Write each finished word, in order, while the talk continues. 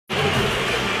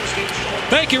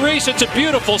Thank you, Reese. It's a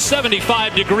beautiful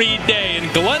 75-degree day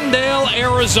in Glendale,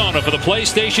 Arizona for the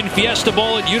PlayStation Fiesta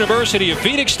Bowl at University of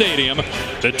Phoenix Stadium.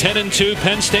 The 10-2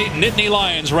 Penn State Nittany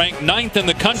Lions ranked 9th in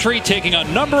the country, taking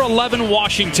on number 11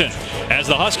 Washington as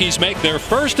the Huskies make their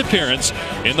first appearance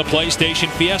in the PlayStation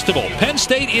Fiesta Bowl. Penn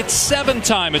State, it's 7th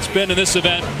time it's been in this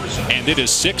event, and it is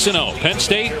 6-0. Penn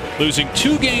State losing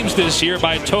 2 games this year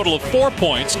by a total of 4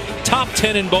 points, top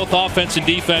 10 in both offense and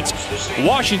defense.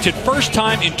 Washington, first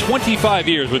time in 25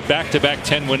 years with back-to-back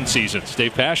 10-win seasons.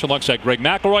 Dave Pasch alongside Greg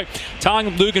McElroy. Tom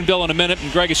Luganville in a minute.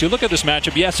 And Greg, as you look at this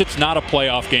matchup, yes, it's not a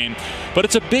playoff game, but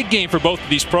it's a big game for both of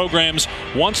these programs.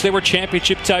 Once they were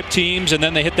championship-type teams, and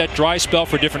then they hit that dry spell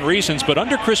for different reasons. But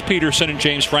under Chris Peterson and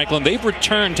James Franklin, they've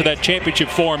returned to that championship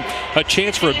form, a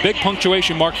chance for a big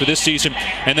punctuation mark for this season.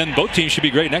 And then both teams should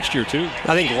be great next year, too.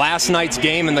 I think last night's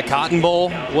game in the Cotton Bowl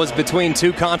was between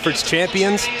 2 conference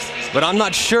champions, but I'm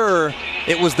not sure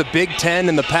it was the Big Ten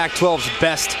and the Pac-12's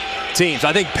best teams.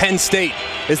 I think Penn State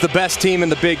is the best team in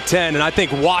the Big Ten, and I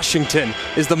think Washington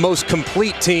is the most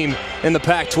complete team in the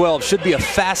Pac-12. Should be a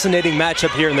fascinating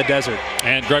matchup here in the desert.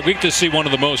 And Greg, we get to see one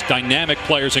of the most dynamic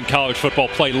players in college football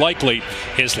play likely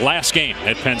his last game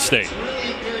at Penn State.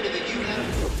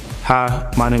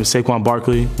 Hi, my name is Saquon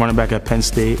Barkley, running back at Penn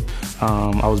State.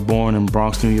 I was born in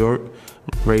Bronx, New York,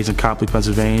 raised in Copley,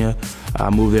 Pennsylvania. I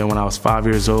moved there when I was 5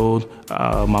 years old.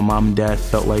 My mom and dad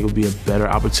felt like it would be a better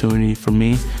opportunity for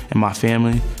me and my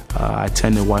family. I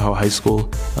attended Whitehall High School,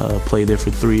 played there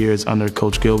for 3 years under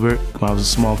Coach Gilbert when I was a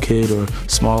small kid or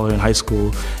smaller in high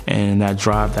school, and that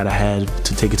drive that I had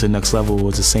to take it to the next level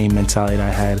was the same mentality that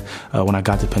I had when I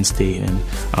got to Penn State.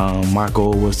 And my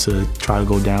goal was to try to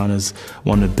go down as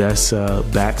one of the best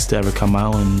backs to ever come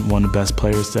out and one of the best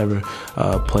players to ever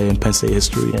play in Penn State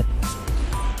history.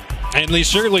 And he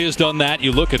certainly has done that.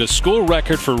 You look at a school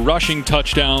record for rushing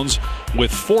touchdowns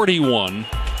with 41.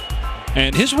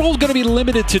 And his role is going to be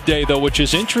limited today, though, which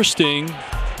is interesting.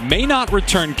 May not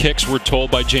return kicks, we're told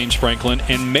by James Franklin,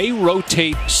 and may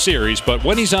rotate series. But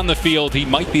when he's on the field, he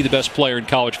might be the best player in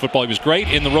college football. He was great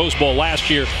in the Rose Bowl last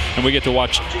year, and we get to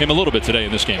watch him a little bit today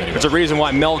in this game anyway. There's a reason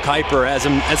why Mel Kiper has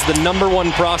him as the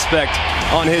 #1 prospect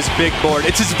on his big board.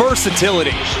 It's his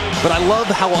versatility, but I love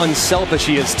how unselfish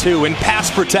he is, too, in pass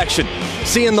protection.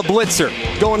 Seeing the blitzer,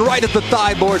 going right at the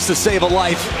thigh boards to save a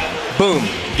life. Boom,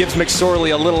 gives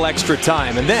McSorley a little extra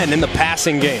time. And then in the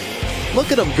passing game,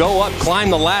 look at him go up, climb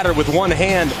the ladder with one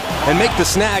hand and make the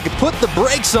snag, put the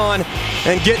brakes on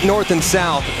and get north and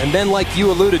south. And then, like you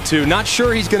alluded to, not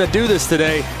sure he's going to do this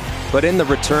today, but in the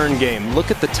return game, look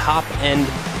at the top end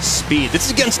speed. This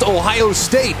is against Ohio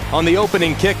State on the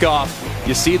opening kickoff.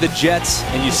 You see the Jets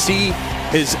and you see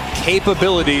his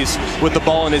capabilities with the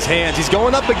ball in his hands. He's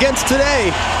going up against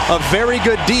today a very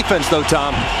good defense, though,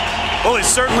 Tom. Well, it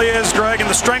certainly is, Greg, and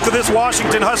the strength of this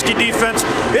Washington Husky defense,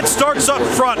 it starts up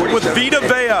front with Vita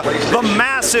Vea, the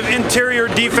massive interior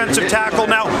defensive tackle.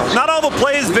 Now, not all the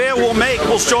plays Vea will make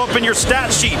will show up in your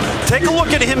stat sheet. Take a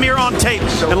look at him here on tape,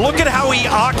 and look at how he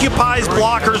occupies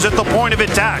blockers at the point of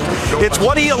attack. It's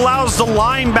what he allows the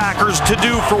linebackers to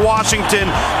do for Washington,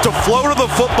 to flow to the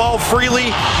football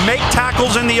freely, make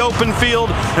tackles in the open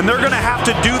field, and they're going to have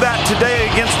to do that today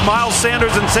against Miles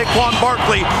Sanders and Saquon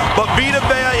Barkley. But Vita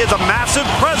Vea is a massive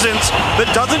presence that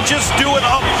doesn't just do it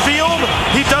upfield,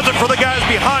 he does it for the guys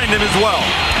behind him as well.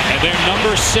 And they're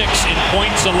number 6 in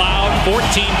points allowed, 14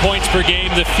 points per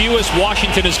game, the fewest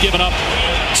Washington has given up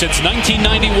since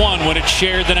 1991 when it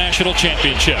shared the national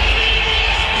championship.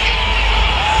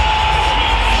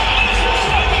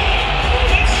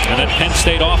 And then Penn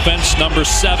State offense, number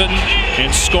 7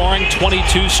 in scoring,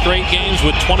 22 straight games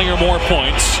with 20 or more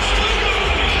points.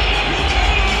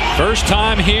 First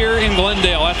time here in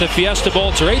Glendale at the Fiesta Bowl.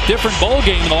 It's their 8th different bowl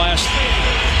game in the last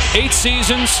 8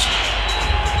 seasons.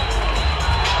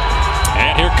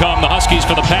 And here come the Huskies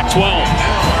for the Pac-12.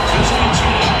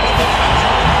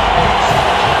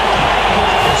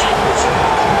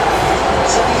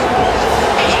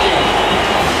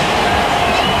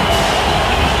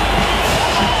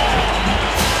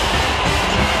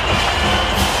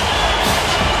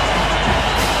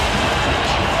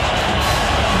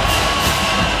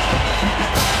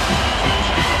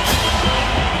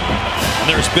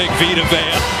 There's big Vita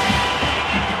Vea.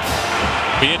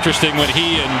 Be interesting when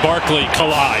he and Barkley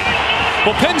collide.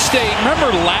 Well, Penn State,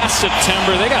 remember last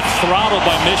September, they got throttled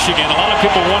by Michigan. A lot of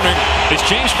people wondering, is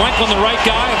James Franklin the right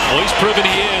guy? Well, he's proven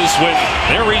he is with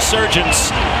their resurgence.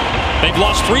 They've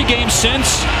lost 3 games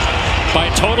since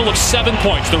by a total of 7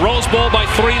 points. The Rose Bowl by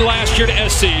 3 last year to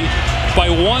SC,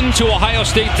 by 1 to Ohio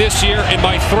State this year, and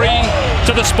by 3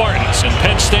 to the Spartans. And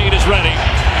Penn State is ready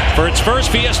for its first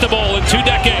Fiesta Bowl in 2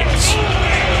 decades.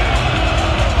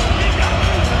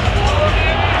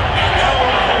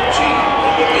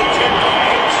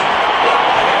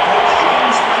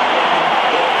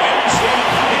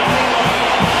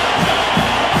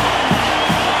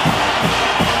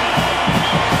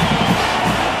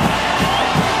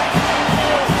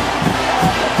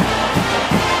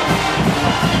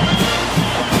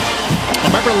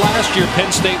 Last year,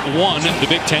 Penn State won the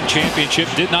Big Ten championship,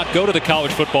 did not go to the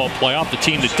college football playoff. The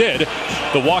team that did,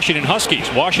 the Washington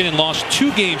Huskies. Washington lost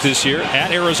 2 games this year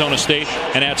at Arizona State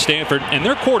and at Stanford, and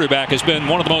their quarterback has been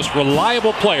one of the most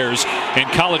reliable players in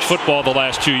college football the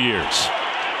last 2 years.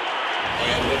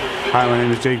 Hi, my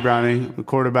name is Jake Browning. I'm a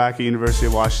quarterback at University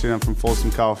of Washington. I'm from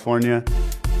Folsom, California.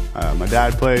 My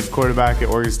dad played quarterback at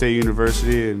Oregon State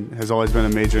University and has always been a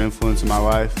major influence in my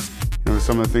life.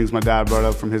 Some of the things my dad brought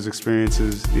up from his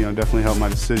experiences, definitely helped my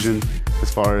decision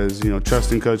as far as,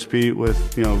 trusting Coach Pete with,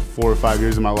 4 or 5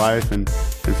 years of my life and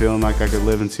feeling like I could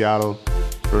live in Seattle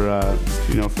for a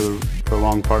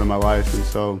long part of my life. And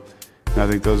so I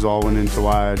think those all went into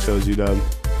why I chose UW.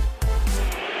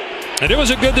 And it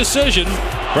was a good decision.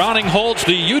 Browning holds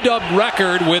the UW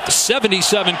record with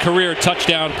 77 career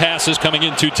touchdown passes coming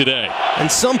into today.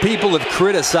 And some people have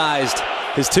criticized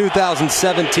his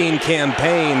 2017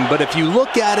 campaign, but if you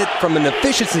look at it from an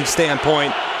efficiency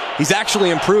standpoint, he's actually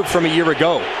improved from a year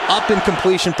ago. Up in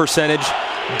completion percentage,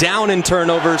 down in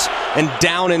turnovers, and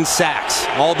down in sacks.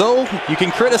 Although you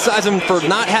can criticize him for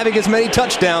not having as many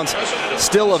touchdowns,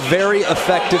 still a very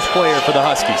effective player for the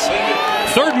Huskies.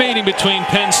 Third meeting between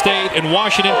Penn State and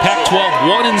Washington.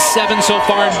 Pac-12 1-7 so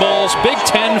far in bowls. Big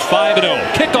Ten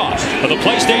 5-0. Kickoff of the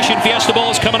PlayStation Fiesta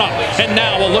Bowl is coming up. And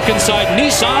now we'll look inside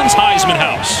Nissan's Heisman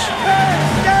House.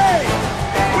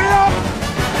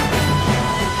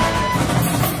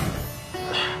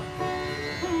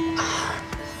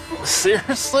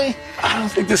 Seriously? I don't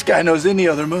think this guy knows any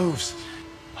other moves.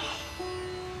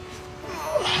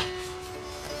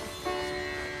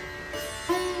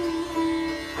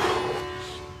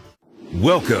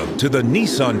 Welcome to the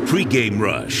Nissan pregame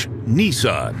rush.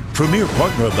 Nissan, premier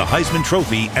partner of the Heisman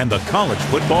Trophy and the College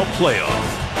Football Playoff.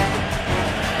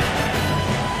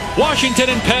 Washington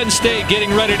and Penn State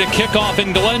getting ready to kick off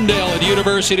in Glendale at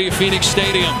University of Phoenix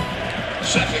Stadium.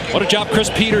 What a job Chris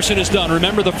Peterson has done.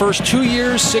 Remember the first 2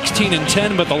 years,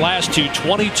 16-10, but the last two,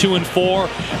 22-4.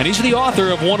 And he's the author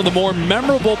of one of the more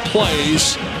memorable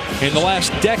plays in the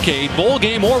last decade, bowl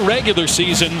game or regular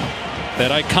season. That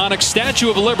iconic Statue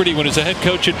of Liberty when he was a head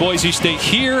coach at Boise State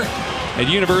here at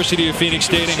University of Phoenix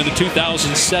Stadium in the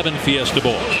 2007 Fiesta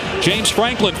Bowl. James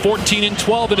Franklin,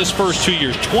 14-12 in his first 2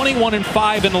 years,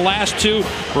 21-5 in the last two.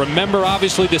 Remember,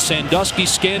 obviously, the Sandusky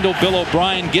scandal. Bill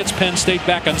O'Brien gets Penn State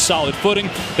back on solid footing,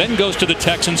 then goes to the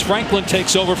Texans. Franklin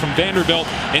takes over from Vanderbilt,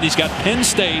 and he's got Penn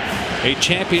State, a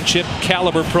championship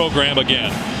caliber program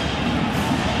again.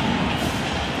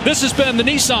 This has been the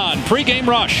Nissan pregame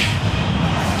rush.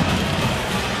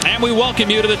 And we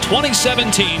welcome you to the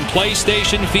 2017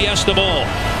 PlayStation Fiesta Bowl.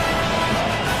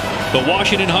 The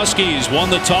Washington Huskies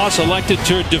won the toss, elected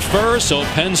to defer, so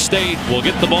Penn State will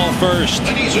get the ball first.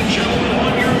 Ladies and gentlemen,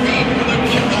 on your feet for the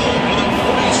kickoff of the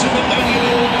 47th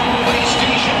annual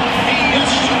PlayStation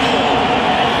Fiesta Bowl.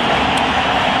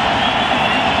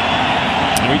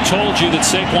 And we told you that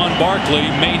Saquon Barkley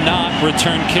may not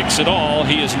return kicks at all.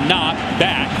 He is not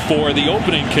back for the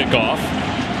opening kickoff.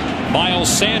 Miles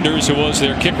Sanders, who was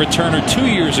their kick returner 2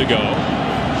 years ago,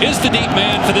 is the deep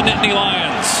man for the Nittany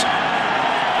Lions.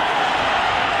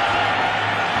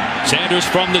 Sanders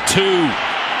from the 2.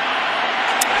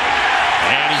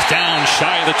 And he's down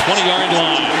shy of the 20-yard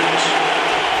line.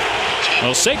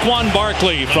 Well, Saquon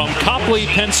Barkley from Copley,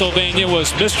 Pennsylvania,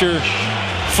 was Mr.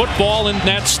 Football in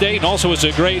that state, and also was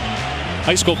a great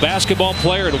high school basketball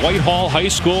player at Whitehall High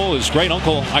School. His great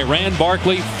uncle Iran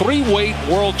Barkley, 3-weight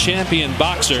world champion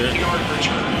boxer.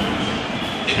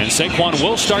 And Saquon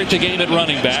will start the game at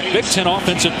running back. Big Ten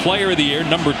Offensive Player of the Year,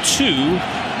 number 2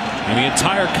 in the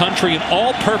entire country in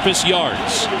all-purpose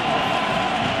yards.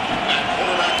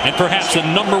 And perhaps the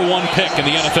number 1 pick in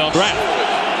the NFL draft.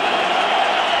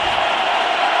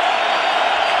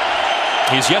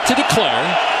 He's yet to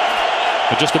declare,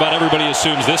 but just about everybody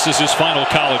assumes this is his final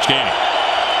college game.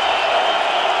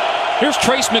 Here's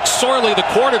Trace McSorley, the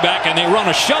quarterback, and they run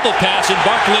a shovel pass, and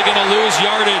Barkley going to lose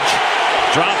yardage.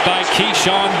 Dropped by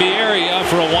Keyshawn Bierria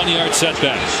for a 1-yard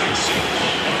setback.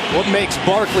 What makes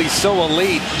Barkley so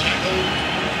elite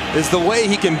is the way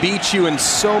he can beat you in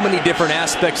so many different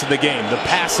aspects of the game. The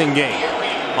passing game,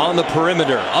 on the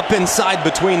perimeter, up inside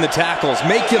between the tackles,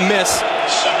 make you miss,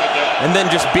 and then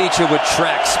just beat you with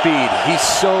track speed. He's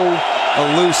so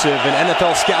elusive, and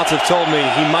NFL scouts have told me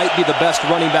he might be the best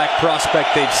running back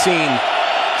prospect they've seen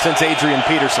since Adrian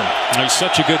Peterson. He's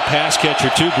such a good pass catcher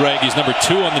too, Greg. He's number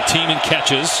 2 on the team in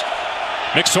catches.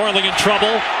 McSorley in trouble,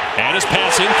 and his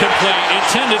pass incomplete.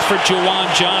 Intended for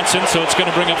Juwan Johnson, so it's going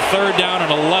to bring up 3rd down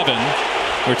and 11.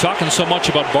 We're talking so much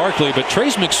about Barkley, but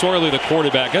Trace McSorley, the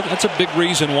quarterback, that's a big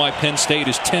reason why Penn State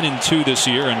is 10-2 this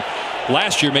year, and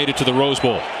last year made it to the Rose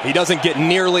Bowl. He doesn't get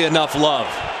nearly enough love.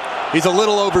 He's a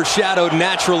little overshadowed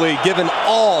naturally, given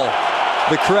all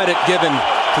the credit given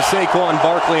to Saquon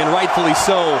Barkley, and rightfully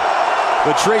so.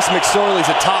 But Trace McSorley's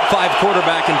a top 5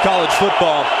 quarterback in college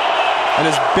football and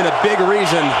has been a big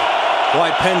reason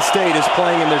why Penn State is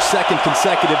playing in their second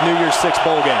consecutive New Year's Six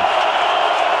bowl game.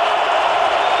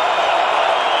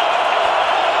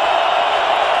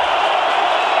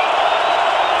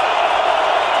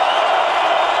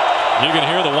 You can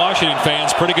hear the Washington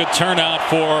fans. Pretty good turnout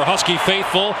for Husky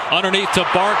faithful. Underneath to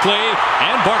Barkley.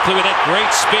 And Barkley with that great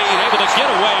speed, able to get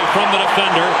away from the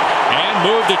defender and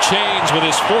move the chains with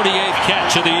his 48th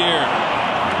catch of the year.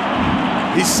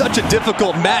 He's such a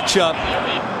difficult matchup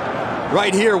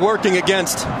right here, working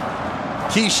against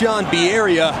Keyshawn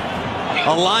Bierria,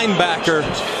 a linebacker.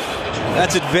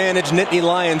 That's advantage Nittany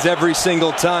Lions every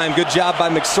single time. Good job by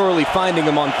McSorley finding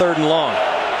him on 3rd and long.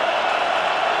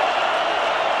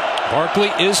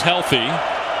 Barkley is healthy,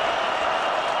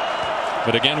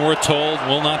 but again, we're told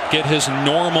will not get his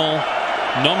normal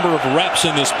number of reps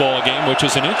in this ball game, which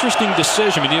is an interesting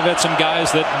decision. I mean, you've had some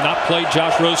guys that not played.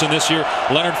 Josh Rosen this year,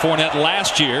 Leonard Fournette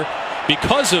last year,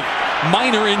 because of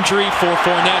minor injury for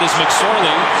Fournette, as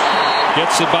McSorley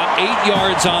gets about 8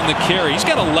 yards on the carry. He's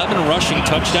got 11 rushing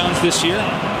touchdowns this year.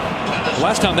 The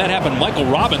last time that happened, Michael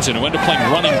Robinson, who ended up playing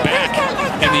running back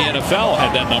in the NFL,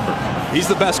 had that number. He's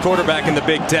the best quarterback in the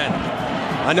Big Ten.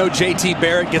 I know J.T.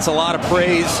 Barrett gets a lot of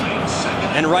praise,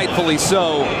 and rightfully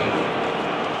so.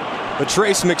 But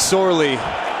Trace McSorley,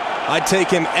 I'd take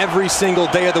him every single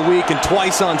day of the week and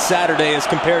twice on Saturday as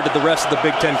compared to the rest of the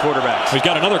Big Ten quarterbacks. We've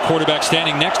got another quarterback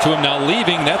standing next to him now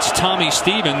leaving. That's Tommy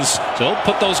Stevens. So he'll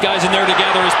put those guys in there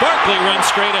together as Barkley runs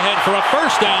straight ahead for a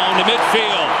first down to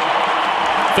midfield.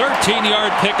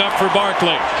 13-yard pickup for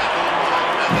Barkley.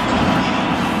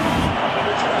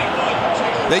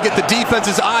 They get the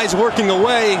defense's eyes working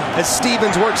away as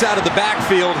Stevens works out of the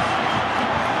backfield.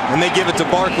 And they give it to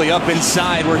Barkley up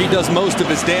inside where he does most of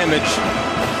his damage.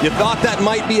 You thought that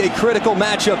might be a critical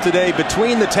matchup today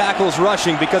between the tackles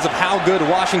rushing because of how good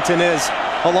Washington is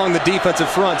along the defensive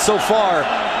front. So far,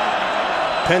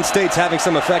 Penn State's having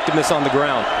some effectiveness on the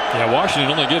ground. Yeah,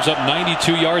 Washington only gives up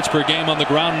 92 yards per game on the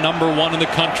ground, #1 in the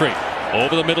country.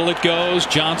 Over the middle it goes.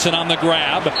 Johnson on the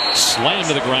grab. Slammed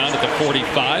to the ground at the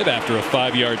 45 after a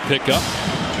 5-yard pickup.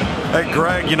 Hey,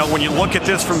 Greg, you know, when you look at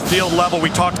this from field level, we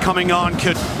talked coming on,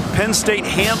 could Penn State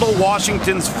handle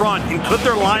Washington's front, and could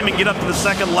their linemen get up to the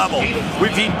second level?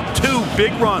 We've seen 2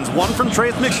 big runs, one from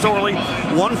Trace McSorley,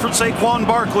 one from Saquon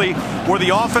Barkley, where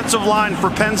the offensive line for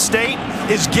Penn State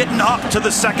is getting up to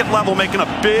the second level, making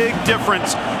a big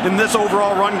difference in this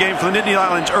overall run game for the Nittany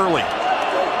Lions early.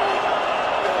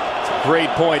 Great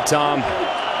point, Tom.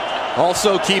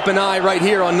 Also keep an eye right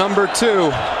here on number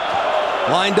 2.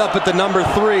 Lined up at the number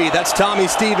 3. That's Tommy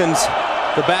Stevens,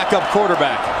 the backup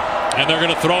quarterback. And they're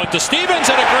going to throw it to Stevens,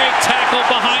 and a great tackle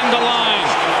behind the line.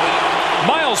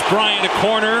 Miles Bryant, a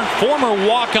corner, former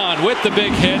walk-on with the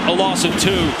big hit, a loss of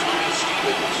 2.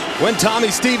 When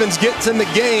Tommy Stevens gets in the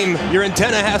game, your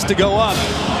antenna has to go up.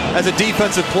 As a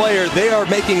defensive player, they are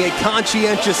making a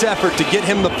conscientious effort to get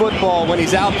him the football when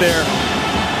he's out there.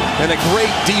 And a great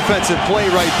defensive play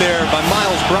right there by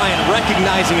Miles Bryant,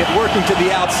 recognizing it, working to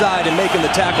the outside, and making the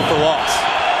tackle for loss.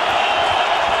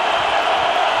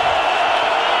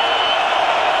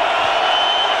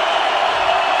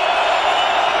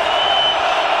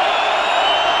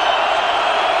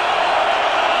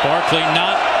 Barkley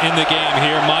not in the game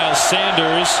here. Miles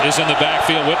Sanders is in the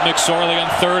backfield with McSorley on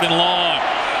 3rd and long.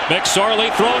 McSorley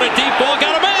throwing a deep ball,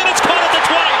 got a man, it's caught at the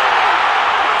 20.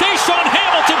 Deshaun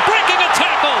Hamilton breaking a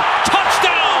tackle.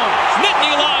 Touchdown,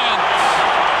 Nittany Lions.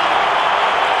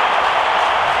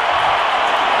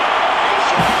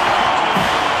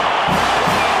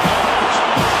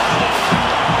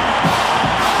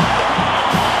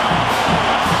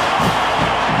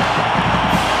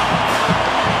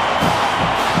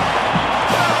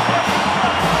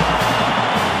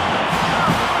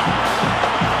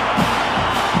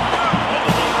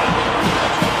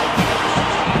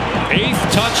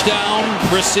 Touchdown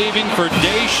receiving for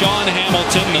Deshaun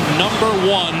Hamilton, the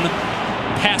 #1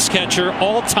 pass catcher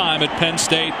all time at Penn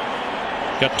State.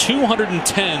 Got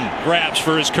 210 grabs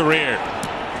for his career.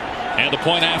 And the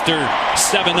point after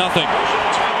 7-0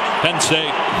 Penn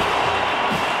State.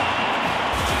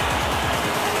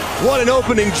 What an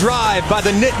opening drive by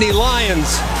the Nittany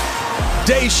Lions.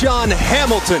 Deshaun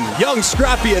Hamilton, young,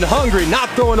 scrappy, and hungry, not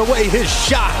throwing away his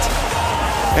shot.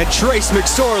 And Trace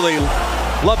McSorley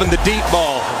loving the deep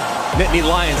ball. Nittany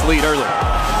Lions lead early.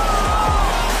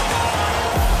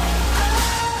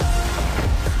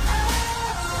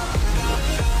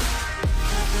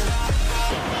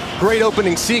 great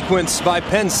opening sequence by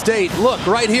Penn State. Look,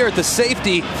 right here at the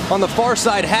safety on the far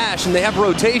side hash, and they have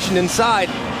rotation inside.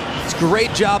 It's a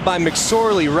great job by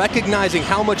McSorley recognizing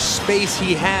how much space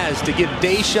he has to give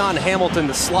Deshaun Hamilton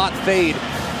the slot fade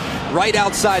right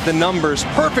outside the numbers.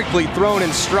 Perfectly thrown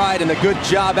in stride, and a good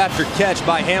job after catch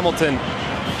by Hamilton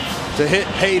to hit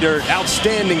pay dirt.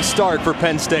 Outstanding start for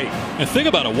Penn State. And think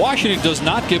about it, Washington does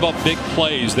not give up big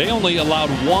plays. They only allowed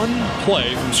one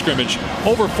play from scrimmage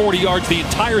over 40 yards the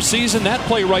entire season. That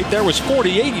play right there was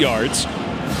 48 yards.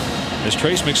 As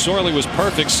Trace McSorley was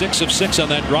perfect, 6 of 6 on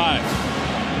that drive.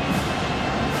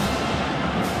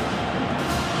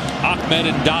 Ahmed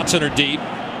and Dotson are deep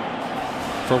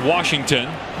for Washington.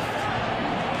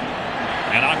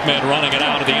 And Ahmed running it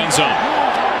out of the end zone.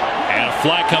 And a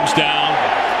flag comes down.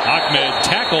 Ahmed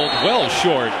tackled well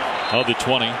short of the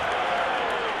 20.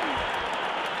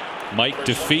 Mike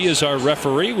DeFee is our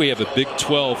referee. We have a Big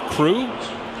 12 crew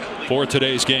for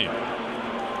today's game.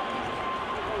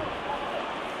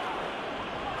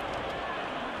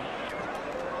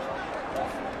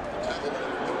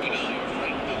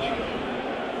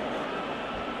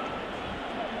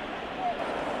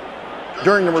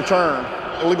 During the return,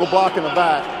 illegal block in the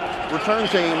back. Return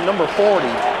team number 40.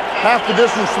 Half the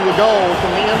distance to the goal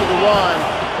from the end of the run.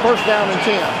 First down and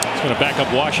 10. It's going to back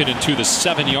up Washington to the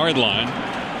 7-yard line.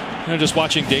 You know, just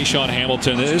watching Deshaun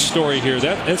Hamilton, this story here,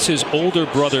 that's his older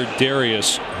brother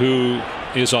Darius, who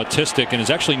is autistic and is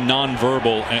actually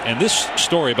nonverbal. And this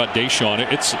story about Deshaun,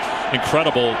 it's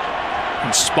incredible,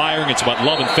 inspiring. It's about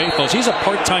love and faithfulness. He's a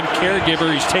part-time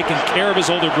caregiver. He's taken care of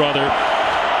his older brother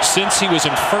since he was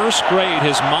in first grade.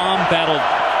 His mom battled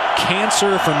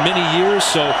cancer for many years,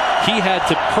 so he had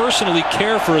to personally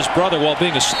care for his brother while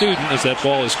being a student, as that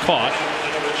ball is caught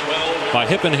by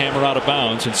Hippenhammer out of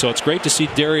bounds. And so it's great to see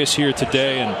Darius here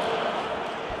today, and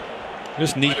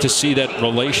just neat to see that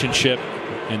relationship.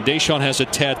 And Deshaun has a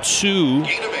tattoo,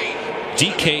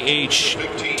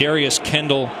 DKH, Darius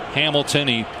Kendall Hamilton.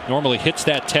 He normally hits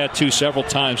that tattoo several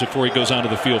times before he goes onto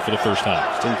the field for the first time.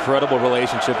 It's an incredible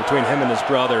relationship between him and his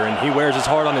brother, and he wears his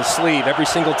heart on his sleeve every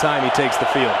single time he takes the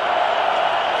field.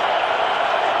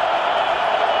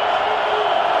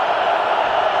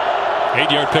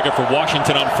 Eight-yard pickup for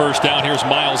Washington on first down. Here's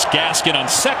Myles Gaskin on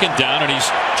second down, and he's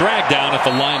dragged down at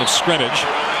the line of scrimmage.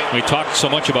 We talked so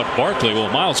much about Barkley. Well,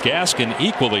 Myles Gaskin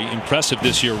equally impressive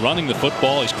this year running the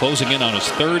football. He's closing in on his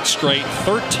third straight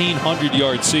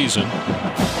 1,300-yard season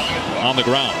on the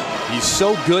ground. He's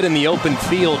so good in the open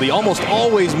field. He almost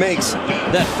always makes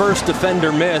that first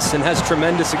defender miss and has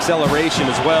tremendous acceleration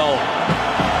as well.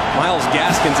 Myles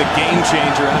Gaskin's a game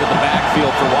changer out of the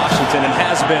backfield for Washington, and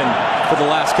has been for the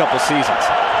last couple seasons.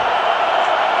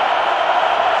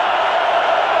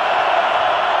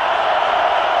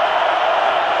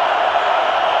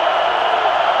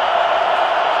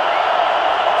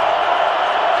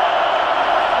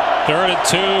 Third and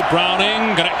 2,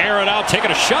 Browning going to air it out, taking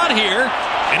a shot here,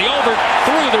 and he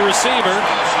overthrew the receiver,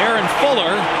 Aaron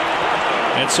Fuller,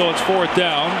 and so it's fourth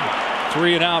down,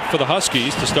 3 and out for the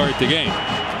Huskies to start the game.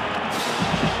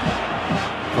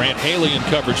 Grant Haley in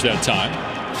coverage that time.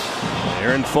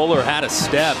 Aaron Fuller had a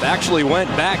step, actually went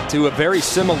back to a very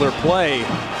similar play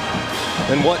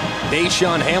than what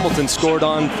Deshaun Hamilton scored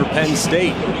on for Penn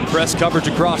State. Press coverage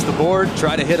across the board,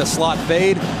 try to hit a slot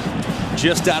fade,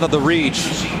 just out of the reach.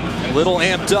 A little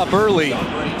amped up early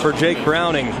for Jake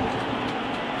Browning. You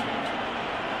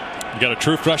got a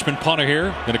true freshman punter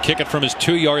here, going to kick it from his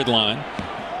 2-yard line.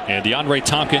 And DeAndre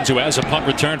Tompkins, who has a punt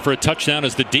return for a touchdown,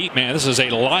 is the deep man. This is a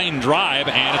line drive,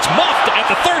 and it's muffed at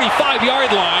the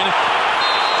 35-yard line.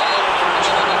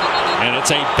 And it's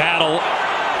a battle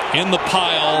in the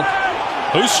pile.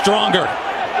 Who's stronger?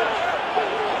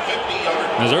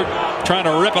 As they're trying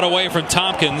to rip it away from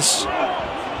Tompkins.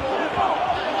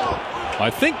 I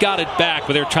think got it back,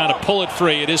 but they're trying to pull it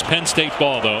free. It is Penn State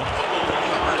ball, though.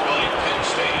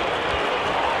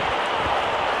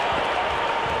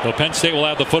 So Penn State will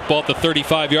have the football at the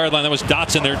 35-yard line. That was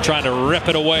Dotson there trying to rip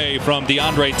it away from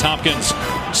DeAndre Tompkins.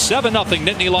 7-0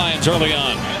 Nittany Lions early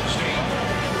on.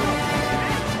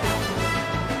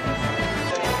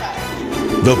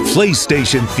 The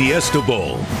PlayStation Fiesta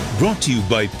Bowl, brought to you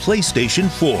by PlayStation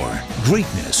 4.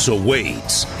 Greatness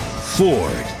awaits.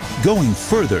 Ford, going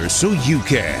further so you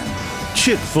can.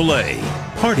 Chick-fil-A,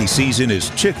 party season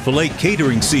is Chick-fil-A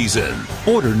catering season.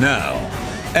 Order now.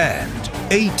 And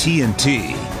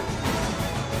AT&T.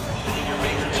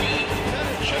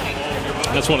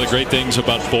 That's one of the great things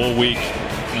about Bowl Week.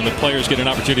 And the players get an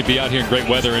opportunity to be out here in great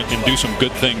weather and do some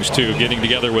good things too. Getting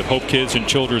together with Hope Kids and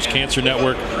Children's Cancer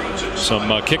Network. Some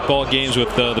kickball games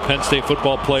with the Penn State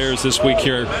football players this week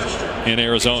here in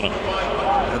Arizona.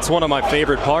 That's one of my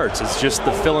favorite parts. It's just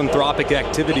the philanthropic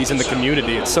activities in the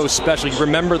community. It's so special. You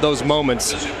remember those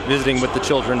moments visiting with the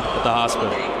children at the hospital.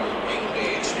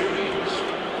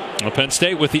 Well, Penn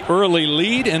State with the early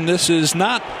lead, and this is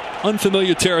not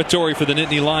unfamiliar territory for the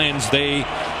Nittany Lions. They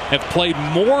have played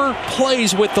more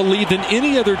plays with the lead than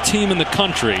any other team in the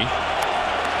country.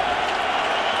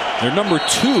 They're number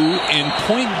 2 in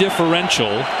point differential,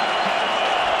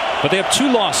 but they have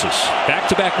 2 losses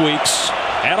back-to-back weeks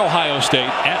at Ohio State,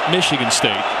 at Michigan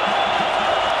State.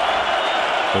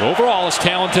 But overall, as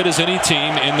talented as any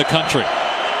team in the country.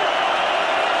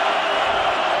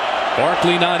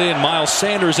 Barkley not in. Miles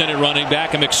Sanders in at running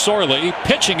back, and McSorley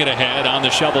pitching it ahead on the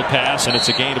shovel pass, and it's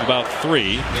a gain of about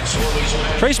 3.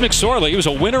 Trace McSorley, he was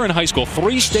a winner in high school,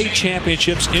 3 state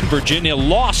championships in Virginia.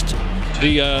 Lost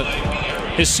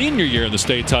his senior year in the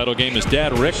state title game. His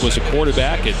dad Rick was a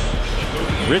quarterback at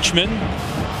Richmond,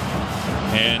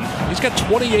 and he's got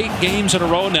 28 games in a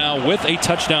row now with a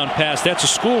touchdown pass. That's a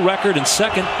school record and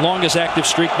second longest active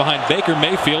streak behind Baker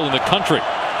Mayfield in the country.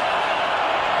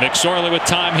 McSorley with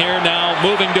time here now,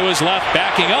 moving to his left,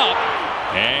 backing up,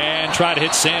 and try to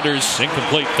hit Sanders.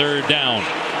 Incomplete, 3rd down.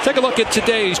 Take a look at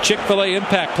today's Chick-fil-A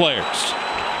impact players.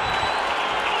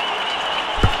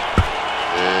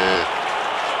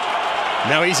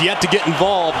 Now he's yet to get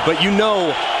involved, but you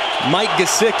know Mike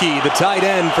Gesicki, the tight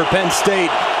end for Penn State,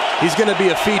 he's going to be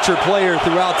a feature player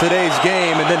throughout today's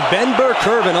game. And then Ben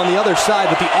Burke-Kirven on the other side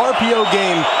with the RPO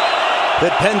game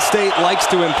that Penn State likes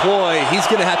to employ. He's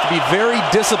going to have to be very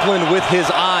disciplined with his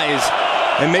eyes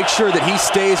and make sure that he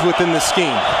stays within the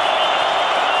scheme.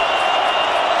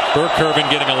 Burke-Kirven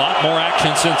getting a lot more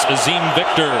action since Azim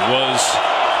Victor was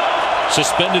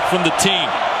suspended from the team.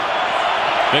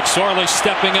 McSorley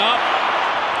stepping up.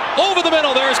 Over the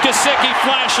middle, there's Gesicki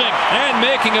flashing and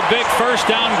making a big 1st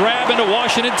down grab into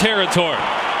Washington territory.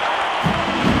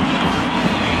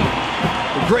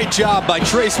 Great job by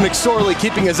Trace McSorley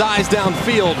keeping his eyes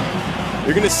downfield.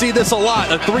 You're going to see this a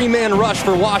lot. A 3-man rush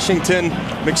for Washington.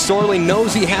 McSorley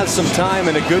knows he has some time,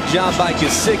 and a good job by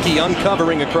Gesicki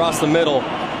uncovering across the middle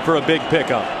for a big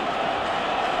pickup.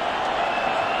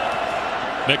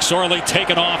 McSorley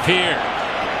taken off here,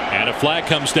 and a flag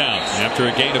comes down after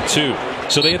a gain of 2.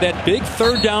 So they had that big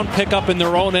 3rd down pickup in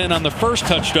their own end on the first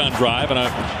touchdown drive, and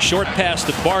a short pass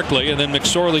to Barkley, and then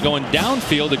McSorley going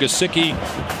downfield to Gesicki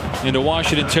into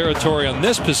Washington territory on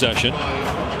this possession.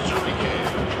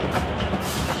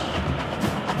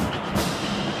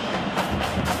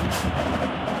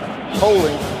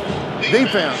 Holding.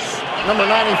 Defense, number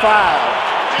 95.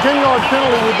 10-yard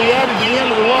penalty would be added to the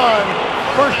end of the run.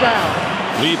 1st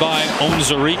down. Levi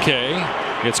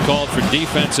Onwuzurike gets called for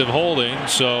defensive holding,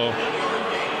 so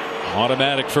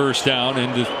automatic 1st down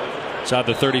inside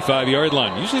the 35-yard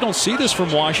line. Usually don't see this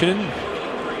from Washington.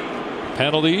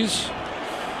 Penalties.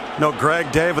 No,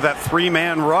 Greg, Dave, with that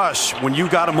 3-man rush, when you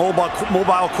got a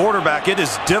mobile quarterback, it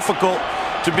is difficult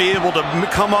to be able to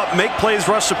come up, make plays,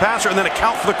 rush the passer, and then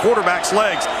account for the quarterback's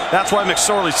legs. That's why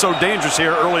McSorley's so dangerous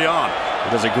here early on. He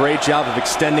does a great job of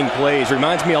extending plays.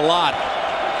 Reminds me a lot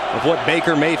of what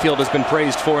Baker Mayfield has been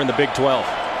praised for in the Big 12.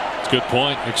 It's a good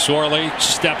point. McSorley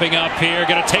stepping up here,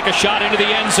 going to take a shot into the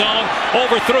end zone,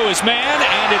 overthrew his man,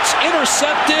 and it's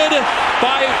intercepted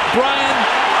by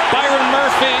Byron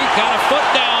Murphy. Got a foot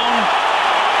down.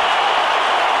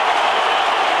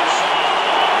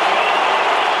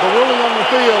 The ruling on the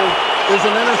field is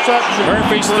an interception.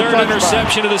 Murphy's 3rd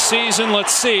interception of the season.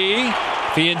 Let's see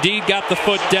if he indeed got the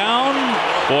foot down.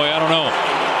 Boy, I don't know.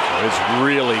 It's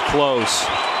really close.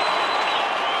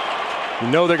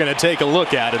 You know they're going to take a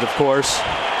look at it, of course.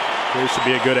 There should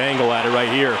be a good angle at it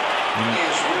right here.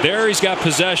 And there he's got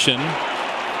possession.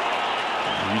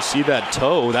 You see that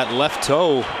toe, that left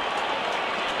toe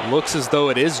looks as though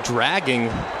it is dragging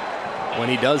when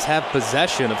he does have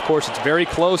possession. Of course, it's very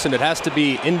close, and it has to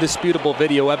be indisputable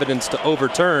video evidence to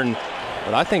overturn.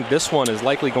 But I think this one is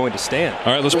likely going to stand.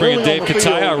 All right, let's bring in Dave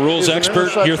Kataya, our rules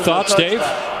expert. Your thoughts, Dave?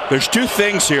 There's 2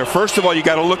 things here. First of all, you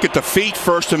got to look at the feet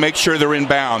first to make sure they're in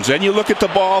bounds. Then you look at the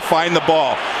ball, find the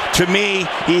ball. To me,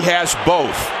 he has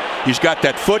both. He's got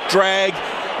that foot drag,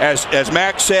 as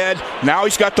Max said. Now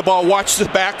he's got the ball. Watch the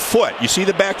back foot. You see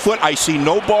the back foot? I see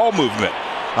no ball movement.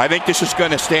 I think this is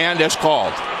going to stand as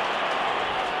called.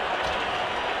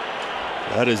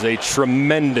 That is a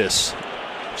tremendous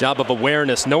job of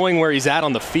awareness, knowing where he's at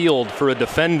on the field for a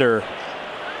defender.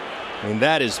 I mean,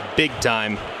 that is big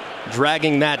time.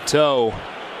 Dragging that toe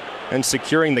and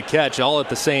securing the catch all at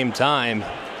the same time.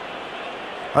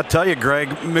 I'll tell you, Greg,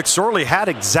 McSorley had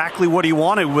exactly what he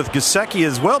wanted with Gesicki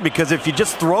as well, because if you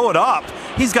just throw it up,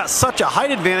 he's got such a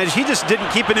height advantage, he just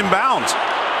didn't keep it in bounds.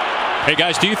 Hey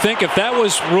guys, do you think if that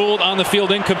was ruled on the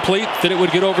field incomplete that it would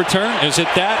get overturned? Is it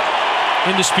that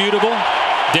indisputable?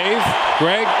 Dave,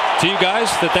 Greg, to you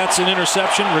guys, that's an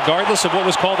interception regardless of what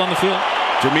was called on the field?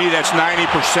 To me, that's 90%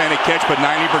 a catch, but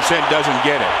 90% doesn't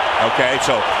get it. Okay,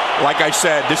 so like I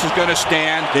said, this is going to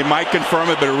stand. They might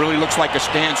confirm it, but it really looks like it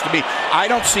stands to me. I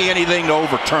don't see anything to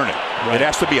overturn it. Right. It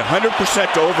has to be 100%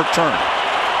 to overturn it.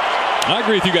 I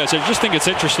agree with you guys. I just think it's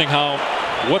interesting how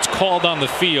what's called on the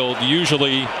field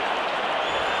usually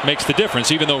makes the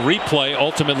difference, even though replay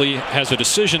ultimately has a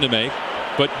decision to make.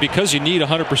 But because you need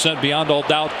 100% beyond all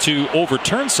doubt to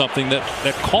overturn something,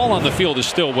 that call on the field is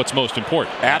still what's most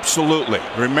important. Absolutely.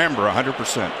 Remember, 100%.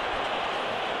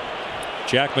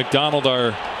 Jack McDonald,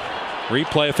 our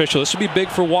replay official. This would be big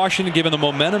for Washington given the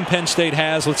momentum Penn State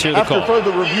has. Let's hear the call. After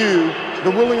further review,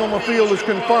 the ruling on the field is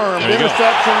confirmed.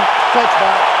 Interception,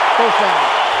 touchback, first down.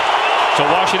 So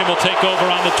Washington will take over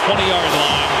on the 20-yard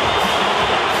line.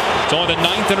 It's only the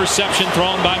 9th interception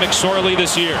thrown by McSorley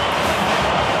this year.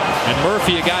 And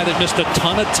Murphy, a guy that missed a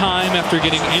ton of time after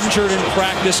getting injured in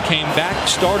practice, came back,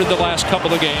 started the last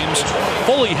couple of games,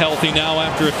 fully healthy now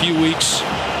after a few weeks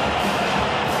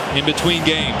in between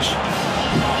games.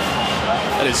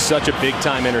 That is such a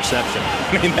big-time interception.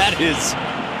 I mean, that is,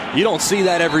 you don't see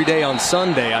that every day on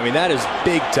Sunday. I mean, that is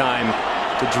big time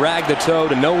to drag the toe,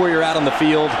 to know where you're at on the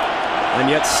field, and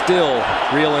yet still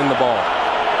reel in the ball.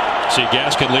 See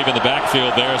Gaskin leaving the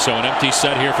backfield there, so an empty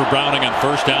set here for Browning on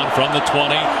first down from the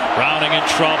 20. Browning in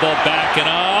trouble, backing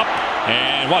up.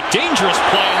 And what dangerous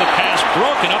play in the pass,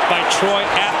 broken up by Troy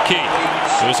Apke.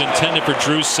 It was intended for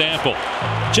Drew Sample.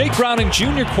 Jake Browning,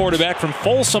 junior quarterback from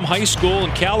Folsom High School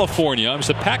in California. He was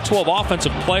the Pac-12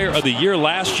 Offensive Player of the Year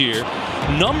last year.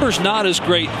 Numbers not as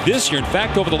great this year. In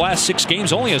fact, over the last 6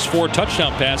 games, only has 4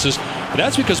 touchdown passes. But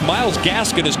that's because Myles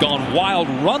Gaskin has gone wild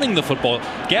running the football.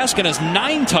 Gaskin has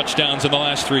 9 touchdowns in the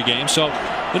last 3 games. So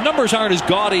the numbers aren't as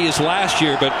gaudy as last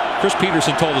year. But Chris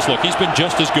Peterson told us, look, he's been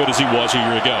just as good as he was a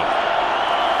year ago.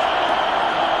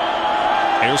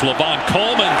 Here's Levon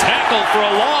Coleman, tackled for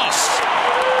a loss.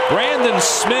 Brandon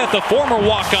Smith, a former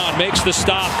walk-on, makes the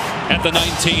stop at the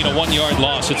 19, a 1-yard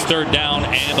loss. It's 3rd down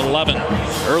and 11.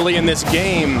 Early in this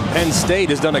game, Penn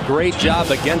State has done a great job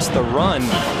against the run.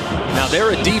 Now,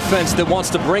 they're a defense that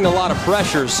wants to bring a lot of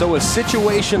pressure, so a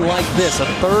situation like this, a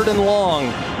 3rd and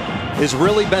long, is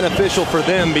really beneficial for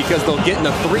them because they'll get in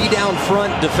a 3-down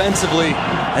front defensively,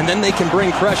 and then they can bring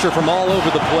pressure from all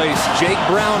over the place. Jake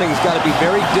Browning's got to be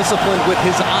very disciplined with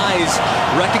his eyes,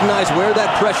 recognize where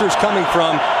that pressure is coming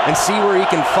from, and see where he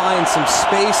can find some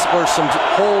space or some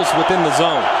holes within the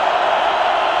zone.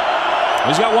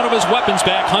 He's got one of his weapons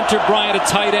back, Hunter Bryant, a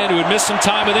tight end who had missed some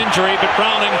time with injury, but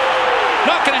Browning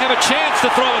not going to have a chance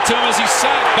to throw it to him as he's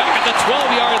sacked back at the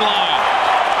 12-yard line.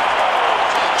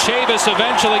 Chavis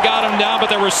eventually got him down, but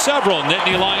there were several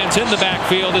Nittany Lions in the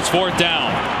backfield. It's 4th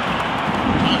down.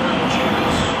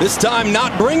 This time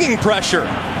not bringing pressure.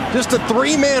 Just a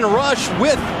 3-man rush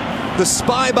with the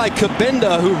spy by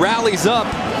Cabinda, who rallies up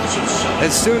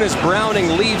as soon as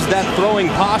Browning leaves that throwing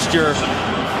posture.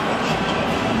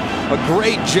 A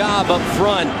great job up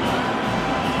front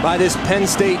by this Penn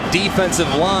State defensive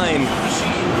line,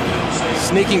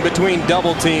 sneaking between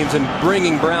double teams and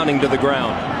bringing Browning to the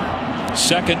ground.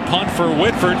 Second punt for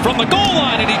Whitford from the goal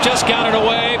line, and he just got it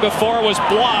away before it was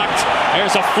blocked.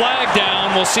 There's a flag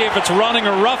down. We'll see if it's running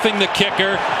or roughing the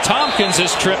kicker. Tompkins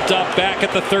is tripped up back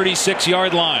at the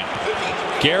 36-yard line.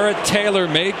 Garrett Taylor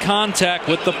made contact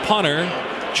with the punter,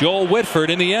 Joel Whitford,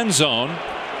 in the end zone.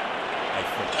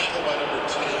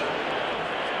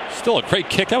 Still a great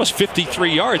kick. That was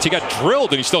 53 yards. He got drilled,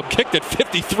 and he still kicked at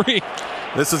 53.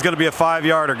 This is going to be a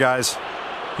 5-yarder, guys.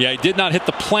 Yeah, he did not hit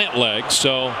the plant leg,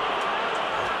 so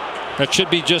that should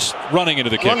be just running into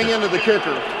the kicker. Running into the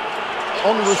kicker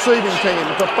on the receiving team.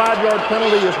 It's a 5-yard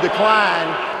penalty is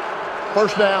declined.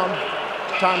 First down,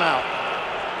 timeout.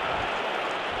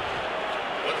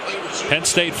 Penn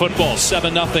State football,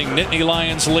 7-0, Nittany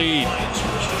Lions lead.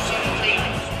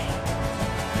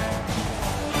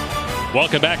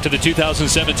 Welcome back to the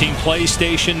 2017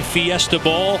 PlayStation Fiesta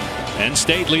Bowl. Penn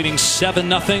State leading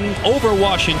 7-0 over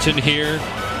Washington here.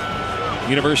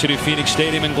 University of Phoenix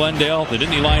Stadium in Glendale. The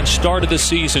Nittany Lions started the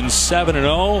season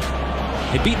 7-0.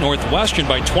 They beat Northwestern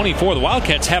by 24. The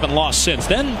Wildcats haven't lost since.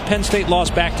 Then Penn State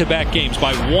lost back-to-back games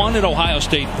by 1 at Ohio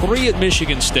State, 3 at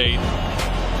Michigan State.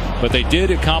 But they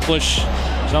did accomplish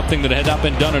something that had not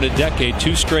been done in a decade.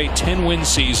 2 straight 10-win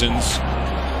seasons.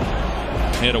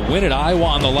 They had a win at Iowa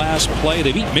on the last play.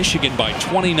 They beat Michigan by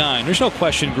 29. There's no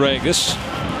question, Greg, this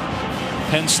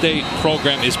Penn State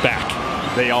program is back.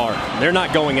 They are. They're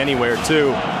not going anywhere,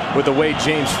 too, with the way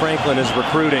James Franklin is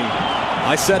recruiting.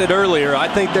 I said it earlier. I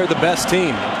think they're the best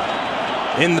team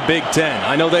in the Big Ten.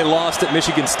 I know they lost at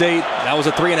Michigan State. That was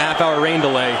a 3.5-hour rain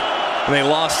delay. And they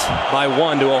lost by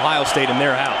 1 to Ohio State in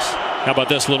their house. How about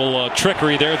this little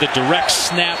trickery there? The direct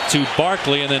snap to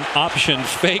Barkley and then option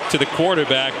fake to the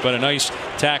quarterback, but a nice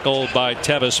tackle by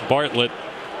Tevis Bartlett.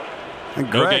 And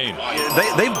Greg,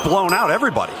 they've blown out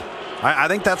everybody. I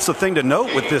think that's the thing to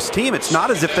note with this team. It's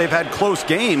not as if they've had close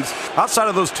games outside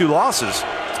of those 2 losses.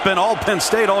 It's been all Penn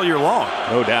State all year long.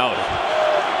 No doubt.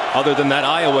 Other than that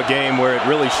Iowa game where it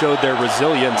really showed their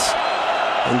resilience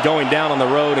and going down on the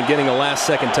road and getting a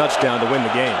last-second touchdown to win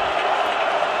the game.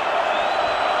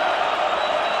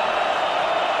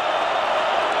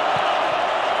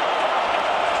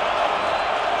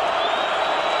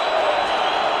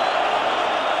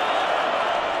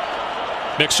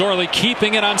 McSorley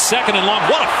keeping it on 2nd and long.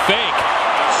 What a fake.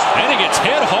 And he gets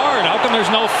hit hard. How come there's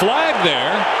no flag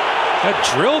there? That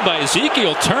drill by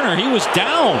Ezekiel Turner. He was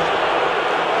down.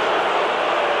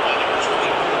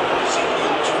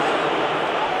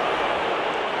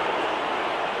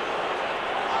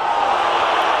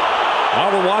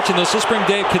 While we're watching this, let's bring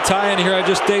Dave Katayan here.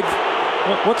 Dave,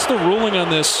 what's the ruling on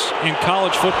this in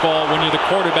college football when you're the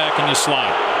quarterback and you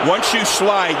slide? Once you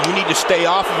slide, you need to stay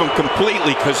off of him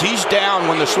completely because he's down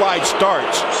when the slide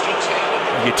starts.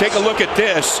 You take a look at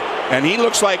this, and he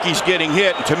looks like he's getting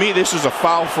hit. And to me, this is a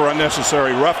foul for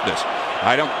unnecessary roughness.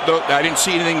 I didn't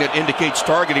see anything that indicates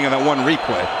targeting on that one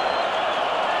replay.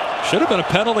 Should have been a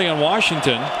penalty on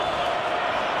Washington.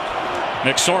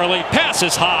 McSorley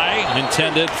passes high,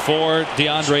 intended for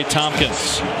DeAndre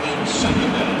Tompkins.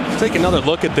 Take another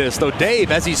look at this, though.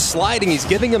 Dave, as he's sliding, he's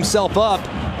giving himself up.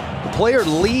 The player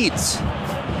leads.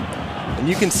 And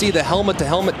you can see the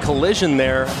helmet-to-helmet collision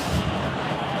there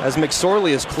as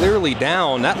McSorley is clearly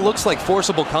down. That looks like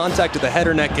forcible contact to the head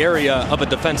or neck area of a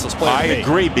defenseless player. I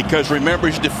agree, because remember,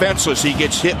 he's defenseless. He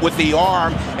gets hit with the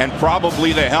arm and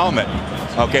probably the helmet.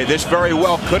 Okay, this very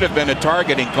well could have been a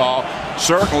targeting call.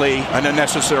 Certainly an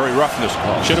unnecessary roughness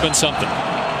call. Should have been something.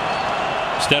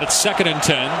 Instead, it's 2nd and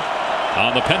 10.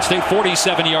 On the Penn State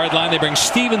 47-yard line, they bring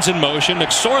Stevens in motion.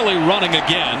 McSorley running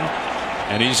again.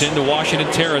 And he's into Washington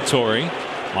territory.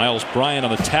 Miles Bryant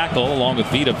on the tackle along with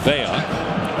Vita Vea.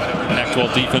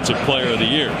 Pac-12 Defensive Player of the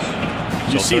Year.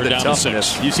 You see the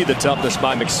toughness. You see the toughness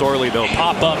by McSorley, though.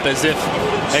 Pop up as if,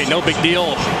 hey, no big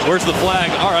deal. Where's the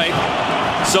flag? All right,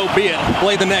 so be it.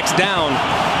 Play the next down.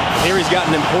 Here he's got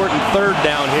an important 3rd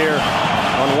down here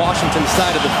on Washington's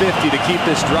side of the 50 to keep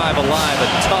this drive alive. A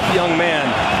tough young man,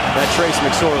 that Trace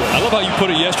McSorley. I love how you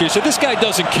put it yesterday. You said this guy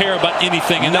doesn't care about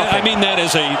anything, and I mean that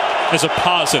as a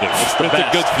positive. It's the best.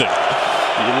 A good thing.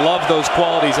 You love those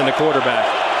qualities in a quarterback.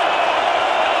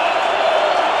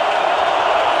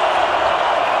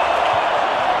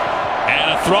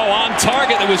 Throw on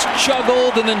target that was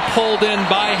juggled and then pulled in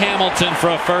by Hamilton for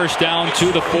a 1st down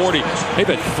to the 40. They've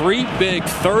had 3 big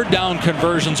 3rd down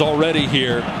conversions already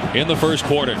here in the 1st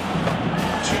quarter.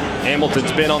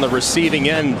 Hamilton's been on the receiving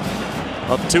end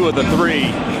of 2 of the 3.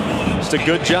 Just a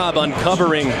good job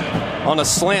uncovering on a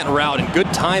slant route and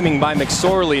good timing by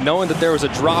McSorley, knowing that there was a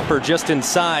dropper just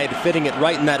inside, fitting it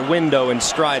right in that window in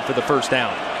stride for the 1st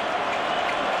down.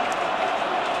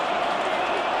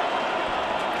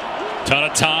 Ton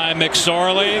of time,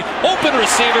 McSorley. Open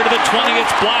receiver to the 20.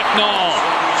 It's Blacknall.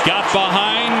 Got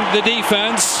behind the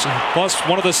defense. Plus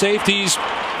one of the safeties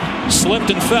slipped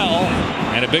and fell.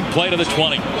 And a big play to the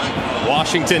 20.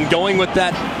 Washington going with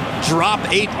that drop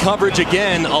 8 coverage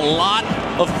again. A lot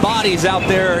of bodies out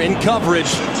there in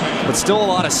coverage, but still a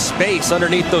lot of space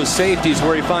underneath those safeties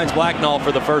where he finds Blacknall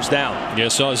for the 1st down. Yeah,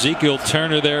 saw Ezekiel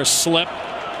Turner there slip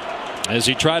as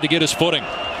he tried to get his footing.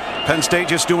 Penn State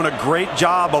just doing a great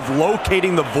job of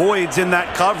locating the voids in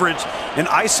that coverage and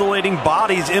isolating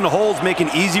bodies in holes, making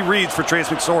easy reads for Trace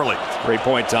McSorley. Great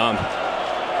point, Tom.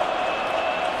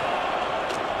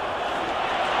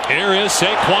 Here is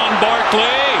Saquon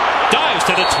Barkley. Dives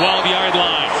to the 12-yard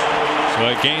line. So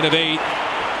a gain of 8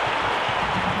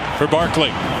 for Barkley.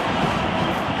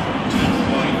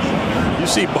 You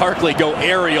see Barkley go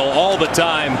aerial all the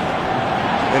time.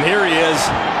 And here he is,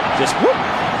 just whoop.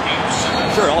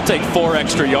 Sure, I'll take 4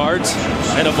 extra yards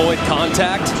and avoid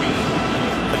contact.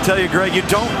 I tell you, Greg, you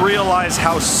don't realize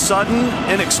how sudden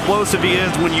and explosive he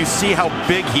is when you see how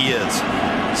big he is.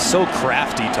 So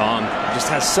crafty, Tom. Just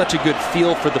has such a good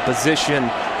feel for the position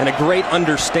and a great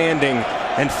understanding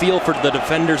and feel for the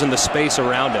defenders and the space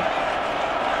around him.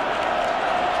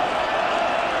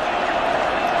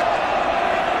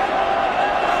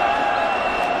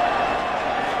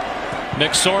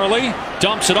 McSorley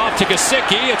dumps it off to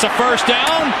Gesicki. It's a 1st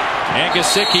down. And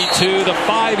Gesicki to the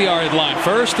 5-yard line.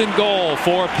 1st and goal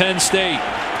for Penn State.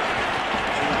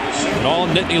 And all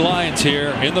Nittany Lions here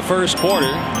in the first quarter.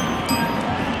 You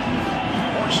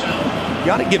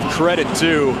got to give credit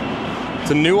to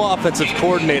new offensive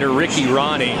coordinator Ricky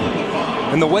Ronnie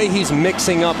and the way he's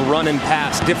mixing up run and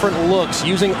pass, different looks,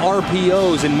 using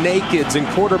RPOs and nakeds and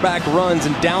quarterback runs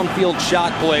and downfield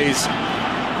shot plays.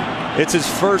 It's his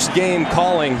first game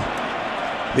calling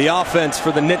the offense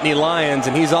for the Nittany Lions,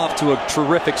 and he's off to a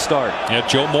terrific start. Yeah,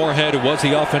 Joe Moorhead, who was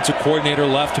the offensive coordinator,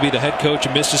 left to be the head coach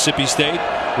of Mississippi State.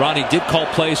 Ronnie did call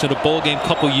plays in a bowl game a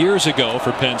couple years ago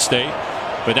for Penn State,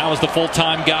 but now is the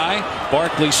full-time guy.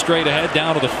 Barkley straight ahead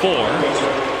down to the 4.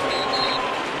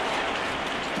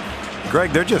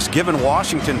 Greg, they're just giving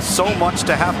Washington so much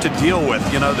to have to deal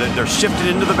with. You know, they're shifted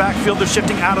into the backfield, they're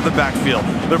shifting out of the backfield.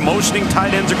 They're motioning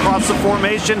tight ends across the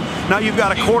formation. Now you've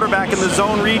got a quarterback in the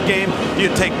zone read game.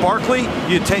 You take Barkley,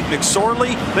 you take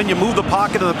McSorley, then you move the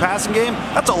pocket to the passing game.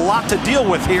 That's a lot to deal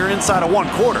with here inside of one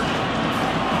quarter.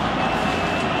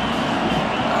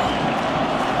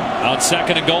 On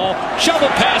 2nd and goal, shovel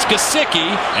pass Gesicki,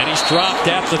 and he's dropped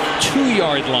at the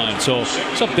 2-yard line. So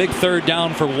it's a big third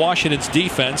down for Washington's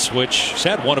defense, which has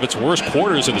had one of its worst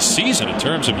quarters of the season in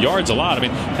terms of yards allowed. I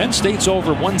mean, Penn State's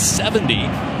over 170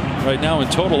 right now in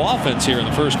total offense here in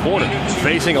the first quarter.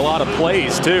 Facing a lot of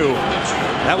plays, too.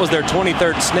 That was their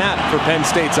 23rd snap for Penn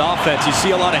State's offense. You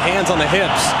see a lot of hands on the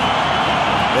hips.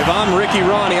 If I'm Ricky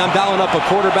Ronnie, I'm dialing up a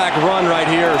quarterback run right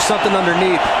here or something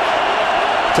underneath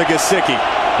to Gesicki.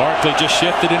 Barkley just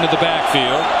shifted into the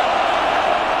backfield.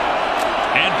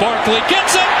 And Barkley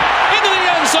gets it into the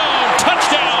end zone.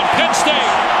 Touchdown, Penn State.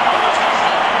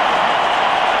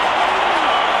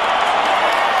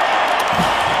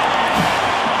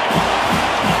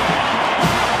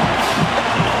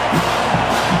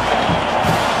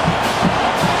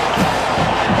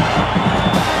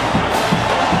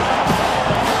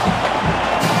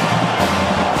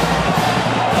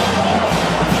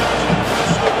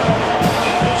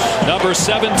 Number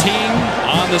 17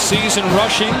 on the season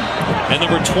rushing, and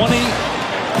number 20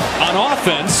 on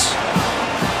offense.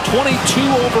 22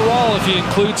 overall if you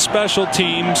include special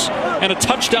teams, and a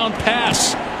touchdown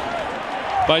pass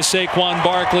by Saquon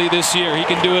Barkley this year. He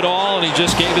can do it all, and he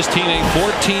just gave his team a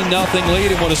 14-0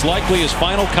 lead in what is likely his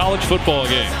final college football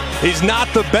game. He's not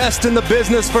the best in the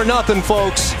business for nothing,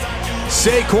 folks.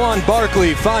 Saquon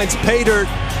Barkley finds pay dirt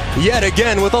yet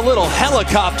again with a little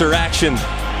helicopter action.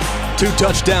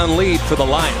 2-touchdown lead for the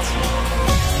Lions.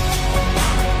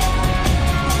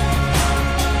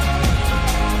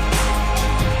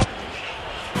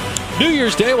 New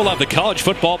Year's Day, we'll have the college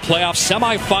football playoff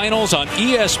semifinals on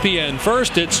ESPN.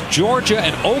 First, it's Georgia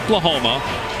and Oklahoma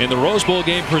in the Rose Bowl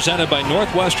game presented by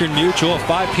Northwestern Mutual.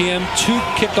 5 p.m. 2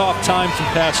 kickoff time from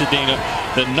Pasadena.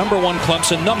 The number 1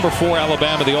 Clemson, number 4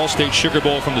 Alabama, the All-State Sugar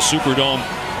Bowl from the Superdome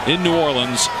in New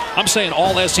Orleans. I'm saying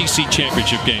all SEC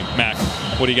championship game. Mac,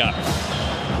 what do you got?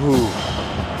 Ooh.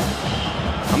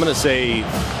 I'm going to say,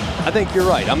 I think you're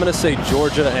right. I'm going to say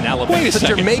Georgia and Alabama. Wait a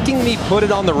second. You're making me put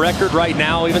it on the record right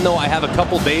now, even though I have a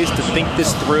couple days to think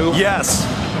this through. Yes.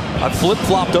 I've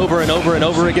flip-flopped over and over and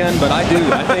over again, but I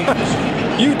do. I think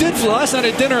you did. Last night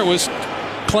at dinner it was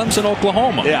Clemson,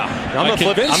 Oklahoma. Yeah. I'm going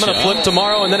to flip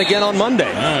tomorrow and then again on Monday.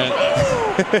 All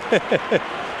right.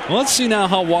 Well, let's see now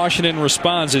how Washington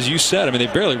responds. As you said, I mean, they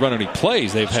barely run any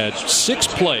plays. They've had 6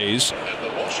 plays.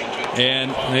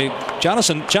 And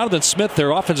Jonathan Smith,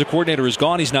 their offensive coordinator, is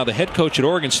gone. He's now the head coach at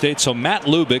Oregon State. So Matt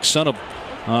Lubick, son of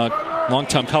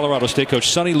longtime Colorado State coach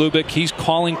Sonny Lubick, he's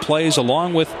calling plays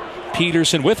along with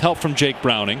Peterson with help from Jake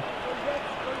Browning.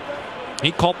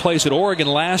 He called plays at Oregon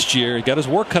last year. He got his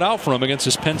work cut out for him against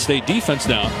this Penn State defense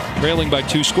now, trailing by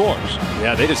 2 scores.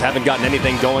 Yeah, they just haven't gotten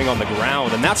anything going on the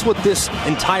ground. And that's what this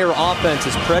entire offense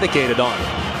is predicated on.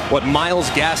 What Myles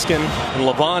Gaskin and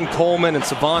Lavon Coleman and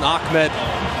Savon Ahmed,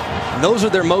 those are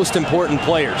their most important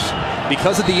players.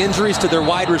 Because of the injuries to their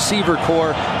wide receiver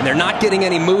core, and they're not getting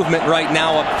any movement right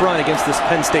now up front against this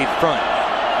Penn State front.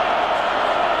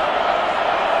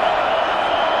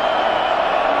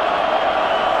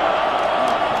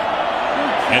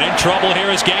 And in trouble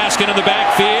here is Gaskin in the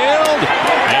backfield.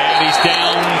 And he's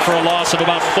down for a loss of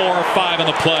about 4 or 5 in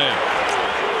the play.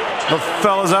 Well,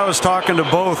 fellas, I was talking to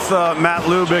both Matt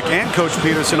Lubick and Coach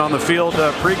Peterson on the field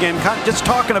pregame, just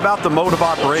talking about the mode of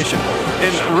operation.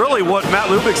 And really what Matt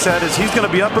Lubick said is he's going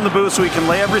to be up in the booth so he can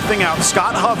lay everything out.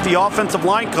 Scott Huff, the offensive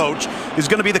line coach, is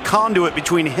going to be the conduit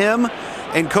between him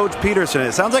and Coach Peterson.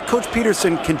 It sounds like Coach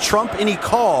Peterson can trump any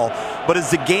call, but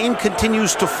as the game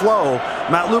continues to flow,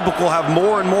 Matt Lubick will have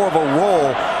more and more of a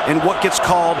role in what gets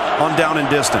called on down and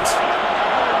distance.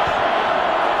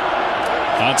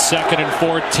 On 2nd and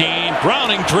 14,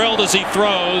 Browning drilled as he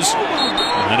throws,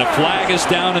 and then a flag is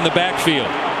down in the backfield.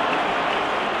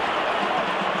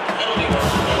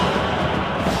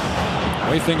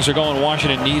 The way things are going,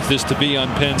 Washington needs this to be on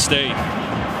Penn State.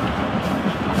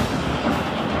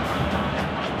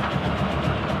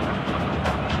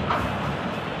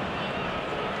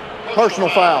 Personal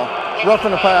foul,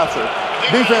 roughing the passer.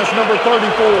 Defense number 34.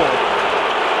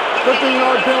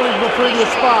 15-yard penalty from the previous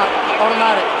spot,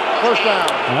 automatic, first down.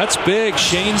 Well, that's big.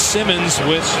 Shane Simmons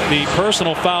with the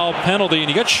personal foul penalty. And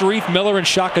you got Sharif Miller and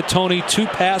Shaka Toney, two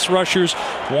pass rushers,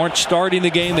 weren't starting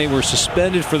the game. They were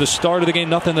suspended for the start of the game.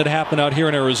 Nothing that happened out here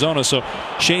in Arizona. So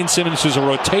Shane Simmons, who's a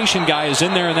rotation guy, is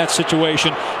in there in that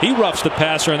situation. He roughs the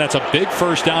passer, and that's a big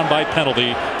first down by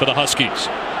penalty for the Huskies.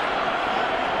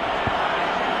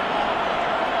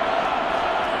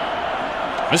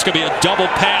 This could be a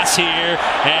double pass here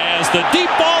as the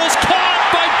deep ball is caught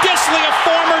by Disley, a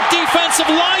former defensive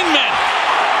lineman,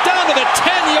 down to the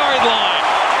 10-yard line.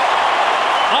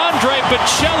 Andre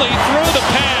Bocelli threw the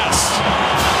pass.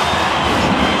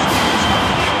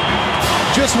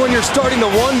 Just when you're starting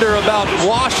to wonder about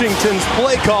Washington's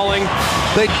play calling,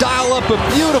 they dial up a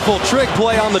beautiful trick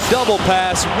play on the double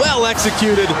pass, well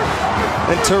executed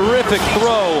and terrific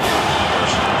throw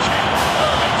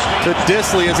to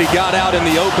Disley as he got out in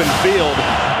the open field.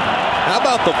 How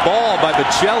about the ball by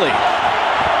Bocelli?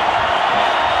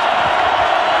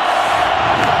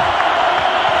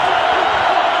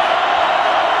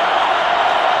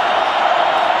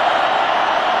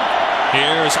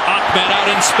 Here's Ahmed out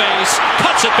in space,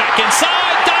 cuts it back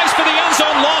inside, dives for the end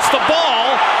zone, lost the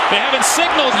ball. They haven't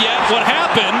signaled yet what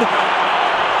happened.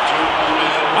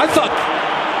 I thought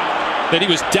that he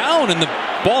was down and the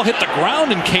ball hit the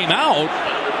ground and came out.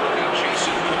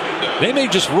 They may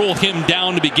just rule him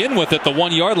down to begin with at the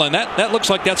 1-yard line. That looks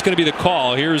like that's going to be the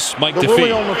call. Here's Mike The DeFee.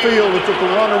 ruling on the field is that the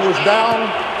runner was down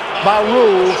by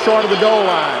rule short of the goal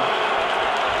line.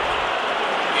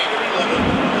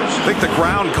 I think the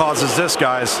ground causes this,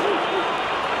 guys.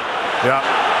 Yeah.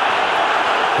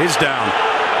 He's down.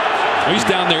 He's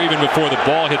down there even before the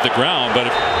ball hit the ground, but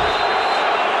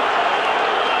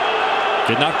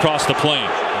did not cross the plane.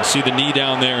 You see the knee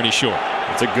down there, and he's short.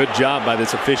 It's a good job by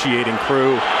this officiating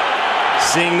crew.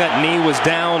 Seeing that knee was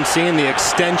down, seeing the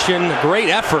extension. Great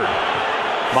effort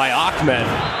by Ahmed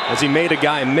as he made a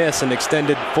guy miss and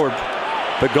extended for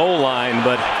the goal line,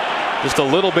 but just a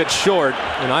little bit short.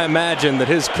 And I imagine that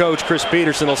his coach, Chris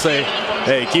Peterson, will say,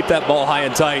 hey, keep that ball high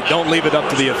and tight. Don't leave it up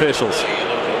to the officials.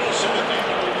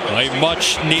 A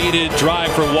much needed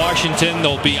drive for Washington.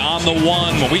 They'll be on the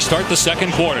one when we start the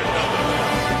second quarter.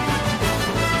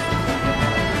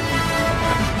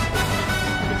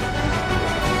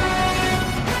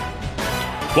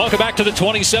 Welcome back to the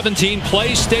 2017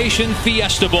 PlayStation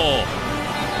Fiesta Bowl.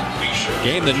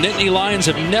 Game the Nittany Lions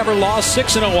have never lost,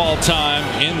 6-0 all time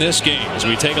in this game as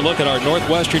we take a look at our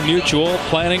Northwestern Mutual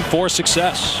planning for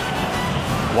success.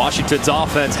 Washington's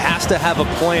offense has to have a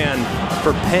plan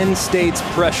for Penn State's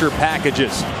pressure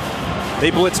packages.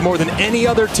 They blitz more than any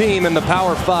other team in the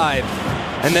Power 5.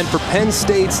 And then for Penn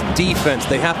State's defense,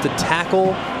 they have to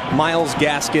tackle Myles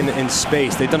Gaskin in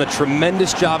space. They've done a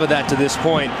tremendous job of that to this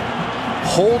point,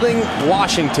 holding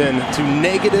Washington to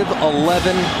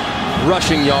 -11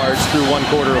 rushing yards through 1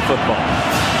 quarter of football.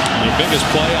 The biggest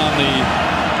play on the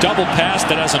double pass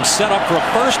that has them set up for a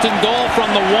 1st and goal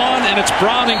from the 1, and it's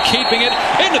Browning keeping it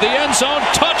into the end zone.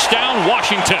 Touchdown,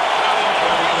 Washington.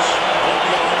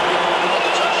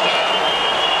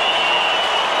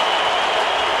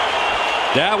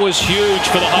 That was huge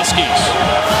for the Huskies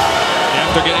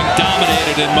after getting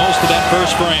dominated in most of that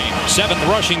first frame. 7th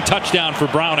rushing touchdown for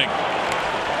Browning.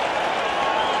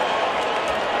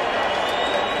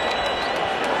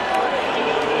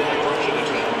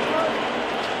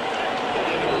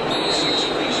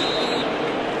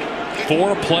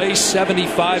 Four-play,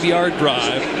 75-yard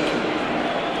drive.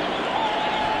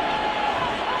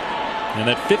 And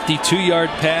that 52-yard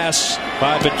pass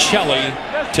by Bocelli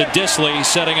to Disley,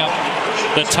 setting up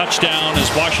the touchdown as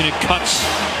Washington cuts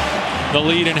the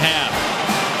lead in half.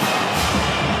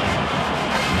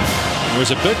 There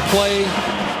was a big play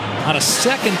on a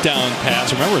 2nd down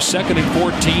pass. Remember, 2nd and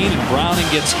 14, and Browning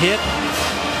gets hit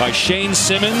by Shane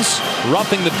Simmons.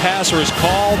 Roughing the passer is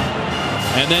called.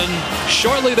 And then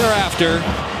shortly thereafter,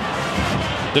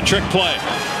 the trick play.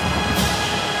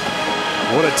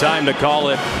 What a time to call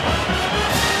it.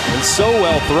 And so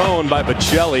well thrown by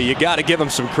Bocelli. You got to give him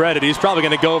some credit. He's probably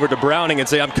going to go over to Browning and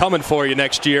say, I'm coming for you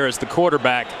next year as the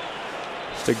quarterback.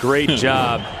 It's a great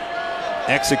job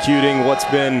executing what's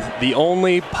been the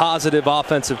only positive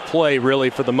offensive play, really,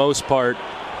 for the most part,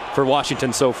 for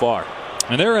Washington so far.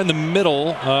 And there in the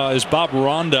middle is Bob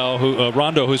Rondo,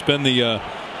 who's been the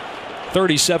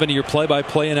 37-year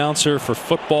play-by-play announcer for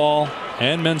football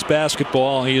and men's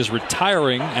basketball. He is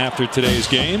retiring after today's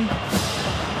game.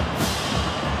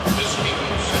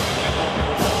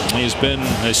 He's been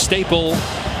a staple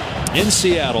in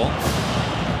Seattle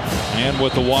and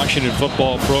with the Washington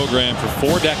football program for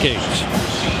 4 decades.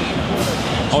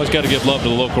 Always got to give love to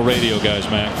the local radio guys,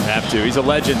 Mac. Have to. He's a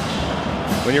legend.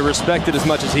 When you're respected as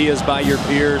much as he is by your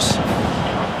peers,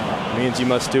 it means you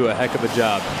must do a heck of a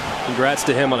job. Congrats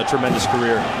to him on a tremendous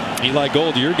career. Eli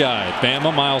Gold, your guy.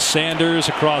 Bama, Miles Sanders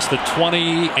across the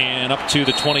 20 and up to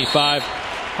the 25.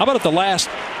 How about at the last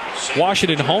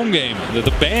Washington home game,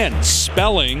 the band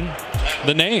spelling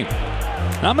the name?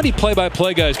 Not many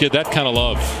play-by-play guys get that kind of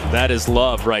love. That is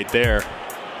love right there.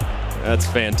 That's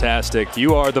fantastic.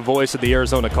 You are the voice of the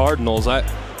Arizona Cardinals. I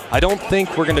don't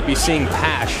think we're going to be seeing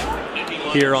Pash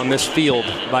here on this field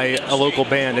by a local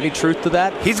band. Any truth to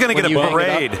that? He's going to get a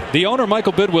parade. The owner,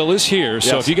 Michael Bidwill, is here,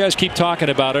 so yes. if you guys keep talking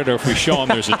about it or if we show him,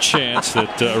 there's a chance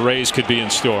that a raise could be in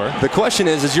store. The question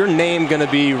is your name going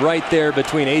to be right there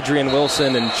between Adrian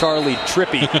Wilson and Charlie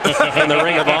Trippy in the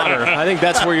Ring of Honor? I think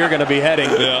that's where you're going to be heading.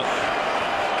 Yeah.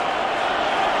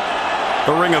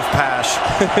 The Ring of Pash.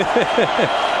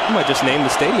 You might just name the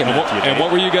stadium after you. And what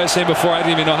were you guys saying before? I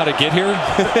didn't even know how to get here.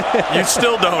 You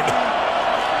still don't.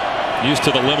 Used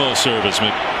to the limo service.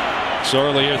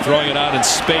 McSorley here throwing it out in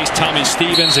space. Tommy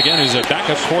Stevens, again, who's a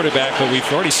backup quarterback, but we've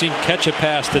already seen catch a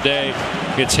pass today.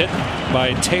 Gets hit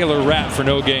by Taylor Rapp for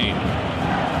no gain.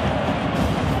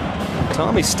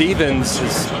 Tommy Stevens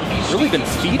has really been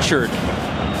featured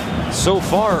so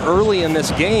far early in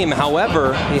this game.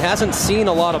 However, he hasn't seen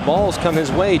a lot of balls come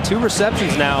his way. 2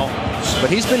 receptions now, but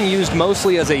he's been used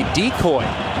mostly as a decoy,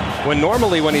 when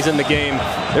normally when he's in the game,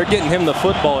 they're getting him the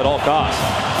football at all costs.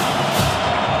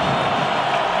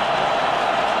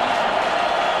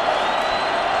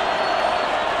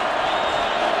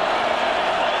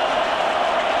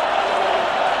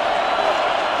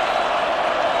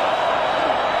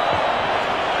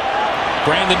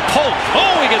 Brandon Polk.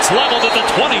 Oh, he gets leveled at the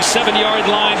 27-yard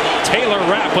line. Taylor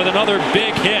Rapp with another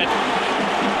big hit.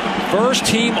 First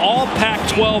team all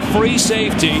Pac-12 free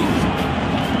safety.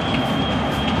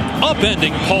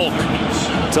 Upending Polk.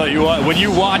 Tell you what, when you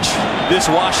watch this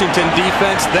Washington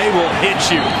defense, they will hit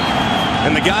you.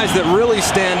 And the guys that really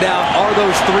stand out are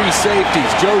those 3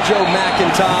 safeties. JoJo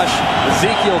McIntosh,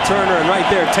 Ezekiel Turner, and right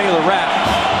there, Taylor Rapp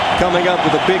coming up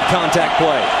with a big contact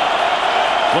play.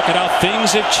 Look at how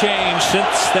things have changed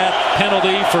since that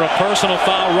penalty for a personal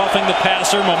foul, roughing the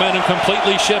passer. Momentum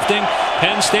completely shifting.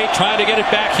 Penn State trying to get it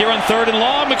back here on 3rd and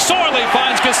long. McSorley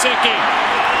finds Gesicki.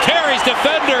 Carries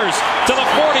defenders to the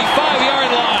 45-yard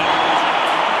line.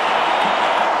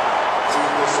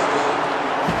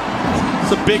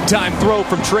 It's a big-time throw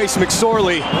from Trace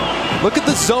McSorley. Look at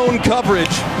the zone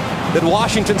coverage that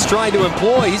Washington's trying to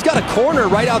employ. He's got a corner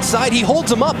right outside. He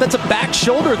holds him up. That's a back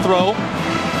shoulder throw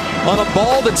on a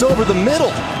ball that's over the middle.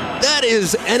 That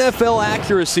is NFL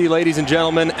accuracy, ladies and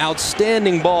gentlemen.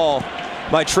 Outstanding ball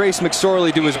by Trace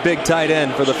McSorley to his big tight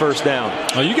end for the first down.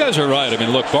 Well, you guys are right. I mean,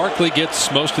 look, Barkley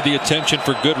gets most of the attention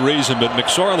for good reason, but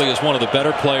McSorley is one of the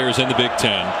better players in the Big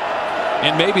Ten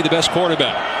and maybe the best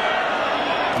quarterback.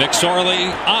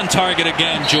 McSorley on target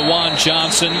again. Juwan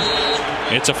Johnson.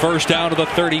 It's a first down to the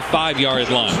 35-yard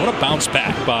line. What a bounce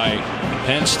back by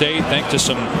Penn State, thanks to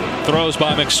some throws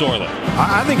by McSorley.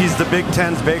 I think he's the Big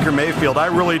Ten's Baker Mayfield. I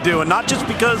really do. And not just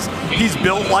because he's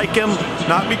built like him,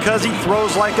 not because he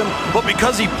throws like him, but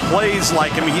because he plays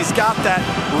like him. He's got that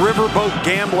riverboat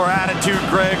gambler attitude,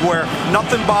 Greg, where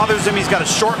nothing bothers him. He's got a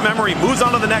short memory, moves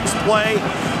on to the next play,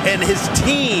 and his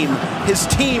team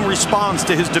responds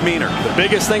to his demeanor. The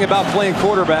biggest thing about playing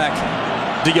quarterback,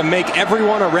 do you make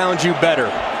everyone around you better?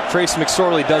 Trace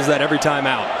McSorley does that every time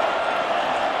out.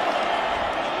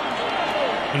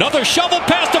 Another shovel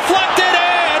pass deflected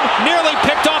and nearly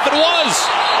picked off. It was.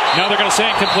 Now they're going to say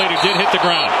incomplete. It did hit the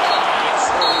ground.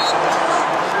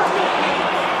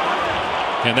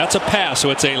 And that's a pass,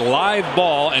 so it's a live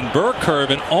ball, and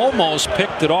Burke-Kirven almost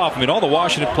picked it off. I mean, all the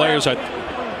Washington players are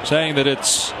saying that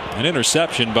it's an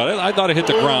interception, but I thought it hit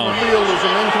the ground. The field is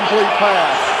an incomplete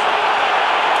pass.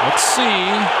 Let's see.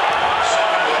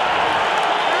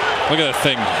 Look at that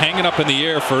thing hanging up in the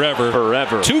air forever.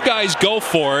 Forever. 2 guys go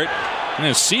for it.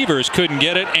 And Severs couldn't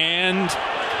get it, and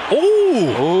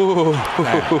oh!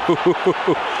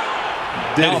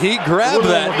 Did he grab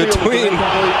that between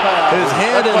his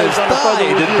hand and his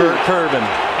thigh? Did Burke-Kirven?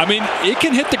 I mean, it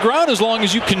can hit the ground as long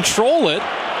as you control it.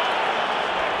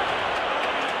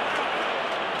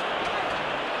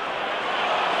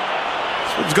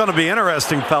 It's going to be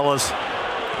interesting, fellas.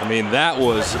 I mean, that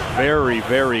was very,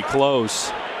 very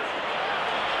close.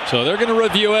 So they're going to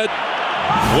review it.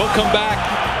 We'll come back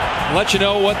and let you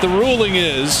know what the ruling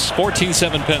is.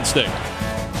 14-7 Penn State.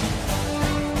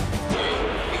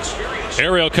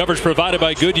 Aerial coverage provided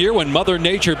by Goodyear. When Mother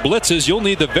Nature blitzes, you'll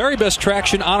need the very best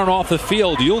traction on and off the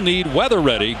field. You'll need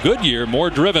weather-ready Goodyear, more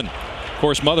driven. Of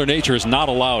course, Mother Nature is not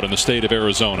allowed in the state of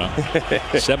Arizona.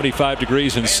 75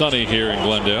 degrees and sunny here in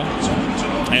Glendale.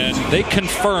 And they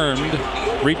confirmed,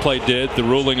 replay did, the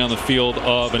ruling on the field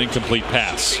of an incomplete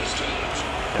pass.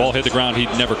 Ball hit the ground,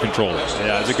 he'd never control it.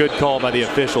 Yeah, it was a good call by the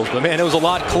officials. But, man, it was a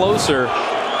lot closer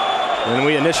than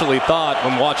we initially thought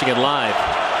when watching it live.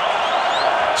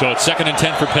 So it's 2nd and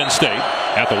 10 for Penn State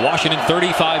at the Washington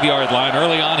 35-yard line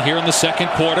early on here in the second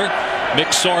quarter.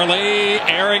 McSorley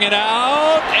airing it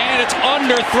out, and it's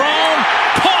underthrown.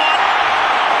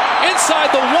 Caught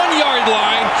inside the 1-yard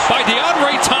line by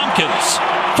DeAndre Tompkins.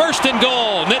 1st and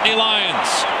goal, Nittany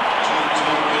Lions.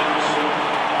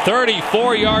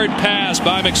 34-yard pass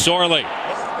by McSorley.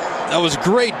 That was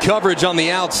great coverage on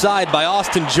the outside by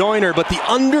Austin Joyner, but the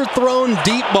underthrown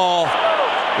deep ball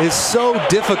is so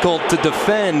difficult to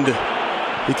defend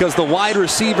because the wide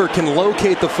receiver can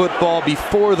locate the football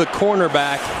before the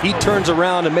cornerback. He turns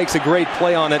around and makes a great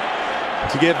play on it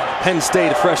to give Penn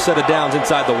State a fresh set of downs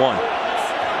inside the 1.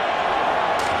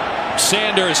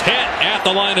 Sanders hit at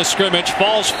the line of scrimmage,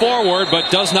 falls forward but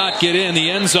does not get in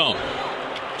the end zone.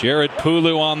 Jared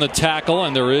Pulu on the tackle,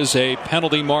 and there is a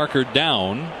penalty marker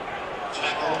down.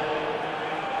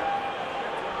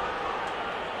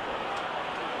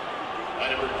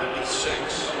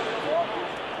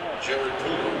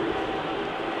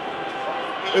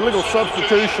 Illegal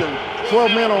substitution,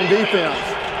 12 men on defense.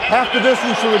 Half the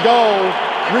distance to the goal,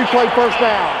 replay first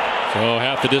down. So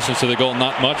half the distance to the goal,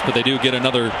 not much, but they do get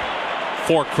another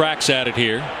 4 cracks at it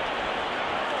here.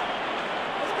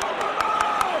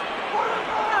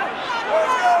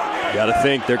 You got to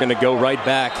think they're going to go right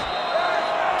back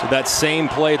to that same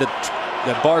play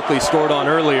that Barkley scored on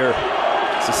earlier.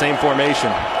 It's the same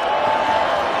formation.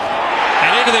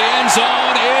 And into the end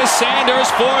zone is Sanders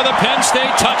for the Penn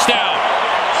State touchdown.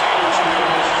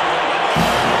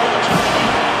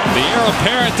 The heir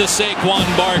apparent to Saquon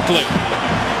Barkley.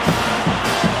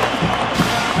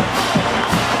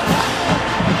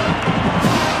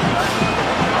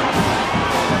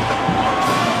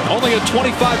 Only at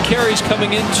 25 carries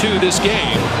coming into this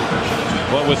game.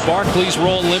 But with Barkley's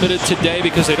role limited today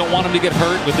because they don't want him to get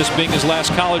hurt, with this being his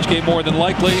last college game more than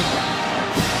likely,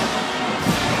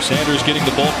 Sanders getting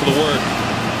the bulk of the work.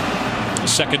 The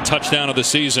 2nd touchdown of the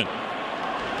season.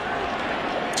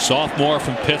 Sophomore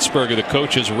from Pittsburgh, the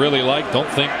coaches really like. Don't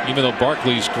think, even though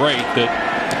Barkley's great, that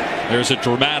there's a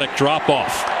dramatic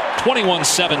drop-off.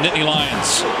 21-7 Nittany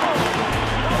Lions.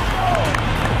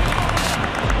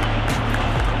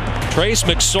 Trace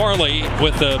McSorley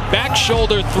with a back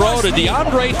shoulder throw to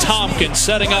DeAndre Tompkins,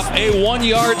 setting up a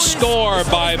 1-yard score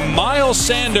by Miles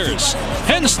Sanders.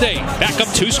 Penn State back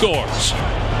up 2 scores.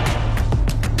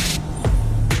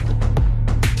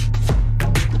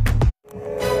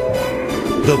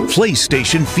 The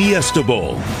PlayStation Fiesta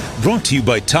Bowl, brought to you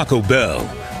by Taco Bell,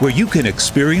 where you can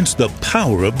experience the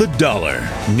power of the dollar.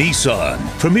 Nissan,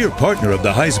 premier partner of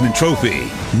the Heisman Trophy.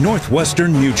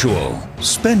 Northwestern Mutual,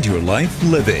 spend your life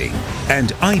living.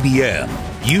 And IBM,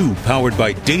 you powered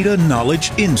by data,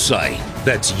 knowledge, insight.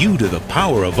 That's you to the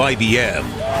power of IBM.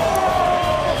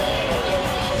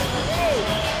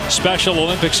 Special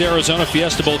Olympics Arizona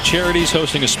Fiesta Bowl Charities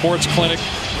hosting a sports clinic.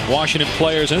 Washington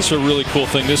players, and this is a really cool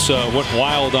thing. This went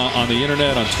wild on the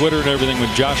internet, on Twitter and everything, with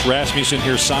Josh Rasmussen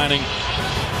here signing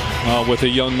with a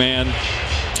young man.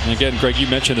 And again, Greg, you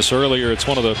mentioned this earlier. It's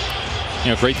one of the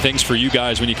great things for you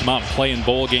guys when you come out and play in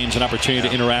bowl games, an opportunity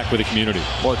to interact with the community.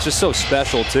 Well, it's just so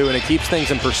special too, and it keeps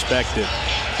things in perspective.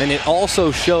 And it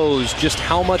also shows just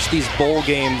how much these bowl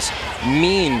games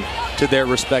mean to their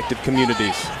respective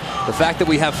communities. The fact that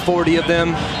we have 40 of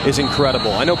them is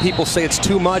incredible. I know people say it's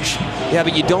too much. Yeah,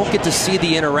 but you don't get to see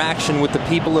the interaction with the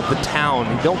people of the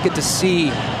town. You don't get to see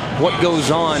what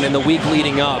goes on in the week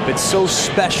leading up. It's so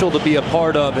special to be a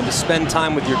part of and to spend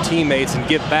time with your teammates and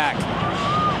give back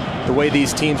the way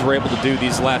these teams were able to do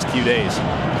these last few days.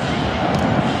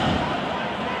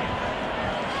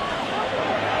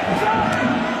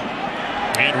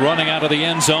 And running out of the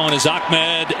end zone is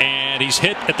Ahmed, and he's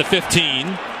hit at the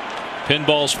 15.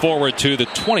 Pinballs forward to the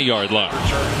 20-yard line.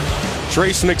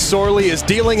 Trace McSorley is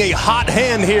dealing a hot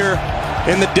hand here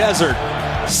in the desert.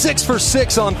 6 for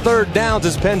 6 on 3rd downs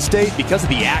as Penn State, because of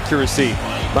the accuracy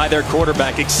by their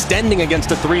quarterback, extending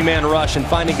against a 3-man rush and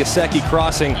finding Gesicki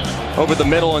crossing over the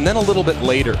middle, and then a little bit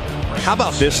later. How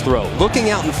about this throw? Looking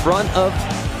out in front of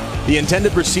the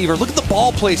intended receiver. Look at the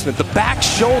ball placement, the back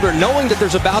shoulder, knowing that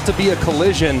there's about to be a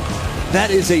collision. That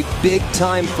is a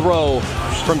big-time throw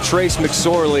from Trace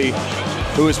McSorley,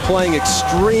 who is playing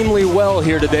extremely well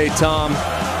here today, Tom,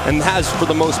 and has for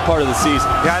the most part of the season.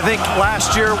 Yeah, I think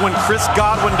last year when Chris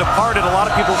Godwin departed, a lot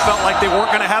of people felt like they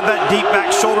weren't going to have that deep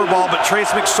back shoulder ball, but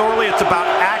Trace McSorley, it's about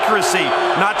accuracy,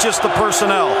 not just the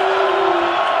personnel.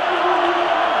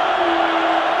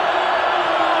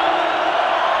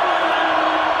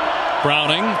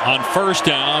 Browning on first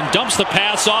down, dumps the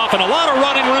pass off, and a lot of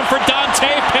running room for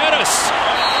Dante Pettis.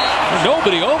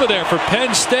 Nobody over there for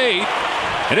Penn State,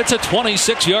 and it's a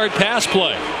 26-yard pass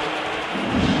play.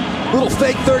 Little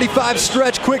fake 35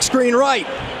 stretch, quick screen right.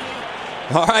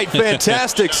 All right,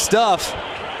 fantastic stuff.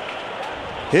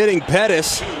 Hitting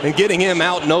Pettis and getting him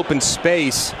out in open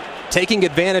space, taking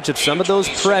advantage of some of those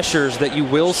pressures that you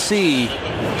will see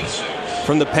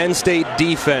from the Penn State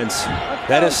defense.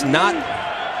 That is not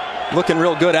looking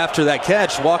real good after that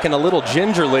catch, walking a little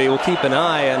gingerly. We'll keep an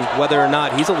eye on whether or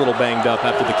not he's a little banged up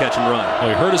after the catch and run. Well,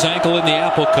 he hurt his ankle in the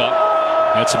Apple Cup.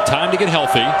 Had some time to get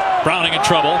healthy. Browning in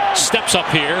trouble. Steps up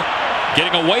here,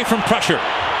 getting away from pressure.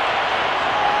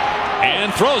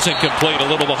 And throws incomplete, a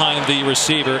little behind the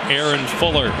receiver, Aaron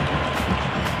Fuller.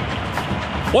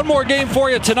 One more game for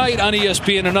you tonight on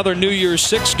ESPN, another New Year's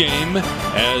Six game,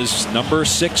 as number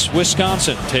 6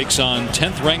 Wisconsin takes on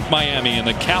 10th ranked Miami in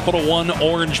the Capital One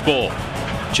Orange Bowl.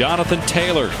 Jonathan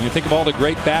Taylor, you think of all the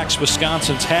great backs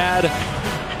Wisconsin's had.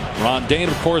 Ron Dane,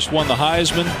 of course, won the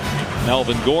Heisman.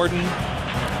 Melvin Gordon,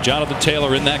 Jonathan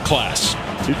Taylor in that class.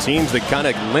 Two teams that kind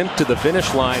of limped to the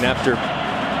finish line after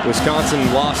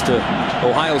Wisconsin lost to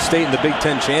Ohio State in the Big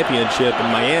Ten Championship,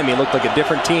 and Miami looked like a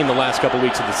different team the last couple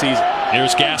weeks of the season.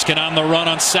 Here's Gaskin on the run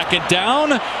on second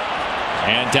down,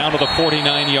 and down to the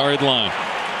 49-yard line.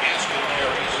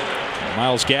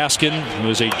 Myles Gaskin, who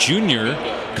is a junior,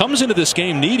 comes into this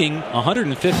game needing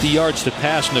 150 yards to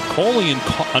pass Napoleon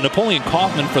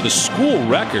Kaufman for the school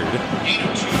record.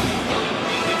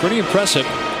 Pretty impressive.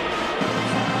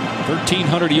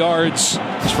 1,300 yards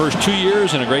his first 2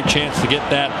 years, and a great chance to get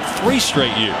that 3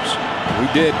 straight years. We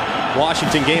did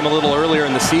Washington game a little earlier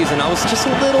in the season. I was just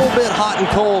a little bit hot and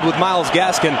cold with Myles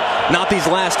Gaskin. Not these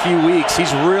last few weeks.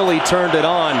 He's really turned it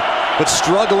on, but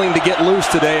struggling to get loose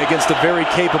today against a very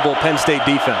capable Penn State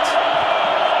defense.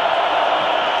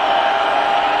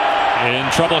 In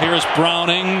trouble here is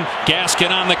Browning.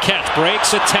 Gaskin on the catch,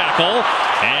 breaks a tackle,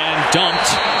 and dumped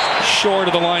short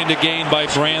of the line to gain by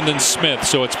Brandon Smith.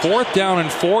 So it's 4th down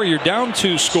and 4. You're down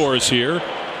 2 scores here.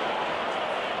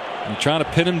 You trying to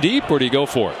pin him deep, or do you go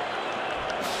for it?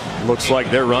 Looks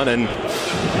like they're running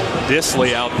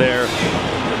Disley out there,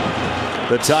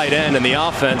 the tight end, and the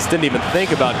offense didn't even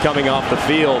think about coming off the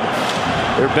field.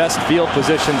 Their best field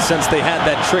position since they had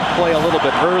that trick play a little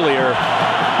bit earlier.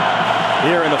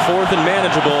 Here in the 4th and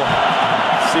manageable.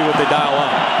 See what they dial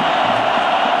up.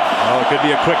 Oh, it could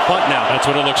be a quick punt now. That's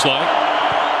what it looks like.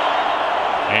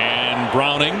 And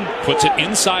Browning puts it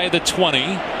inside the 20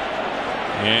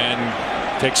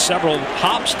 and takes several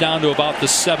hops down to about the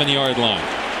 7-yard line.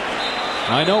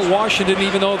 I know Washington,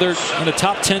 even though they're in the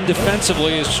top 10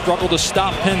 defensively, has struggled to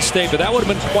stop Penn State, but that would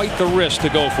have been quite the risk to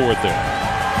go for it there.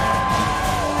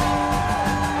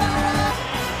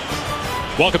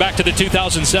 Welcome back to the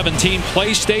 2017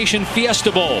 PlayStation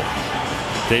Fiesta Bowl.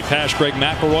 Dave Pasch, Greg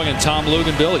McElroy, and Tom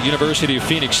Luganville at University of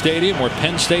Phoenix Stadium, where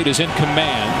Penn State is in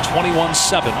command,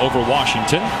 21-7 over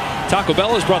Washington. Taco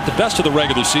Bell has brought the best of the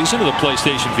regular season to the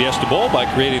PlayStation Fiesta Bowl by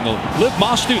creating the Live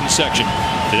Moss student section.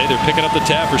 Today they're picking up the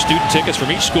tab for student tickets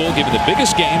from each school, giving the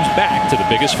biggest games back to the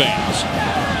biggest fans.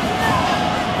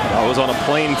 I was on a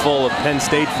plane full of Penn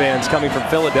State fans coming from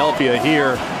Philadelphia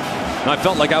here. And I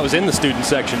felt like I was in the student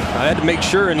section. I had to make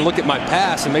sure and look at my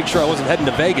pass and make sure I wasn't heading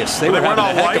to Vegas. They were having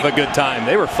a heck of a good time.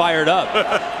 They were fired up.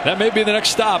 That may be the next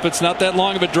stop. It's not that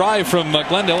long of a drive from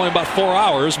Glendale, only about 4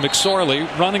 hours. McSorley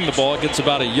running the ball, gets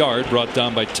about a yard, brought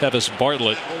down by Tevis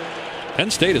Bartlett.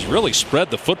 Penn State has really spread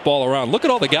the football around. Look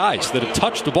at all the guys that have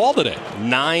touched the ball today.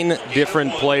 9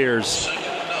 different players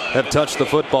have touched the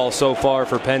football so far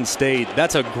for Penn State.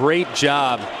 That's a great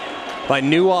job by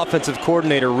new offensive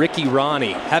coordinator Ricky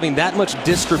Ronnie, having that much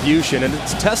distribution, and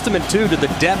it's a testament too to the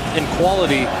depth and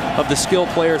quality of the skill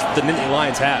players that the Nittany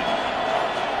Lions have.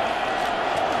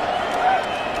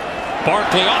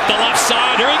 Barkley off the left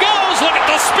side. Here he goes. Look at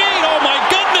the speed. Oh my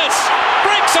goodness.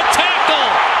 Breaks a tackle.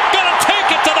 Gonna take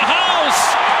it to the house.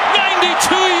 92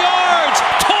 yards.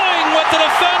 Toying with the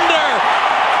defender.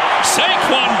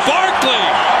 Saquon Barkley.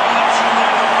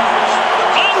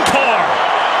 Encore.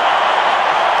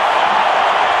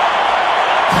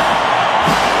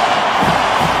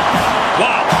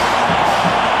 Wow.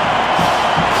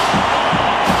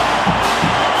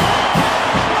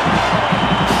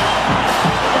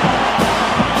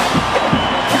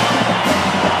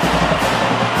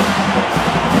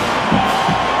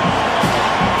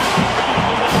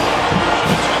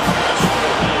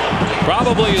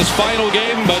 Probably his final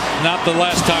game, but not the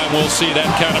last time we'll see that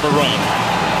kind of a run.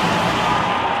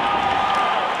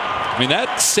 I mean,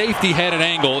 that safety had an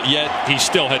angle, yet he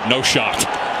still had no shot.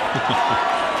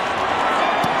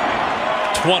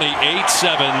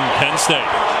 28-7 Penn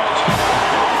State.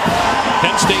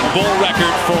 Penn State Bull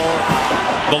record for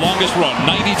the longest run,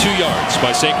 92 yards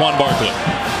by Saquon Barkley.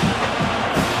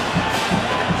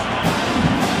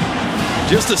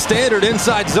 Just a standard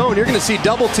inside zone. You're going to see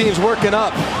double teams working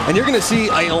up, and you're going to see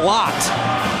a lot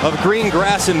of green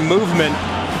grass and movement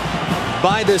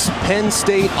by this Penn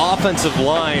State offensive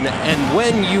line. And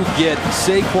when you get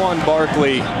Saquon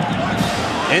Barkley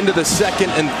into the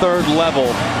second and third level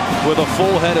with a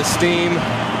full head of steam,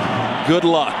 good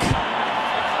luck.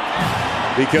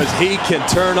 Because he can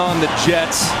turn on the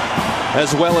jets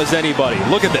as well as anybody.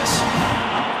 Look at this.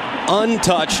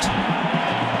 Untouched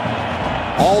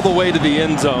all the way to the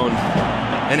end zone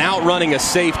and outrunning a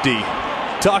safety.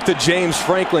 Talked to James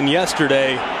Franklin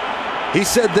yesterday. He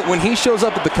said that when he shows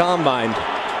up at the combine,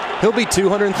 he'll be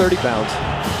 230 pounds.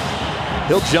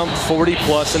 He'll jump 40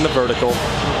 plus in the vertical.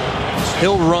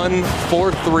 He'll run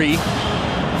 4.3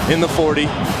 in the 40.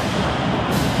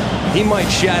 He might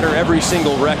shatter every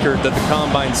single record that the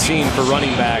combine's seen for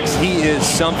running backs. He is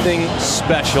something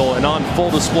special and on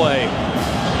full display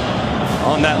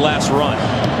on that last run.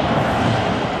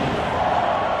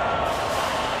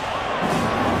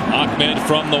 Ahmed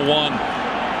from the 1.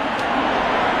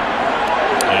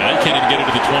 Yeah, he can't even get it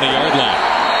to the 20-yard line.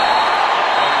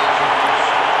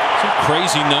 Some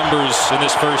crazy numbers in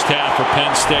this first half for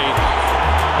Penn State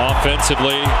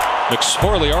offensively.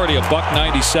 McSorley already a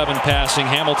 $197 passing.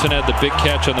 Hamilton had the big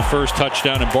catch on the first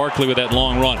touchdown, and Barkley with that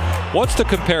long run. What's the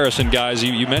comparison, guys?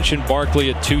 You mentioned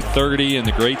Barkley at 230 and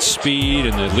the great speed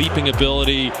and the leaping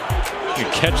ability. You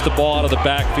catch the ball out of the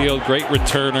backfield. Great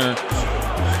returner.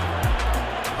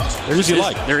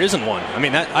 There isn't one. I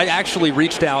mean, I actually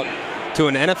reached out to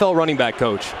an NFL running back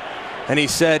coach, and he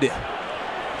said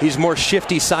he's more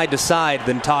shifty side to side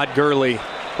than Todd Gurley,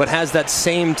 but has that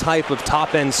same type of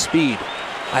top-end speed.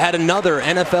 I had another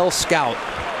NFL scout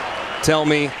tell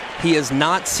me he has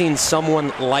not seen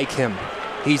someone like him.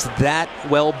 He's that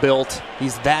well built.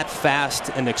 He's that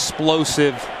fast and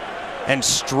explosive and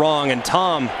strong. And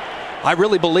Tom, I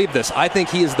really believe this. I think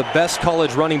he is the best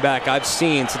college running back I've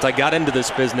seen since I got into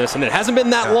this business. And it hasn't been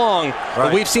that long,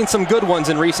 but we've seen some good ones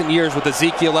in recent years with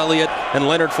Ezekiel Elliott and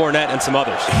Leonard Fournette and some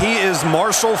others. He is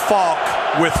Marshall Faulk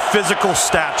with physical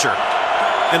stature.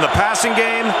 In the passing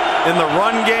game, in the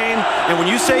run game, and when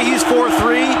you say he's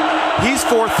 4'3", he's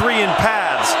 4'3" in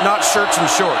pads, not shirts and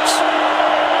shorts.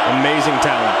 Amazing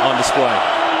talent on display.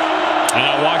 And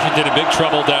now Washington in big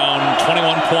trouble, down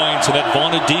 21 points, and that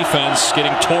vaunted defense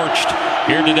getting torched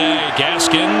here today.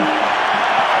 Gaskin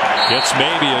gets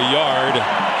maybe a yard.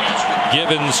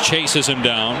 Gibbons chases him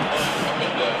down.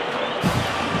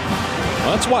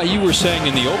 Well, that's why you were saying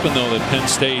in the open, though, that Penn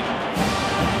State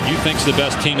you think's the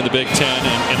best team in the Big Ten.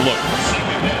 And look,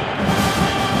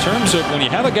 in terms of when you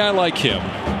have a guy like him,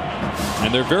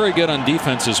 and they're very good on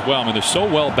defense as well. I mean, they're so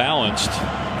well balanced.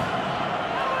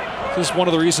 This is one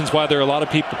of the reasons why there are a lot of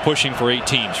people pushing for 8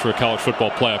 teams for a college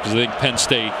football playoff, because they think Penn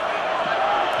State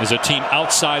is a team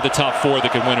outside the top 4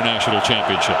 that can win a national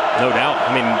championship. No doubt.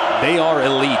 I mean, they are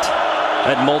elite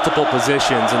at multiple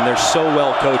positions, and they're so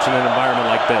well coached in an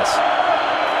environment like this.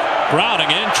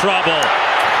 Browning in trouble.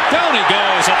 Down he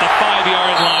goes at the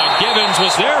 5-yard line. Gibbons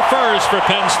was there first for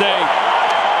Penn State.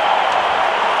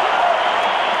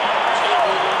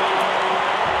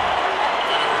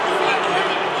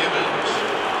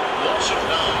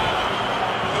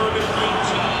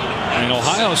 And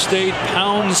Ohio State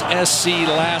pounds SC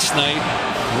last night.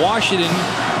 Washington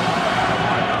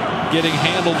getting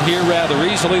handled here rather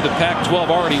easily. The Pac-12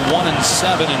 already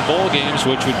 1-7 in bowl games,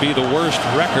 which would be the worst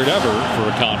record ever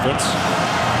for a conference.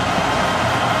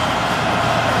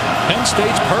 Penn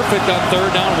State's perfect on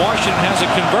third down. Washington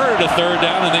hasn't converted a third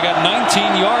down, and they got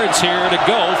 19 yards here to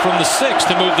go from the 6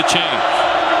 to move the chain.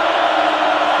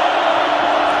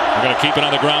 They're going to keep it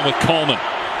on the ground with Coleman.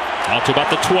 Out to about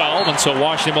the 12, and so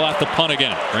Washington will have to punt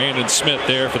again. Brandon Smith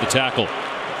there for the tackle.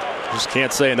 Just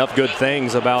can't say enough good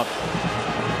things about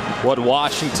what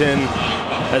Washington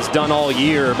has done all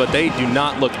year, but they do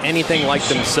not look anything like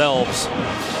themselves,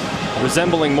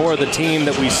 resembling more of the team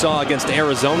that we saw against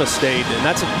Arizona State. And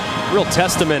that's a real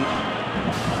testament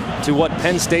to what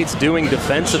Penn State's doing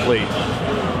defensively.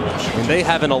 And they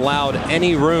haven't allowed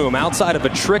any room outside of a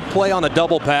trick play on a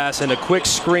double pass and a quick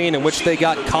screen in which they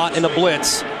got caught in a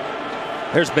blitz.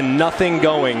 There's been nothing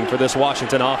going for this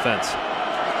Washington offense.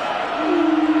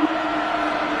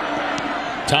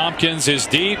 Tompkins is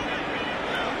deep.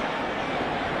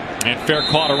 And fair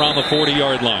caught around the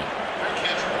 40-yard line.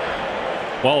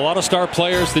 Well, a lot of star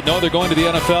players that know they're going to the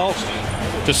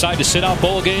NFL decide to sit out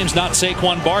bowl games, not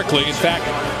Saquon Barkley. In fact,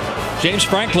 James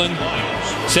Franklin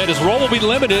said his role will be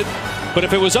limited, but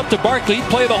if it was up to Barkley, he'd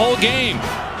play the whole game.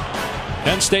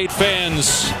 Penn State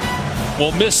fans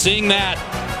will miss seeing that,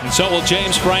 and so will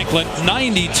James Franklin.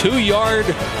 92-yard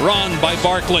run by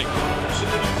Barkley.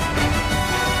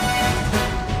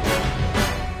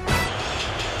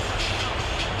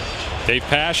 Dave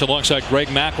Pasch alongside Greg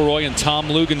McElroy and Tom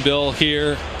Luganville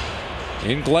here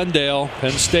in Glendale.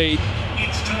 Penn State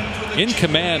in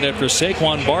command after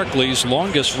Saquon Barkley's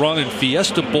longest run in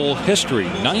Fiesta Bowl history.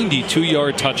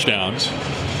 92-yard touchdown.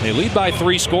 They lead by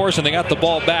 3 scores, and they got the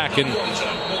ball back. And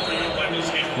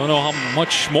I don't know how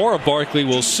much more of Barkley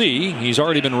we'll see. He's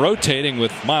already been rotating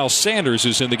with Miles Sanders,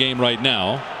 who's in the game right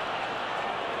now.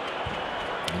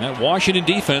 And that Washington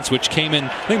defense, which came in,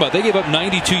 think about it, they gave up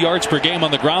 92 yards per game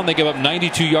on the ground. They gave up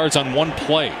 92 yards on one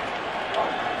play.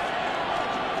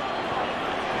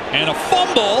 And a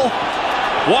fumble.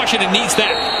 Washington needs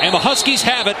that. And the Huskies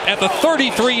have it at the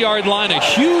 33-yard line. A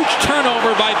huge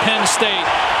turnover by Penn State.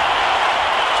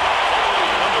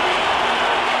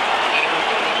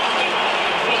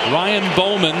 Ryan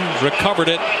Bowman recovered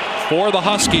it for the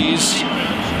Huskies.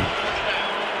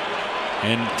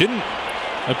 And didn't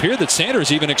appear that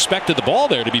Sanders even expected the ball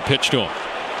there to be pitched to him.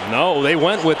 No, they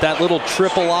went with that little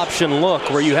triple option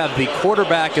look where you have the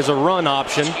quarterback as a run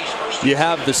option, you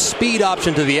have the speed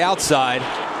option to the outside,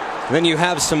 and then you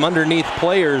have some underneath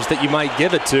players that you might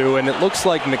give it to, and it looks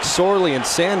like McSorley and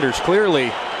Sanders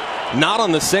clearly not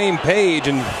on the same page,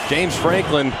 and James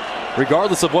Franklin,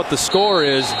 regardless of what the score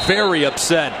is, very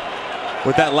upset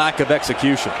with that lack of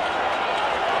execution.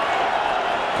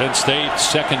 Penn State's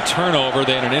second turnover.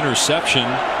 They had an interception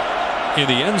in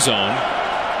the end zone.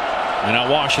 And now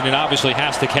Washington obviously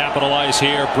has to capitalize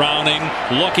here. Browning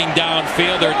looking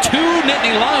downfield. There are 2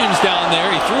 Nittany Lions down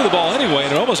there. He threw the ball anyway,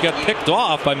 and it almost got picked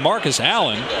off by Marcus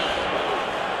Allen.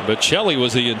 But Shelley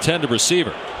was the intended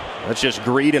receiver. That's just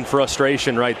greed and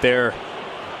frustration right there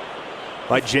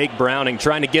by Jake Browning,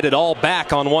 trying to get it all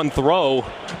back on one throw.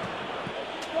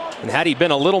 And had he been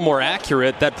a little more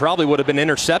accurate, that probably would have been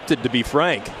intercepted, to be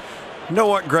frank. You know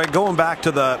what, Greg, going back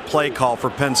to the play call for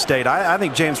Penn State, I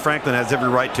think James Franklin has every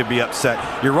right to be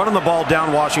upset. You're running the ball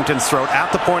down Washington's throat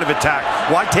at the point of attack.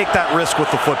 Why take that risk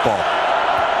with the football?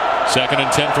 2nd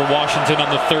and 10 for Washington on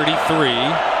the 33.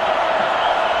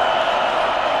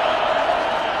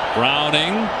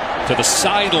 Browning to the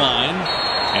sideline,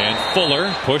 and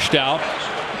Fuller pushed out.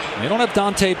 They don't have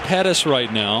Dante Pettis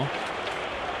right now.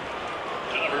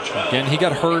 Again, he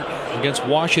got hurt against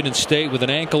Washington State with an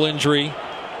ankle injury.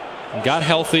 Got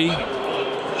healthy.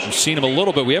 We've seen him a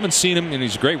little bit. We haven't seen him, and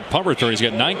he's a great punt returner. He's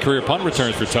got 9 career punt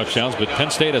returns for touchdowns, but Penn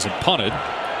State hasn't punted.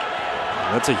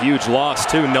 That's a huge loss,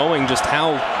 too, knowing just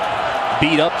how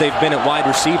beat up they've been at wide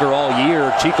receiver all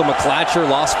year. Chico McClatcher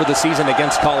lost for the season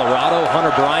against Colorado.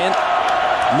 Hunter Bryant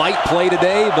might play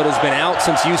today, but has been out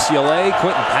since UCLA.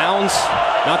 Quentin Pounds,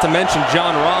 not to mention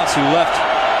John Ross, who left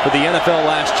for the NFL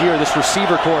last year. This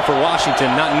receiver core for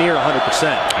Washington not near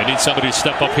 100%. I need somebody to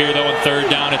step up here, though, on 3rd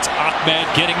down. It's Ahmed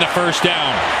getting the first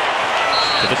down.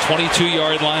 To the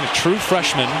 22-yard line, a true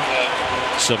freshman,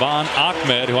 Savon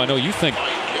Ahmed, who I know you think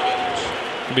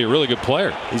could be a really good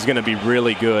player. He's going to be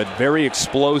really good. Very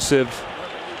explosive.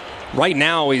 Right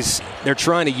now, they're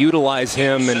trying to utilize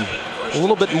him in a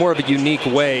little bit more of a unique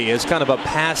way as kind of a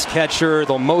pass catcher.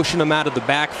 They'll motion him out of the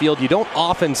backfield. You don't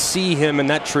often see him in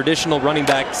that traditional running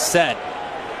back set,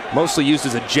 mostly used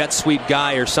as a jet sweep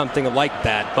guy or something like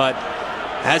that. But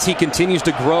as he continues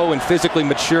to grow and physically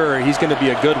mature, he's going to be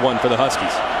a good one for the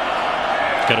Huskies.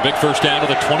 Got a big first down to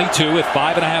the 22 with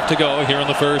 5.5 to go here in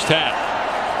the first half.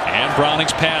 And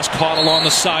Browning's pass caught along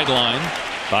the sideline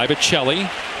by Bocelli.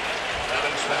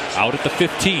 Out at the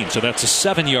 15, so that's a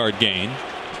 7-yard gain.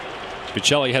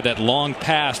 Bocelli had that long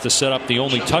pass to set up the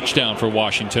only touchdown for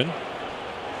Washington.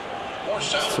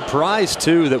 Surprised,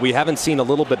 too, that we haven't seen a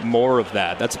little bit more of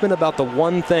that. That's been about the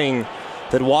one thing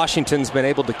that Washington's been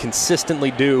able to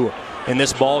consistently do in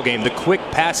this ball game. The quick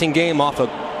passing game off a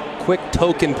quick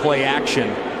token play action.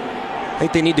 I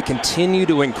think they need to continue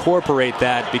to incorporate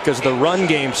that because the run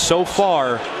game so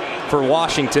far for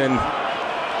Washington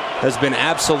has been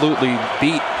absolutely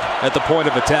beat at the point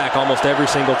of attack almost every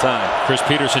single time. Chris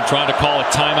Peterson trying to call a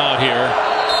timeout here.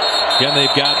 Again,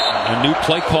 they've got a new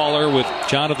play caller with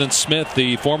Jonathan Smith,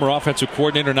 the former offensive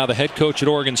coordinator, now the head coach at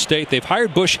Oregon State. They've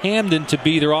hired Bush Hamden to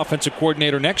be their offensive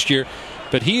coordinator next year,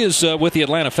 but he is with the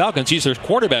Atlanta Falcons. He's their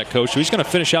quarterback coach, so he's going to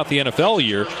finish out the NFL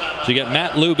year. So you got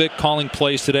Matt Lubick calling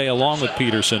plays today along with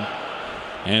Peterson,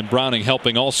 and Browning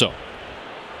helping also.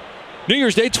 New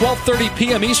Year's Day, 12:30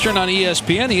 p.m. Eastern on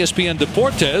ESPN, ESPN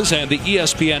Deportes, and the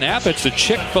ESPN app. It's the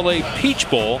Chick-fil-A Peach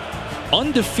Bowl.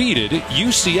 Undefeated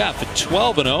UCF at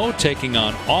 12-0, taking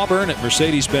on Auburn at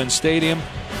Mercedes-Benz Stadium.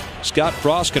 Scott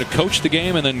Frost going to coach the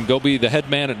game and then go be the head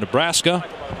man at Nebraska.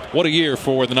 What a year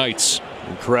for the Knights.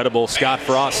 Incredible. Scott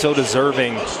Frost, so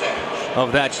deserving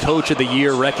of that Coach of the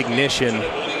Year recognition.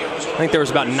 I think there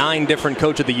was about 9 different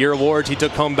Coach of the Year awards. He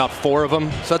took home about 4 of them,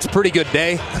 so that's a pretty good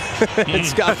day. And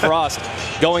Scott Frost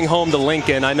going home to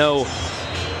Lincoln. I know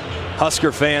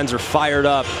Husker fans are fired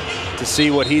up to see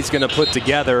what he's going to put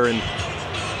together, and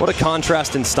what a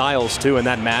contrast in styles too in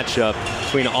that matchup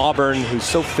between Auburn, who's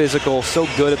so physical, so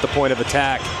good at the point of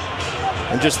attack,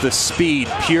 and just the speed,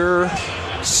 pure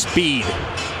speed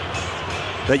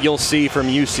that you'll see from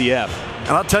UCF.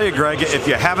 And I'll tell you, Greg, if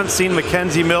you haven't seen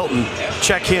Mackenzie Milton,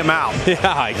 check him out.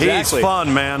 Yeah, exactly. He's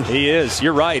fun, man. He is.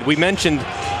 You're right. We mentioned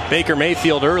Baker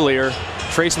Mayfield earlier.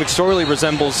 Trace McSorley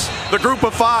resembles the group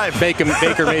of 5. Baker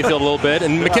Mayfield a little bit.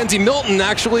 And Mackenzie Milton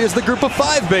actually is the group of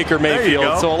 5 Baker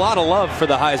Mayfield. So a lot of love for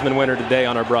the Heisman winner today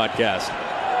on our broadcast.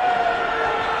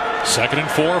 2nd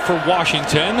and 4 for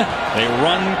Washington. They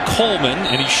run Coleman,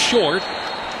 and he's short.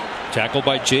 Tackled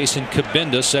by Jason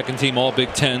Kabinda, second team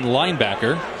All-Big Ten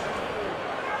linebacker.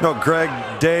 No, Greg,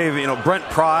 Dave, Brent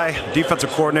Pry,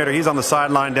 defensive coordinator, he's on the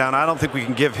sideline down. I don't think we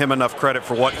can give him enough credit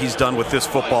for what he's done with this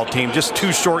football team. Just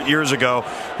 2 short years ago,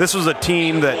 this was a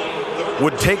team that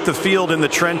would take the field in the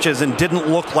trenches and didn't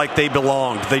look like they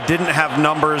belonged. They didn't have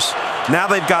numbers. Now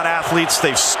they've got athletes.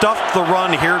 They've stuffed the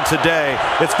run here today.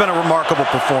 It's been a remarkable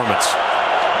performance.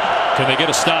 Can they get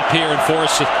a stop here and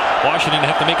force Washington to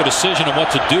have to make a decision on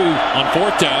what to do on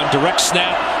 4th down? Direct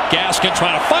snap. Gaskin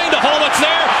trying to find a hole that's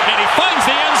there, and he finds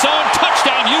the end zone.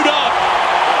 Touchdown, UW.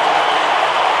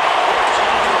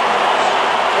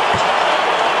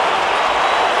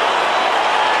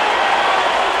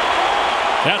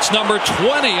 That's number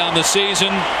 20 on the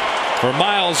season for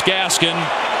Myles Gaskin.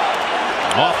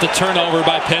 Off the turnover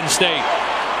by Penn State.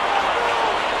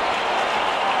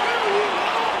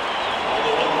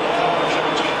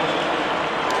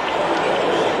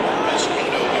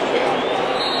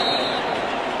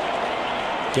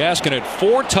 Gaskin had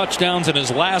 4 touchdowns in his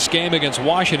last game against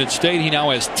Washington State. He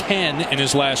now has 10 in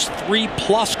his last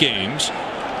 3+ games.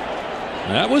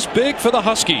 That was big for the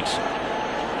Huskies.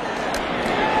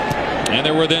 And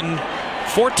they're within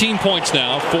 14 points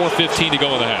now, 4:15 to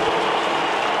go in the half.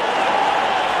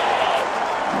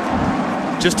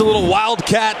 Just a little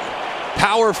wildcat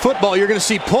power football. You're going to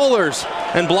see pullers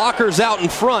and blockers out in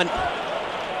front.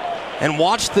 And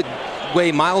watch the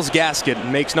way Myles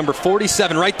Gaskin makes number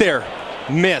 47 right there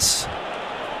miss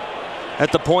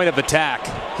at the point of attack.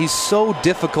 He's so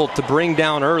difficult to bring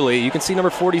down early. You can see number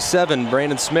 47,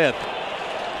 Brandon Smith,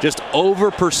 just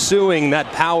over pursuing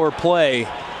that power play.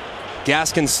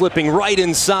 Gaskin slipping right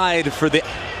inside for the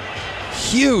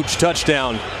huge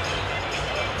touchdown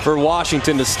for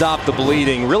Washington to stop the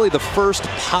bleeding. Really the first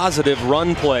positive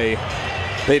run play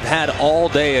they've had all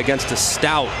day against a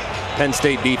stout Penn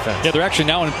State defense. Yeah, they're actually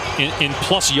now in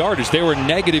plus yardage. They were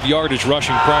negative yardage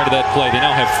rushing prior to that play. They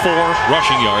now have 4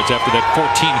 rushing yards after that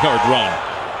 14-yard run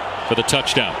for the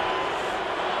touchdown.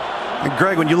 And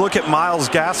Greg, when you look at Myles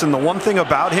Gaskin, the one thing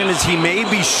about him is he may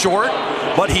be short,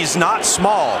 but he's not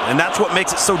small, and that's what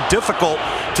makes it so difficult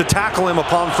to tackle him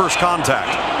upon first contact.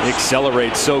 He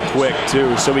accelerates so quick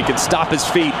too, so he can stop his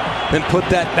feet, then put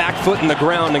that back foot in the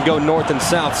ground and go north and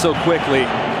south so quickly.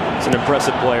 It's an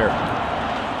impressive player.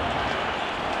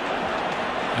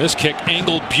 This kick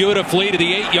angled beautifully to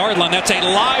the 8-yard line. That's a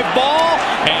live ball.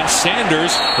 And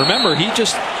Sanders, remember, he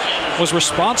just was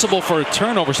responsible for a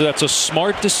turnover, so that's a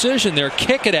smart decision there.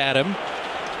 Kick it at him,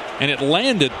 and it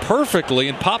landed perfectly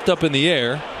and popped up in the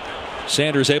air.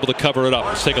 Sanders able to cover it up.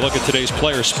 Let's take a look at today's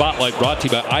player spotlight brought to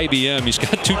you by IBM. He's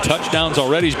got 2 touchdowns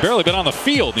already. He's barely been on the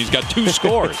field, and he's got 2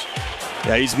 scores.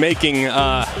 Yeah, he's making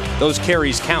those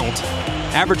carries count,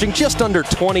 averaging just under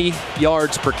 20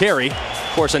 yards per carry.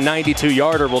 Of course, a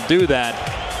 92-yarder will do that.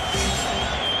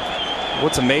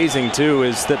 What's amazing, too,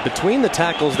 is that between the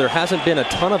tackles, there hasn't been a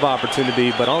ton of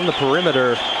opportunity, but on the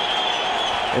perimeter,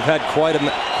 they've had quite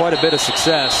a bit of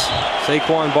success.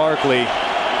 Saquon Barkley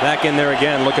back in there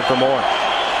again, looking for more.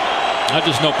 I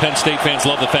just know Penn State fans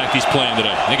love the fact he's playing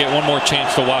today. They get one more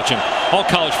chance to watch him. All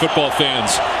college football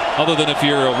fans, other than if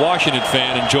you're a Washington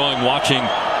fan, enjoying watching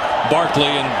Barkley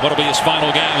and what'll be his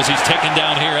final game as he's taken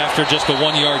down here after just a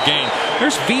 1-yard gain.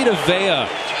 There's Vita Vea,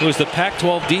 who is the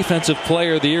Pac-12 Defensive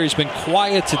Player of the Year. He's been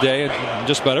quiet today, and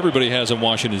just about everybody has in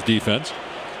Washington's defense.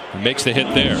 And makes the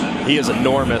hit there. He is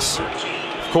enormous.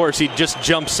 Of course, he just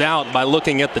jumps out by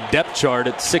looking at the depth chart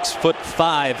at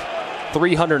 6'5",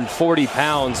 340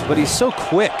 pounds, but he's so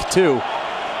quick, too.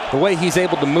 The way he's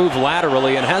able to move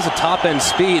laterally and has a top-end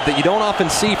speed that you don't often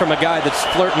see from a guy that's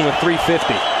flirting with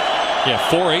 350. Yeah,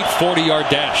 4.8, 40-yard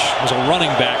dash. Was a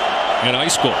running back in high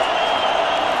school.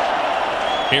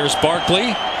 Here's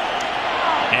Barkley.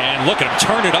 And look at him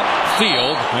turn it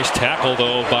upfield. Nice tackle,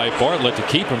 though, by Bartlett to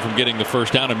keep him from getting the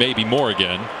first down and maybe more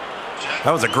again.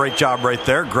 That was a great job right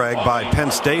there, Greg, by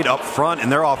Penn State up front in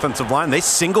their offensive line. They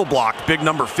single blocked big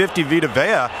number 50 Vita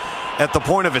Vea at the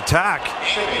point of attack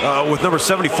with number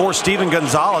 74 Steven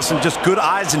Gonzalez, and just good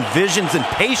eyes and visions and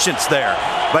patience there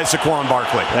by Saquon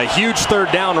Barkley. A huge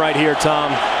third down right here,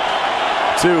 Tom,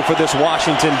 too, for this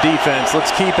Washington defense.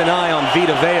 Let's keep an eye on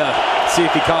Vita Vea. See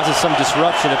if he causes some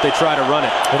disruption if they try to run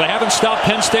it. Well, they haven't stopped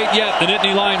Penn State yet. The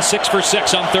Nittany Lions 6 for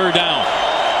 6 on third down.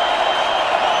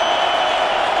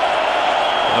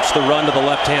 Watch the run to the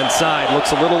left-hand side.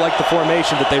 Looks a little like the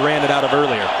formation that they ran it out of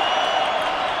earlier.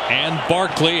 And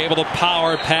Barkley able to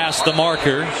power past the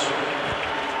marker.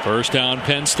 First down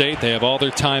Penn State. They have all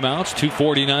their timeouts.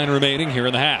 2:49 remaining here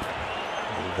in the half.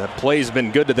 That play's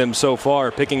been good to them so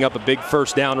far, picking up a big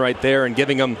first down right there and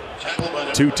giving them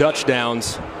 2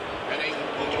 touchdowns.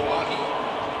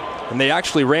 And they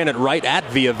actually ran it right at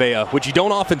Vita Vea, which you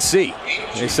don't often see.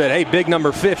 They said, hey, big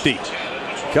number 50,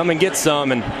 come and get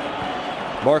some. And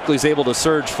Barkley's able to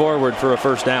surge forward for a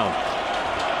first down.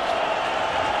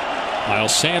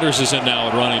 Miles Sanders is in now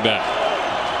at running back.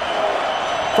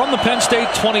 From the Penn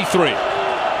State 23.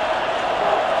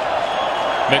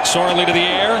 McSorley to the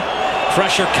air.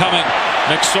 Pressure coming.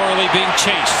 McSorley being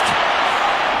chased.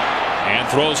 And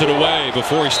throws it away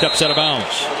before he steps out of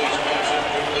bounds.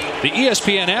 The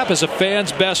ESPN app is a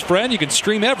fan's best friend. You can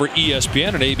stream every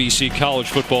ESPN and ABC college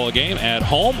football game at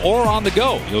home or on the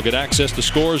go. You'll get access to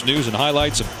scores, news, and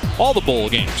highlights of all the bowl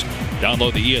games.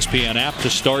 Download the ESPN app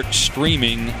to start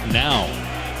streaming now.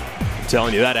 I'm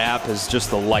telling you, that app is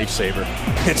just a lifesaver.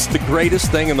 It's the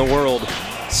greatest thing in the world,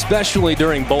 especially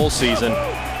during bowl season.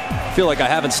 I feel like I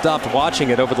haven't stopped watching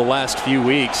it over the last few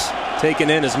weeks, taking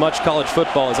in as much college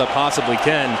football as I possibly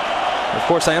can. Of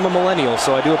course, I am a millennial,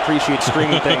 so I do appreciate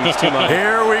streaming things to my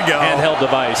Here we go. handheld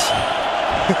device.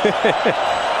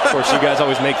 Of course, you guys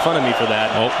always make fun of me for that.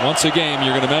 Well, once a game,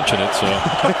 you're going to mention it. So,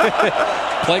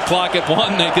 play clock at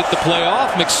 1. They get the play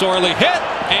off. McSorley hit,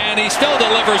 and he still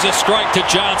delivers a strike to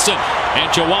Johnson.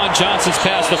 And Jawan Johnson's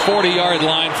past the 40-yard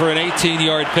line for an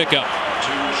 18-yard pickup.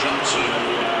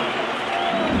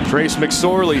 Trace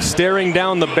McSorley staring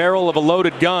down the barrel of a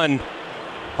loaded gun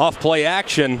off play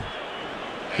action.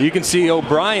 You can see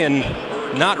O'Brien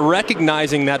not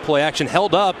recognizing that play action,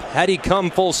 held up. Had he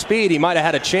come full speed, he might have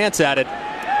had a chance at it.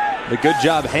 A good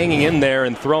job hanging in there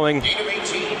and throwing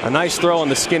a nice throw on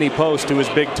the skinny post to his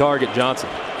big target, Johnson.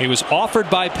 He was offered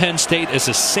by Penn State as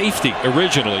a safety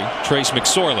originally, Trace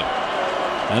McSorley.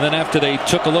 And then after they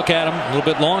took a look at him a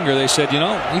little bit longer, they said, you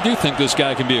know, we do think this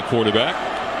guy can be a quarterback.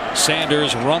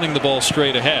 Sanders running the ball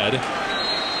straight ahead.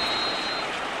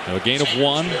 Now a gain of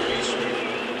 1.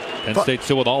 Penn State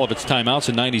still with all of its timeouts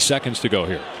and 90 seconds to go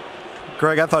here.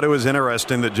 Greg, I thought it was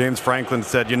interesting that James Franklin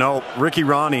said, you know, Ricky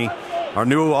Ronnie, our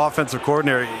new offensive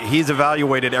coordinator, he's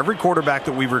evaluated every quarterback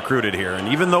that we've recruited here. And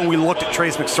even though we looked at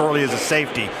Trace McSorley as a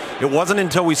safety, it wasn't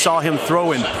until we saw him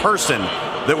throw in person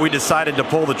that we decided to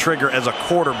pull the trigger as a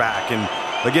quarterback. And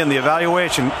again, the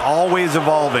evaluation always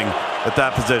evolving at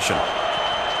that position.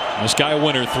 This guy a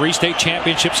winner, 3 state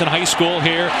championships in high school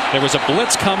here. There was a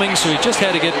blitz coming, so he just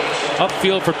had to get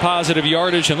upfield for positive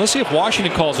yardage. And let's see if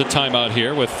Washington calls a timeout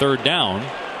here with third down.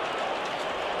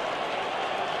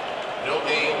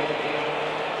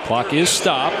 Clock is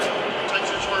stopped.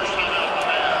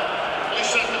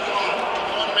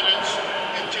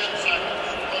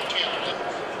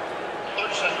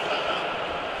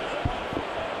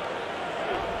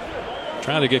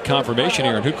 Trying to get confirmation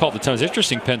here on who called the timeout. It's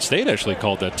interesting, Penn State actually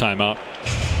called that timeout.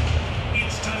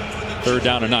 Third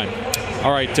down and 9.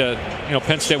 All right, you know,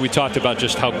 Penn State, we talked about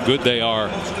just how good they are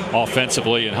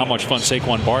offensively and how much fun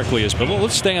Saquon Barkley is. But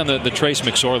let's stay on the Trace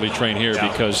McSorley train here,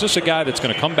 because this is a guy that's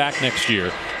going to come back next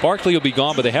year. Barkley will be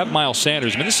gone, but they have Miles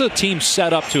Sanders. I mean, this is a team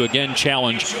set up to, again,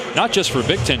 challenge not just for a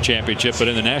Big Ten championship, but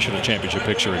in the national championship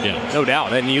picture again. No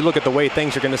doubt. And you look at the way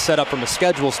things are going to set up from a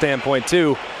schedule standpoint,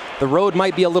 too. The road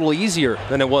might be a little easier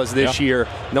than it was this year,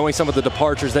 knowing some of the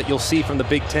departures that you'll see from the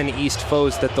Big Ten East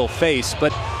foes that they'll face.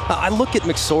 But I look at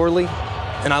McSorley,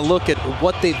 and I look at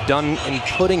what they've done in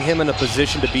putting him in a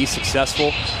position to be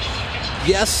successful.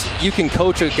 Yes, you can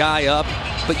coach a guy up,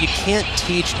 but you can't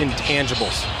teach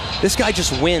intangibles. This guy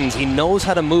just wins. He knows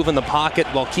how to move in the pocket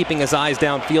while keeping his eyes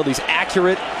downfield. He's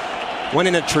accurate when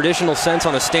in a traditional sense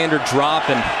on a standard drop,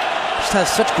 and just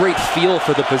has such great feel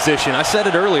for the position. I said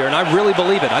it earlier, and I really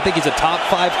believe it. I think he's a top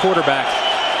 5 quarterback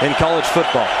in college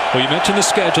football. Well, you mentioned the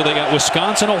schedule. They got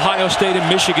Wisconsin, Ohio State, and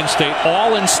Michigan State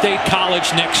all in state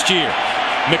college next year.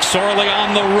 McSorley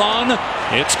on the run.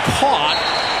 It's caught.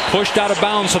 Pushed out of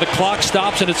bounds, so the clock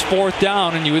stops and it's 4th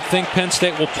down, and you would think Penn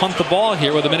State will punt the ball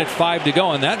here with 1:05 to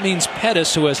go, and that means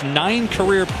Pettis, who has 9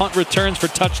 career punt returns for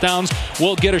touchdowns,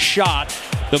 will get a shot.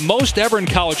 The most ever in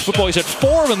college football. He's had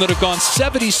 4 of them that have gone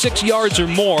 76 yards or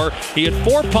more. He had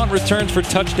 4 punt returns for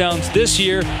touchdowns this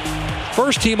year.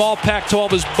 First team all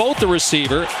Pac-12 is both a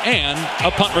receiver and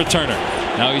a punt returner.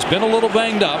 Now he's been a little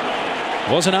banged up.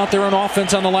 Wasn't out there on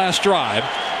offense on the last drive.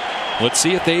 Let's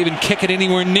see if they even kick it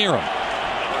anywhere near him.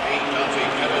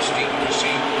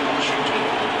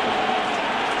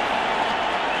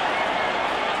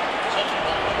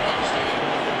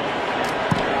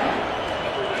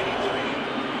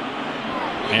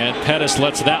 And Pettis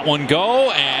lets that one go,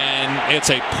 and it's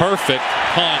a perfect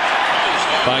punt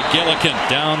by Gillikin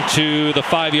down to the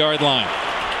 5-yard line.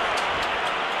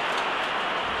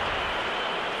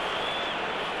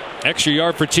 Extra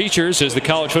Yard for Teachers is the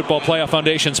College Football Playoff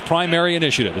Foundation's primary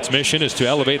initiative. Its mission is to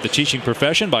elevate the teaching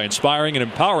profession by inspiring and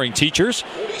empowering teachers.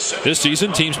 This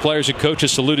season, teams, players, and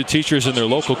coaches saluted teachers in their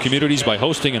local communities by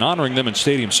hosting and honoring them in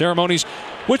stadium ceremonies,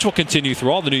 which will continue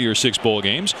through all the New Year's 6 bowl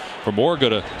games. For more, go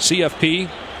to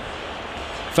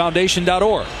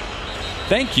cfpfoundation.org.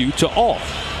 Thank you to all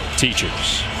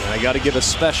teachers. I got to give a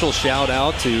special shout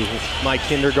out to my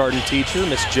kindergarten teacher,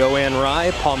 Miss Joanne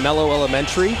Rye, Palmetto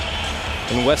Elementary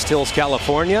in West Hills,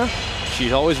 California.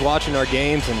 She's always watching our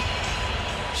games, and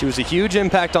she was a huge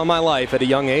impact on my life at a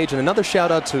young age. And another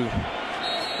shout out to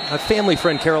my family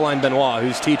friend Caroline Benoit,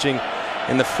 who's teaching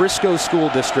in the Frisco School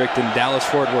District in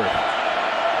Dallas-Fort Worth.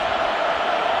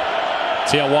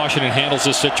 See how Washington handles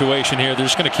this situation here. They're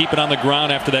just going to keep it on the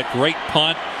ground after that great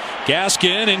punt.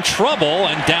 Gaskin in trouble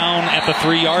and down at the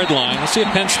 3-yard line. Let's see if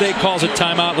Penn State calls a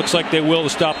timeout. Looks like they will to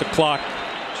stop the clock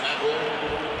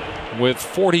with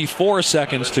 44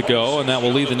 seconds to go, and that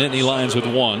will leave the Nittany Lions with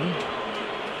 1.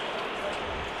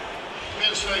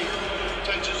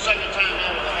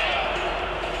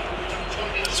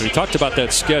 So we talked about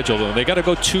that schedule, though. They got to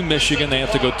go to Michigan. They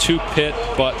have to go to Pitt,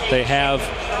 but they have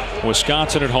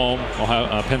Wisconsin at home.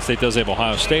 Penn State does have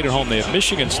Ohio State at home. They have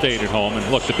Michigan State at home.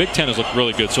 And look, the Big Ten has looked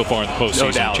really good so far in the postseason.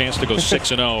 No doubt. A chance to go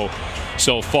 6-0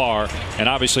 so far. And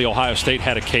obviously Ohio State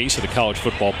had a case of the college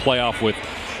football playoff with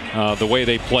the way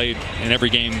they played in every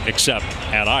game except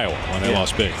at Iowa when they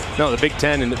lost big. No, the Big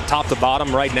Ten, and top to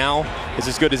bottom right now, is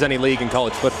as good as any league in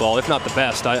college football, if not the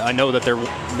best. I know that they're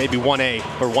maybe 1A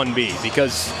or 1B,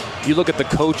 because you look at the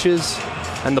coaches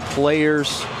and the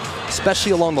players,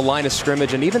 especially along the line of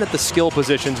scrimmage and even at the skill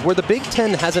positions, where the Big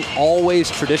Ten hasn't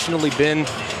always traditionally been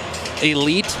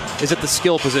elite, is at the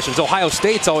skill positions. Ohio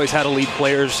State's always had elite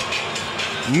players.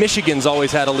 Michigan's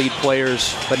always had elite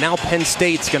players, but now Penn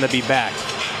State's going to be back.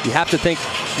 You have to think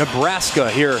Nebraska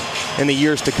here in the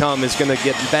years to come is going to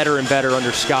get better and better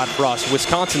under Scott Frost.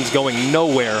 Wisconsin's going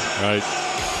nowhere. Right.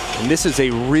 And this is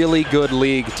a really good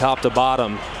league top to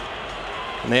bottom.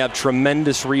 And they have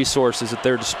tremendous resources at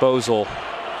their disposal.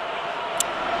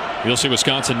 You'll see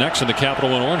Wisconsin next in the Capital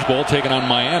One Orange Bowl taking on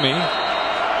Miami.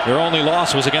 Their only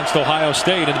loss was against Ohio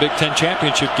State in the Big Ten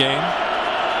championship game.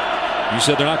 You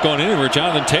said they're not going anywhere.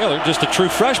 Jonathan Taylor, just a true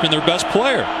freshman, their best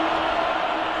player.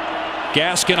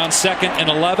 Gaskin on 2nd and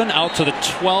 11 out to the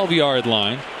 12-yard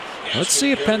line. Let's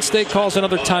see if Penn State calls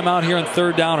another timeout here on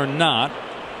 3rd down or not.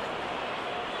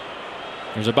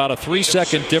 There's about a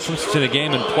 3-second difference to the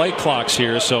game and play clocks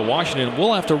here, so Washington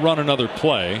will have to run another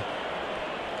play. A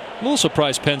little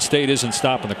surprised Penn State isn't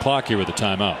stopping the clock here with the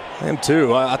timeout. I am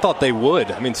too. I thought they would.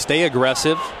 I mean, stay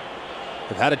aggressive.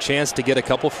 They've had a chance to get a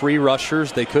couple free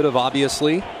rushers. They could have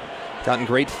obviously gotten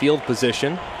great field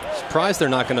position. Surprised they're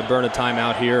not going to burn a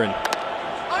timeout here and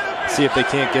see if they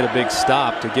can't get a big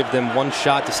stop to give them one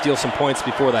shot to steal some points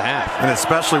before the half. And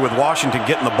especially with Washington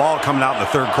getting the ball coming out in the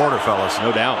 3rd quarter, fellas.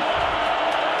 No doubt.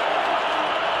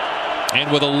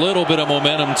 And with a little bit of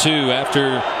momentum, too,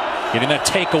 after getting that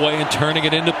takeaway and turning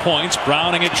it into points.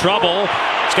 Browning in trouble.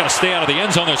 He's got to stay out of the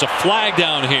end zone. There's a flag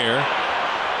down here.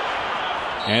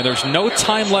 And there's no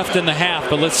time left in the half,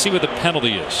 but let's see what the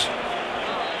penalty is.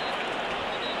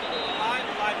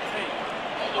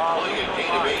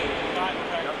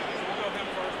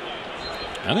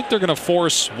 I think they're going to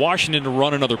force Washington to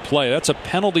run another play. That's a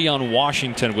penalty on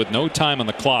Washington with no time on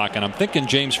the clock, and I'm thinking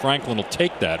James Franklin will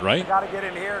take that, right? We got to get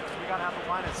in here because we got to have a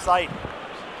line of sight.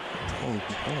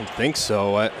 I don't think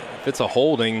so. If it's a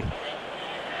holding,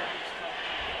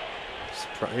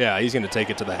 Yeah, he's going to take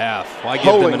it to the half. Why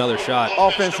give them another shot?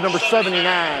 Offense number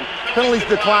 79. Penalties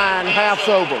decline, half's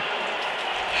over.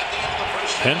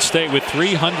 Penn State with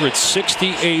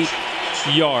 368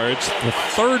 yards, the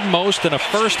third most in a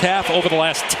first half over the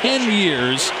last 10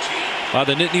 years by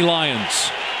the Nittany Lions.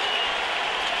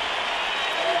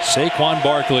 Saquon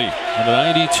Barkley on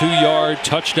a 92-yard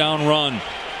touchdown run.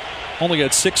 Only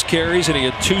got 6 carries and he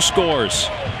had 2 scores.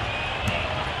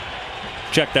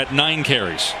 Check that, 9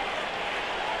 carries.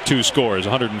 2 scores,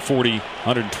 140,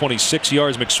 126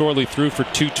 yards. McSorley threw for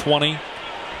 220.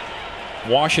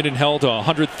 Washington held to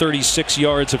 136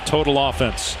 yards of total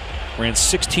offense. Ran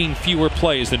 16 fewer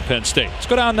plays than Penn State. Let's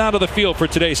go down now to the field for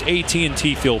today's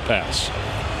AT&T Field Pass.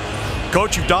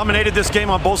 Coach, you've dominated this game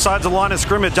on both sides of the line of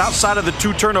scrimmage. Outside of the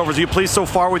 2 turnovers, are you pleased so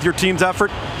far with your team's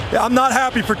effort? Yeah, I'm not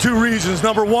happy for 2 reasons.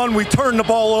 Number one, we turned the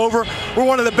ball over. We're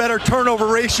one of the better turnover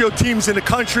ratio teams in the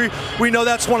country. We know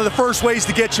that's one of the first ways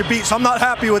to get you beat, so I'm not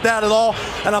happy with that at all.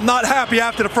 And I'm not happy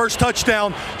after the first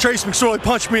touchdown, Trace McSorley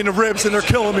punched me in the ribs, and they're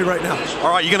killing me right now.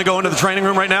 All right, you going to go into the training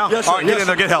room right now? Yes, sir. All right, get in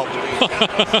there, get help.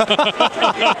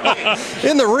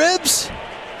 In the ribs?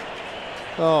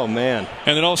 Oh, man.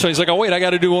 And then also he's like, oh, wait, I got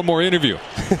to do one more interview.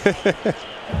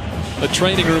 The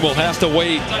training room will have to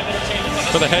wait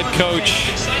for the head coach.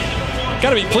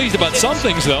 Got to be pleased about some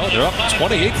things, though. They're up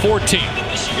 28-14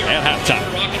 at halftime.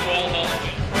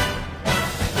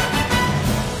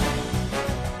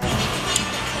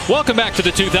 Welcome back to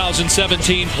the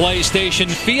 2017 PlayStation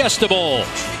Fiesta Bowl.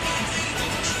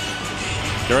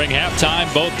 During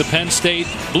halftime, both the Penn State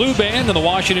Blue Band and the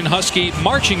Washington Husky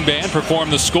Marching Band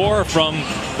performed the score from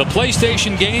the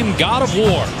PlayStation game God of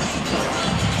War.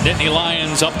 Nittany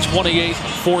Lions up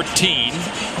 28-14.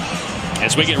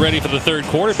 As we get ready for the third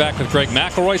quarter, back with Greg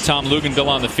McElroy, Tom Luganville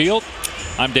on the field.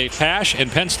 I'm Dave Pasch, and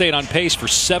Penn State on pace for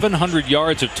 700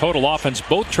 yards of total offense.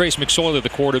 Both Trace McSorley, the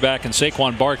quarterback, and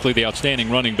Saquon Barkley, the outstanding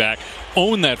running back,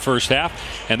 own that first half,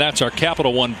 and that's our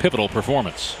Capital One pivotal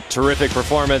performance. Terrific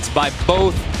performance by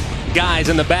both guys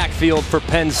in the backfield for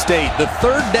Penn State. The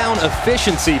third down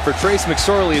efficiency for Trace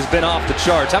McSorley has been off the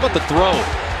charts. How about the throw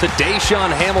to Deshaun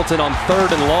Hamilton on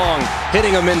 3rd and long,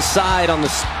 hitting him inside on the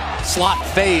slot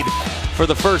fade for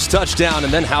the first touchdown?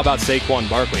 And then how about Saquon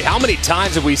Barkley? How many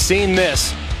times have we seen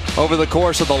this over the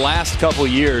course of the last couple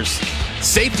years?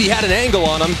 Safety had an angle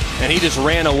on him, and he just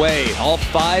ran away. All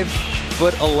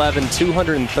 5'11",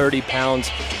 230 pounds,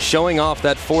 showing off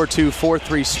that 4.2,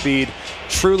 4.3 speed.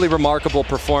 Truly remarkable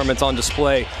performance on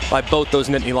display by both those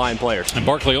Nittany Lion players. And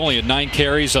Barkley only had 9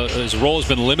 carries. His role has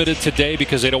been limited today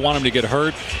because they don't want him to get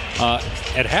hurt.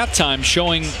 At halftime,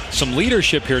 showing some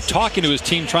leadership here, talking to his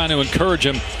team, trying to encourage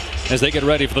him as they get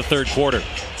ready for the third quarter.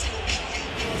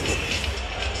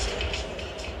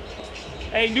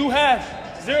 Hey, new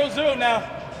half, 0-0 now,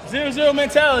 0-0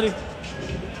 mentality.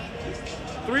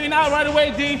 3 and out right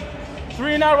away, D.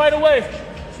 3 and out right away.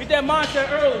 Get that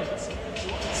mindset early.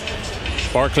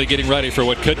 Barkley getting ready for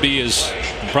what could be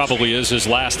probably is his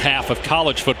last half of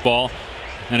college football.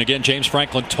 And again, James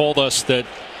Franklin told us that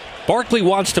Barkley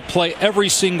wants to play every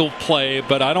single play,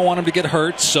 but I don't want him to get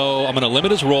hurt, so I'm going to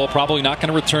limit his role. Probably not going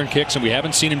to return kicks, and we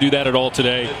haven't seen him do that at all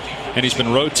today. And he's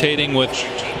been rotating with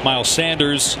Miles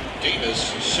Sanders,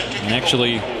 and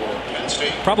actually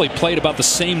probably played about the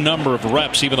same number of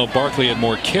reps, even though Barkley had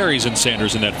more carries than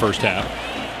Sanders in that first half.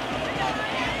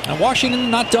 Now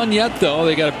Washington not done yet, though.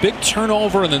 They got a big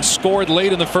turnover and then scored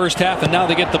late in the first half, and now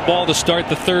they get the ball to start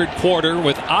the third quarter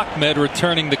with Ahmed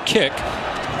returning the kick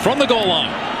from the goal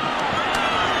line.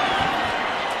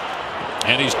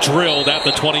 And he's drilled at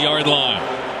the 20-yard line.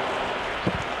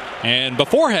 And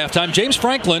before halftime, James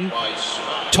Franklin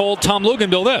told Tom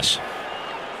Luganville this.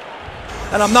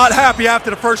 And I'm not happy after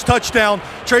the first touchdown,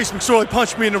 Trace McSorley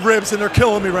punched me in the ribs, and they're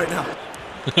killing me right now.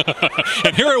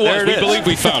 And here it was. We believe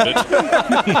we found it.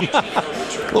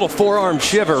 Little forearm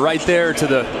shiver right there to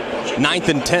the 9th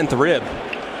and 10th rib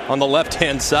on the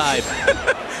left-hand side.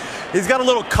 He's got a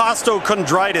little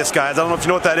costochondritis, guys. I don't know if you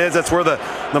know what that is. That's where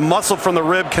the muscle from the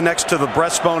rib connects to the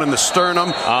breastbone and the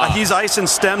sternum. He's ice and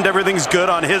stemmed. Everything's good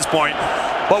on his point.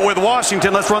 But with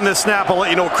Washington, let's run this snap. I'll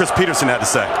let you know what Chris Peterson had to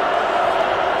say.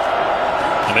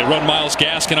 And they run Myles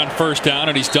Gaskin on first down,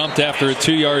 and he's dumped after a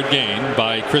 2-yard gain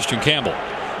by Christian Campbell.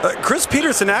 Chris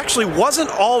Peterson actually wasn't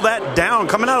all that down.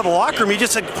 Coming out of the locker room, he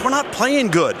just said, we're not playing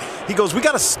good. He goes, we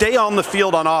got to stay on the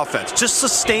field on offense. Just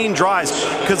sustain drives,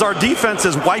 because our defense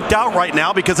is wiped out right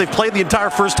now because they've played the entire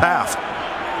first half.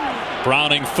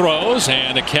 Browning throws,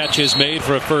 and a catch is made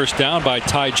for a first down by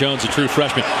Ty Jones, a true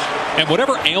freshman. And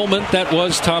whatever ailment that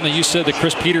was, Tom, that you said that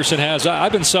Chris Peterson has,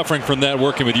 I've been suffering from that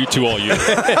working with you two all year.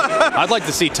 I'd like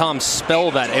to see Tom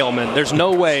spell that ailment. There's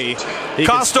no way he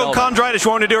costochondritis.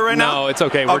 You want to do it right now? No, it's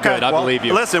okay. We're good. I believe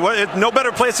you. Listen, no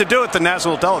better place to do it than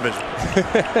national television.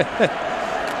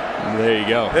 There you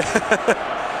go.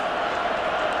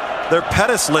 They're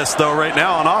Pettis list, though, right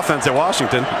now on offense at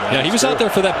Washington. Yeah, he was out there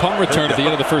for that punt return at the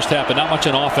end of the first half, but not much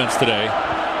on offense today,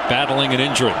 battling an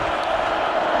injury.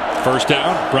 First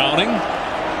down, Browning.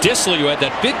 Dissly, who had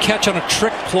that big catch on a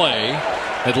trick play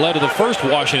that led to the first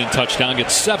Washington touchdown,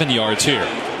 gets 7 yards here.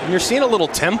 And you're seeing a little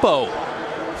tempo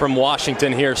from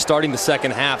Washington here starting the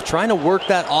second half, trying to work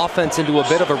that offense into a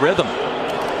bit of a rhythm.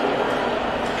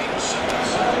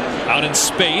 Out in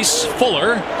space,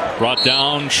 Fuller brought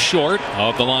down short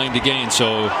of the line to gain.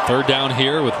 So third down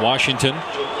here with Washington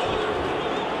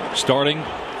starting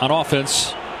on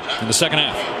offense in the second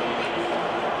half.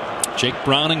 Jake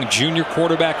Browning, junior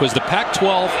quarterback, was the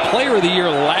Pac-12 Player of the Year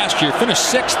last year.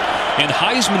 Finished 6th in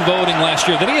Heisman voting last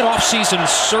year. Then he had off-season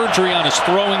surgery on his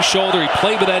throwing shoulder. He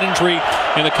played with that injury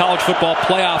in the college football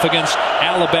playoff against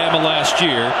Alabama last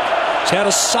year. He's had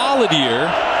a solid year.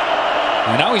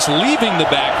 And now he's leaving the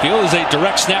backfield as a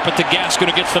direct snap it to Gaskin,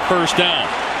 who gets the first down.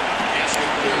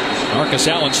 Marcus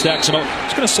Allen stacks him up. I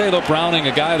was going to say, though, Browning,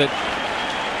 a guy that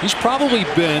he's probably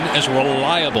been as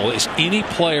reliable as any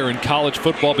player in college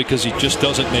football because he just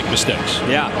doesn't make mistakes.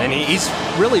 Yeah, and he's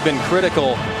really been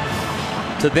critical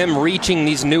to them reaching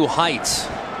these new heights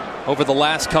over the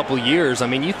last couple years. I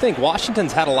mean, you think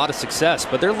Washington's had a lot of success,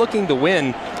 but they're looking to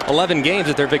win 11 games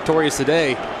if they're victorious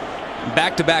today.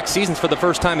 Back-to-back seasons for the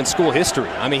first time in school history.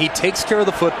 I mean, he takes care of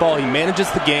the football. He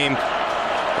manages the game.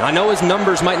 And I know his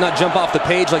numbers might not jump off the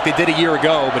page like they did a year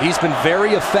ago, but he's been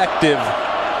very effective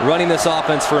running this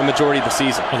offense for a majority of the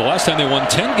season. Well, the last time they won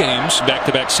 10 games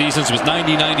back-to-back seasons was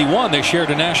 90-91. They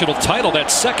shared a national title that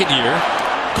second year.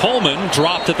 Coleman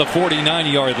dropped at the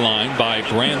 49-yard line by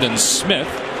Brandon Smith.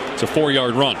 It's a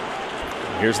 4-yard run.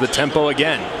 Here's the tempo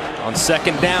again. On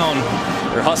second down,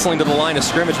 they're hustling to the line of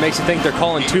scrimmage. Makes you think they're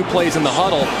calling 2 plays in the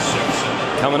huddle.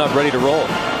 Coming up ready to roll.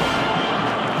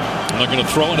 And they're going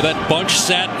to throw into that bunch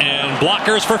set, and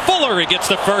blockers for Fuller. He gets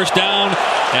the first down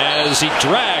as he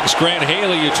drags Grant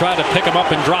Haley. You try to pick him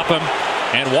up and drop him.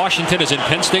 And Washington is in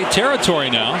Penn State territory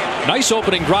now. Nice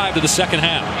opening drive to the second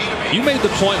half. You made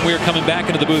the point when we were coming back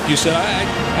into the booth. You said, I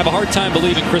have a hard time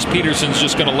believing Chris Peterson's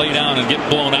just going to lay down and get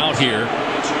blown out here.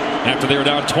 After they were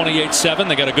down 28-7,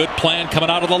 they got a good plan coming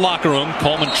out of the locker room.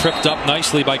 Coleman tripped up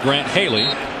nicely by Grant Haley.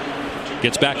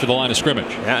 Gets back to the line of scrimmage.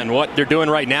 Yeah, and what they're doing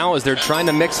right now is they're trying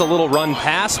to mix a little run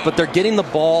pass, but they're getting the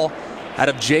ball out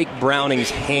of Jake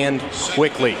Browning's hand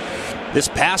quickly. This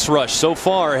pass rush so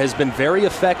far has been very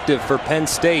effective for Penn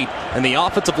State, and the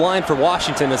offensive line for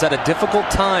Washington has had a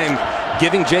difficult time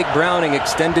giving Jake Browning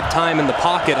extended time in the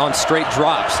pocket on straight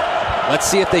drops. Let's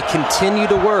see if they continue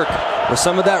to work with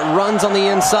some of that runs on the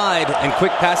inside and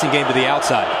quick passing game to the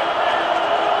outside.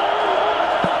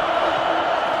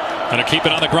 Going to keep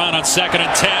it on the ground on 2nd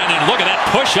and 10, and look at that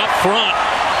push up front.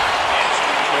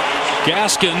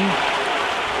 Gaskin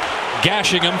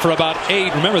gashing him for about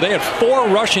 8. Remember, they had 4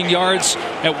 rushing yards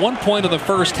at one point in the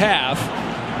first half.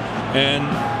 And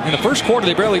in the first quarter,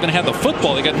 they barely even had the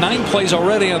football. They got 9 plays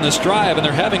already on this drive, and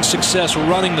they're having success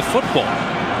running the football.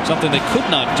 Something they could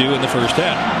not do in the first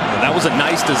half. And that was a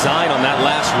nice design on that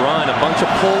last run. A bunch of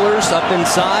pullers up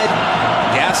inside.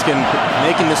 Gaskin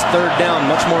making this third down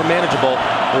much more manageable,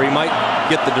 where he might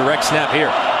get the direct snap here.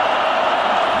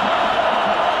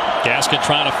 Gaskin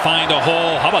trying to find a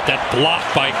hole. How about that block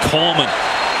by Coleman?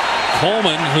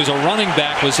 Coleman, who's a running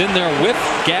back, was in there with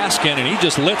Gaskin, and he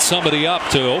just lit somebody up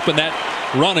to open that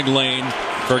running lane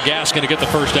for Gaskin to get the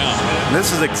first down. And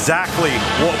this is exactly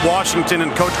what Washington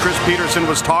and Coach Chris Peterson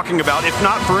was talking about. If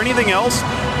not for anything else,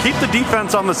 keep the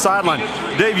defense on the sideline.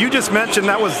 Dave, you just mentioned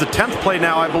that was the 10th play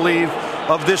now, I believe,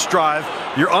 of this drive.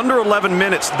 You're under 11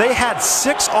 minutes. They had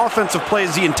 6 offensive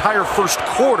plays the entire first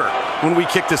quarter when we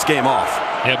kicked this game off.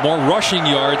 They have more rushing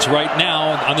yards right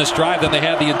now on this drive than they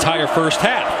had the entire first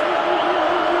half.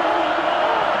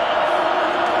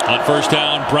 On first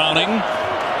down, Browning.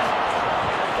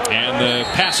 And the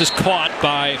pass is caught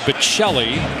by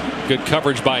Bocelli. Good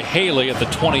coverage by Haley at the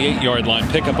 28-yard line.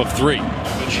 Pickup of 3.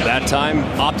 That time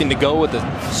opting to go with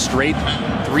a straight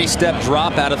 3-step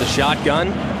drop out of the shotgun.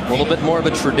 A little bit more of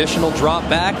a traditional drop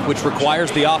back, which requires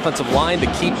the offensive line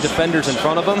to keep defenders in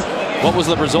front of them. What was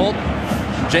the result?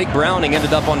 Jake Browning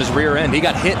ended up on his rear end. He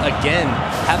got hit again,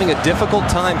 having a difficult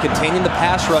time containing the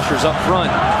pass rushers up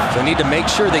front. So they need to make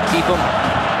sure they keep them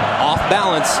off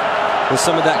balance with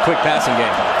some of that quick passing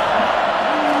game.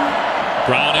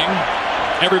 Browning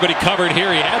Everybody covered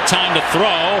here. He had time to throw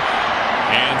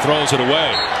and throws it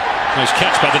away. Nice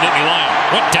catch by the Nittany Lion.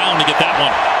 Went down to get that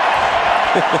one.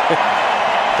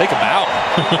 Take a bow.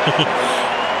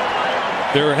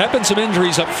 There have been some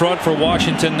injuries up front for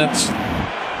Washington. That's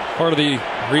part of the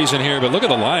reason here. But look at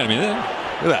the line. I mean, look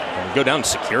at that. Go down and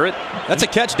secure it. That's a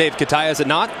catch, Dave Kataya, is it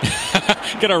not?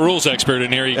 Get our rules expert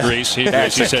in here. He agrees.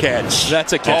 That's a catch.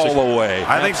 That's a catch. All the way.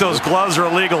 I think those gloves are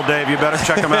illegal, Dave. You better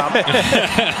check them out.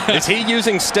 Is he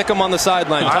using Stickum on the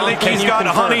sideline? I think he's got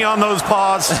honey on those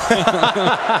paws.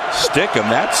 Stickum,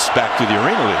 that's back to the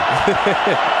Arena League.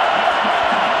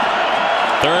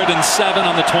 3rd and 7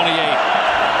 on the 28.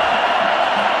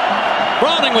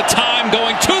 Browning with time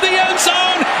going to the end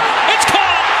zone. It's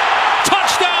caught.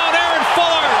 Touchdown, Aaron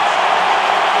Fuller.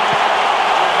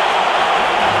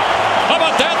 How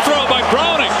about that throw by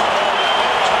Browning?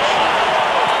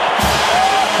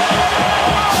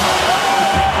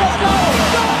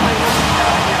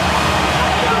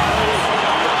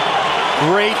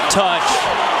 Great touch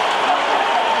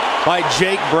by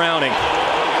Jake Browning.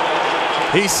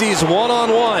 He sees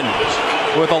one-on-one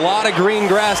with a lot of green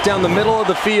grass down the middle of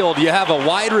the field. You have a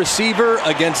wide receiver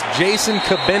against Jason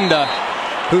Kabinda,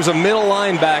 who's a middle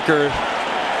linebacker.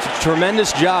 It's a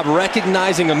tremendous job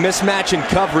recognizing a mismatch in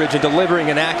coverage and delivering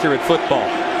an accurate football.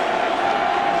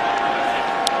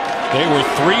 They were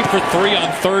 3 for 3 on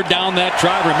 3rd down that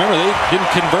drive. Remember, they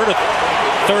didn't convert a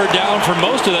 3rd down for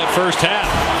most of that first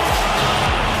half.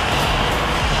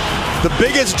 The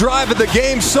biggest drive of the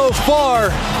game so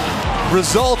far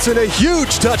results in a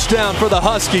huge touchdown for the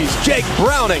Huskies. Jake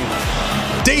Browning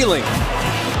dealing.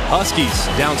 Huskies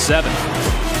down 7.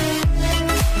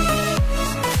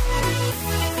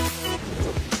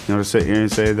 To sit here and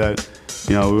say that,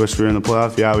 we wish we were in the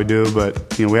playoff, yeah, we do, but,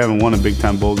 we haven't won a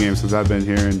big-time bowl game since I've been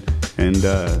here, and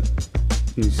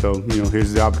so,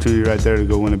 here's the opportunity right there to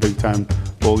go win a big-time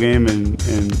bowl game and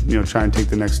try and take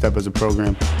the next step as a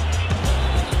program.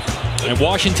 And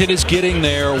Washington is getting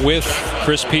there with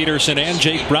Chris Peterson and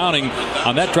Jake Browning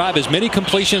on that drive. As many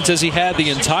completions as he had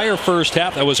the entire first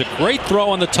half. That was a great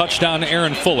throw on the touchdown to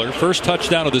Aaron Fuller. First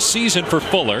touchdown of the season for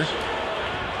Fuller.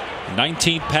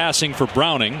 19th passing for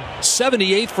Browning.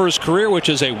 78th for his career, which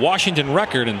is a Washington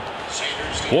record. And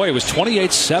boy, it was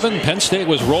 28-7. Penn State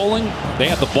was rolling. They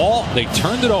had the ball. They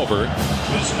turned it over.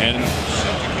 And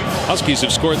Huskies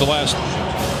have scored the last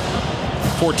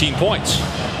 14 points.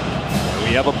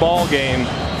 We have a ball game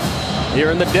here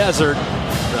in the desert.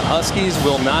 The Huskies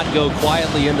will not go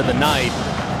quietly into the night.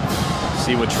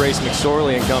 See what Trace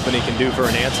McSorley and company can do for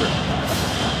an answer.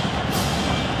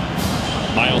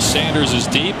 Miles Sanders is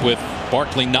deep with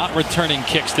Barkley not returning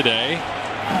kicks today.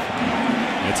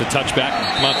 It's a touchback.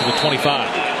 Come out to the 25.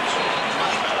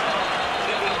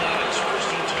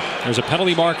 There's a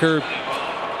penalty marker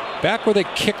back where they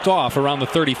kicked off around the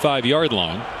 35-yard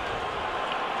line,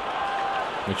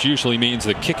 which usually means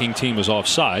the kicking team was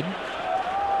offside.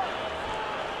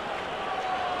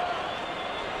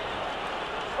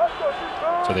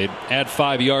 So they'd add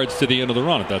 5 yards to the end of the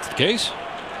run if that's the case.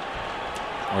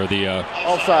 Or the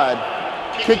offside.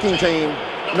 Kicking team,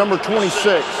 number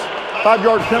 26.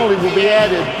 5-yard penalty will be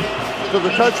added to the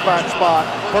touchback spot.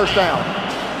 First down.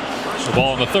 The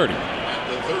ball on the 30.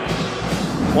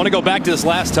 I want to go back to this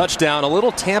last touchdown. A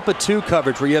little Tampa 2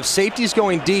 coverage where you have safeties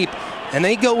going deep, and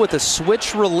they go with a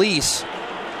switch release,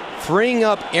 freeing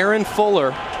up Aaron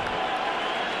Fuller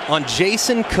on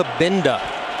Jason Kabinda,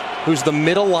 who's the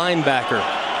middle linebacker.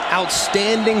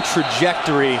 Outstanding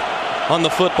trajectory on the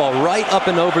football, right up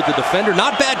and over the defender.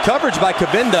 Not bad coverage by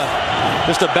Kabinda.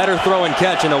 Just a better throw and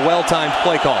catch and a well-timed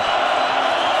play call.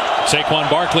 Saquon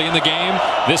Barkley in the game.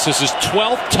 This is his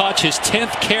 12th touch, his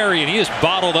 10th carry, and he is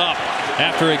bottled up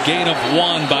after a gain of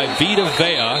 1 by Vita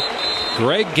Vea.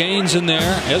 Greg Gaines in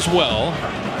there as well.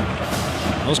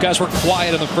 Those guys were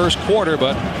quiet in the first quarter,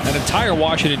 but an entire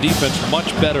Washington defense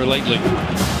much better lately.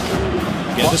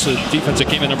 Again, this is a defense that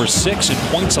came in number 6 in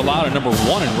points allowed and number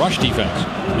 1 in rush defense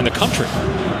in the country.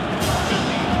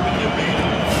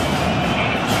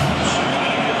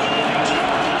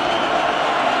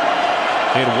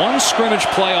 They had 1 scrimmage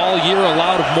play all year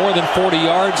allowed of more than 40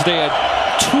 yards. They had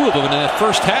 2 of them in that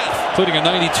first half, including a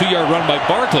 92-yard run by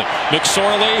Barkley.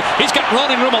 McSorley, he's got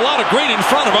running room, a lot of green in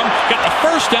front of him. Got the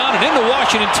first down and into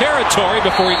Washington territory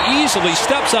before he easily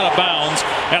steps out of bounds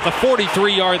at the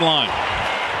 43-yard line.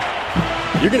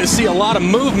 You're going to see a lot of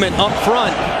movement up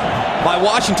front by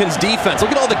Washington's defense.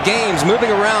 Look at all the games moving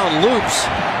around, loops,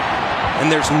 and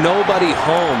there's nobody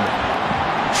home.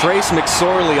 Trace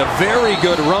McSorley, a very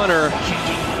good runner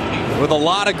with a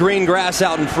lot of green grass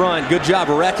out in front. Good job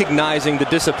recognizing the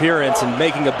disappearance and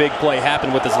making a big play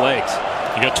happen with his legs.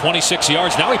 He got 26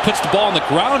 yards. Now he puts the ball on the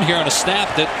ground here on a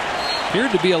snap that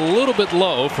appeared to be a little bit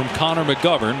low from Connor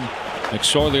McGovern.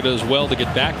 McSorley does well to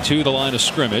get back to the line of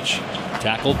scrimmage.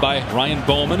 Tackled by Ryan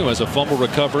Bowman, who has a fumble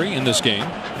recovery in this game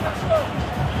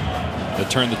that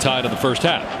turned the tide in the first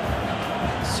half.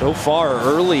 So far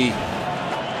early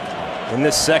in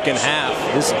this second half,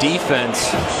 this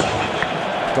defense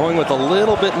going with a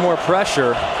little bit more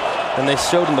pressure than they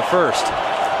showed in the first.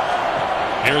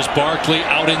 Here's Barkley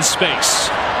out in space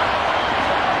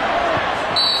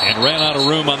and ran out of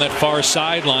room on that far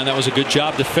sideline. That was a good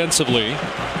job defensively,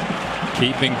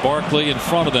 keeping Barkley in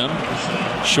front of them.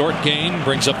 Short gain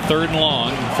brings up 3rd and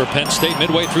long for Penn State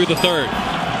midway through the 3rd.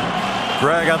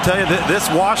 Greg, I'll tell you, this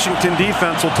Washington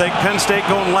defense will take Penn State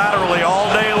going laterally all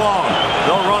day long.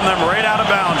 They'll run them right out of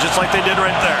bounds, just like they did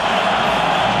right there.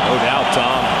 No doubt,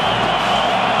 Tom.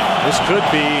 This could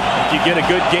be, if you get a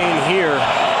good gain here,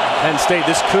 Penn State,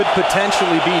 this could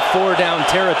potentially be 4-down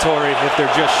territory if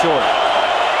they're just short.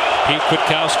 Pete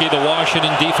Kwiatkowski, the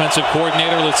Washington defensive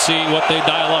coordinator. Let's see what they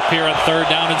dial up here on 3rd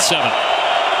down and 7.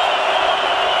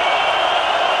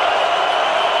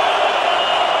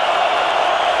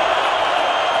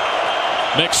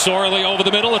 McSorley over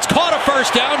the middle. It's caught a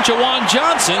first down. Jawan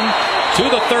Johnson to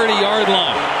the 30-yard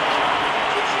line.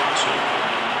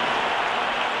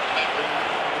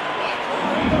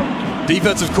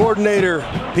 Defensive coordinator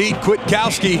Pete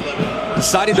Kwiatkowski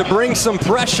decided to bring some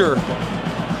pressure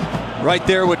right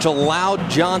there, which allowed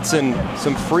Johnson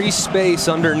some free space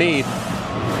underneath,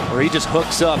 where he just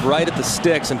hooks up right at the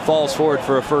sticks and falls forward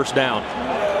for a first down.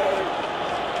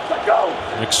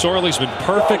 McSorley's been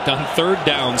perfect on 3rd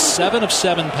down, 7 of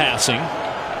 7 passing.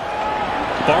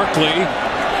 Barkley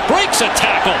breaks a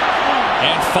tackle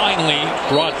and finally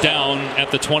brought down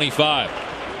at the 25.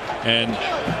 And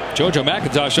JoJo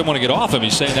McIntosh doesn't want to get off him.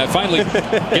 He's saying that finally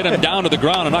get him down to the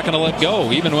ground. I'm not going to let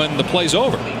go even when the play's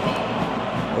over.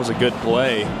 That was a good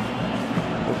play.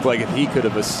 Looked like if he could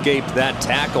have escaped that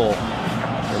tackle,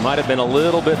 there might have been a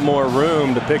little bit more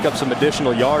room to pick up some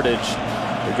additional yardage.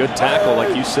 A good tackle,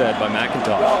 like you said, by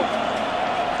McIntosh.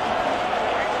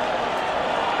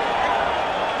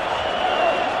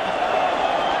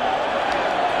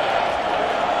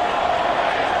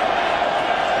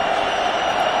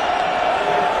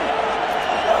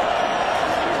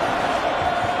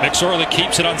 McSorley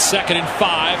keeps it on 2nd and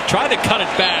 5. Tried to cut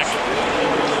it back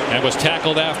and was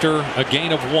tackled after a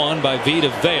gain of 1 by Vita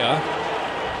Vea.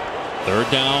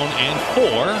 3rd down and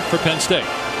 4 for Penn State.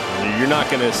 You're not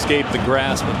going to escape the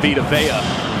grasp of Vita Vea,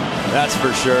 that's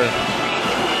for sure.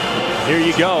 Here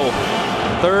you go,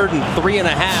 3rd and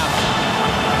 3.5.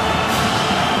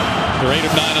 They're 8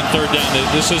 of 9 on 3rd down.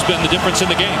 This has been the difference in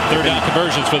the game. 3rd down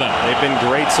conversions for them. They've been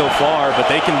great so far, but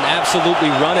they can absolutely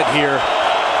run it here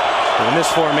in this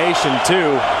formation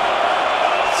too.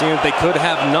 Seeing that they could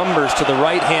have numbers to the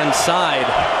right-hand side.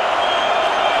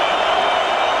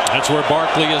 That's where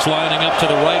Barkley is lining up to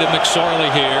the right of McSorley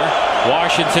here.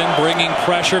 Washington bringing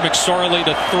pressure. McSorley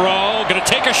to throw. Going to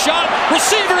take a shot.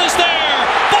 Receiver is there.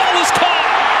 Ball is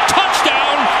caught.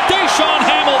 Touchdown, Deshaun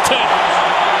Hamilton.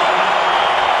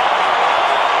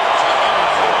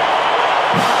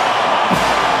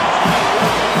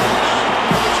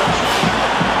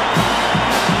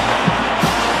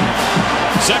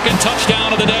 Second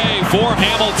touchdown of the day for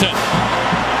Hamilton.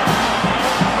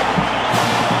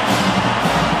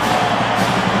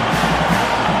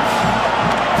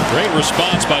 Great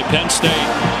response by Penn State.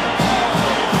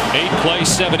 8-play,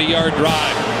 70-yard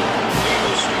drive.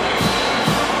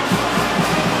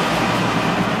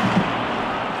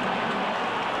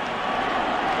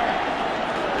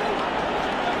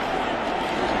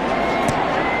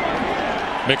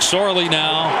 McSorley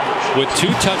now with 2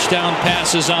 touchdown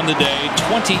passes on the day,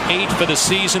 28 for the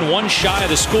season, 1 shy of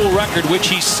the school record which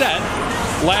he set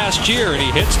last year, and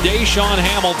he hits Deshaun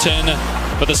Hamilton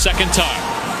for the 2nd time.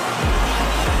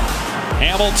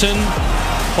 Hamilton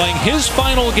playing his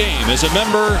final game as a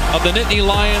member of the Nittany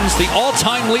Lions, the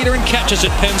all-time leader in catches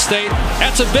at Penn State.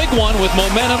 That's a big one with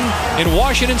momentum in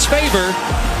Washington's favor,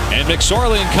 and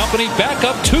McSorley and company back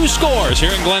up 2 scores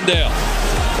here in Glendale.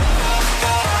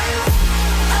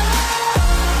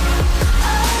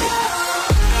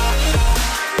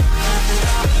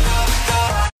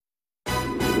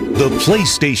 The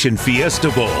PlayStation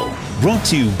Fiesta Bowl, brought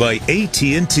to you by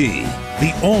AT&T.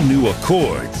 The all-new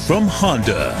Accord from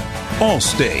Honda.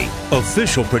 Allstate,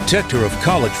 official protector of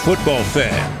college football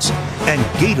fans. And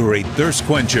Gatorade Thirst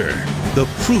Quencher, the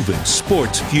proven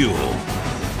sports fuel.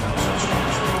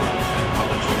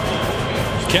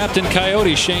 Captain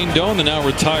Coyote Shane Doan, the now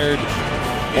retired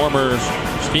former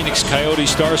Phoenix Coyote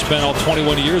star spent all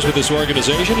 21 years with this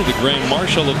organization and the Grand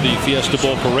Marshal of the Fiesta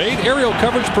Bowl parade. Aerial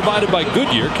coverage provided by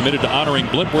Goodyear, committed to honoring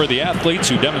blimp-worthy athletes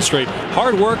who demonstrate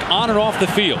hard work on and off the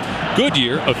field.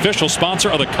 Goodyear, official sponsor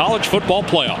of the College Football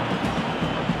Playoff.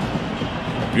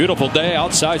 Beautiful day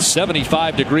outside,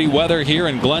 75-degree weather here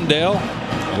in Glendale.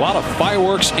 A lot of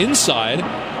fireworks inside.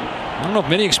 I don't know if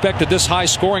many expected this high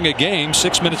scoring a game.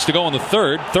 6 minutes to go in the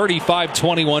third.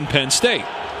 35-21 Penn State.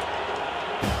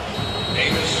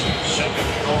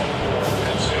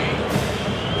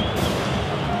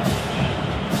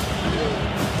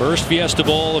 First Fiesta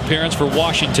Bowl appearance for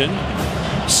Washington.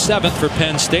 7th for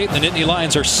Penn State. The Nittany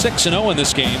Lions are 6-0 in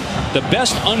this game. The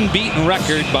best unbeaten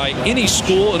record by any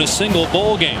school in a single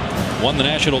bowl game. Won the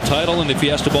national title in the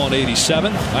Fiesta Bowl in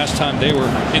 '87. Last time they were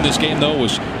in this game, though,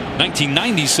 was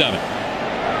 1997.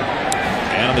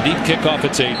 And on the deep kickoff,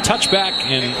 it's a touchback,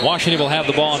 and Washington will have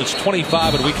the ball, and it's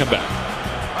 25 when we come back.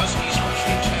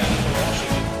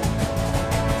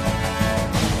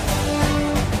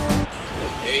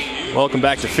 Welcome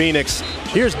back to Phoenix.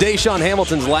 Here's Deshaun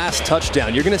Hamilton's last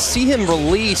touchdown. You're going to see him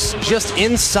release just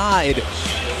inside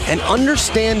and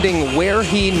understanding where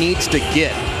he needs to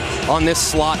get on this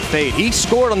slot fade. He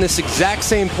scored on this exact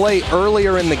same play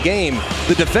earlier in the game.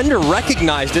 The defender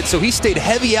recognized it, so he stayed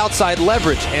heavy outside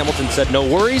leverage. Hamilton said, no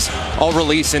worries, I'll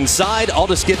release inside. I'll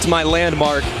just get to my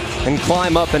landmark and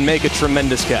climb up and make a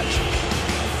tremendous catch.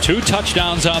 2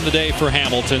 touchdowns on the day for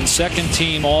Hamilton. Second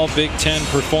team All Big Ten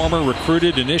performer,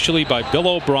 recruited initially by Bill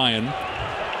O'Brien.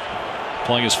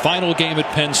 Playing his final game at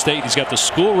Penn State. He's got the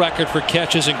school record for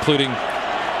catches, including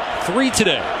 3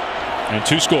 today and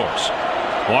 2 scores.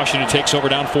 Washington takes over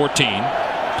down 14.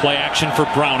 Play action for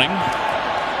Browning.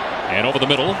 And over the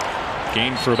middle.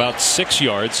 Gained for about 6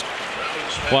 yards.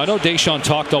 Well, I know Deshaun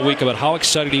talked all week about how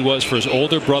excited he was for his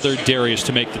older brother Darius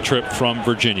to make the trip from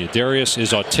Virginia. Darius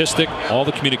is autistic. All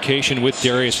the communication with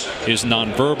Darius is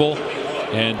nonverbal.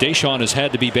 And Deshaun has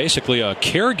had to be basically a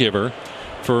caregiver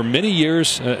for many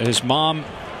years. His mom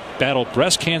battled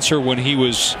breast cancer when he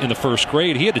was in the 1st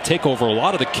grade. He had to take over a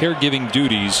lot of the caregiving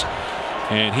duties.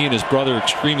 And he and his brother are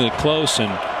extremely close.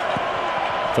 And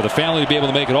for the family to be able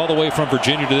to make it all the way from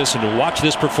Virginia to this and to watch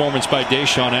this performance by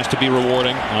Deshaun has to be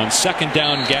rewarding. On 2nd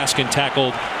down, Gaskin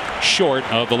tackled short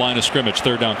of the line of scrimmage.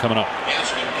 3rd down coming up.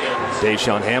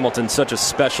 Deshaun Hamilton, such a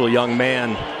special young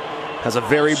man, has a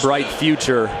very bright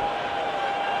future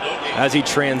as he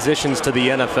transitions to the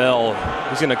NFL.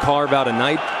 He's going to carve out a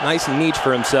nice niche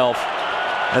for himself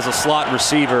as a slot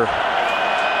receiver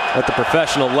at the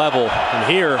professional level. And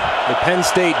here, the Penn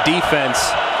State defense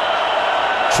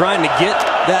trying to get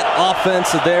that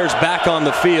offense of theirs back on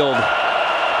the field.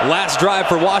 Last drive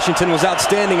for Washington was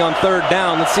outstanding on 3rd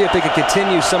down. Let's see if they can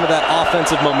continue some of that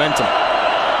offensive momentum.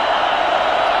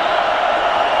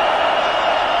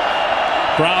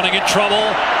 Browning in trouble.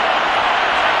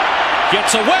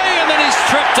 Gets away, and then he's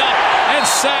tripped up and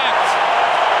sacked.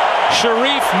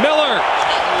 Sharif Miller,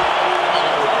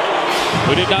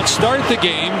 who did not start the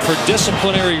game for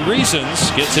disciplinary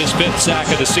reasons, gets his 5th sack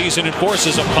of the season and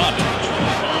forces a punt.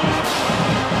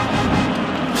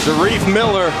 Sharif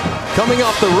Miller coming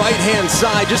off the right-hand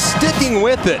side, just sticking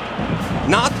with it.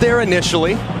 Not there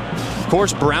initially. Of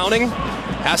course, Browning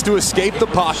has to escape the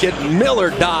pocket. Miller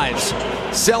dives,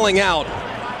 selling out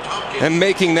and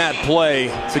making that play.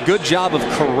 It's a good job of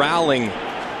corralling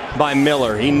by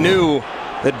Miller. He knew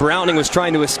that Browning was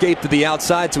trying to escape to the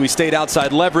outside, so he stayed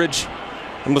outside leverage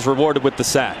and was rewarded with the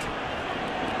sack.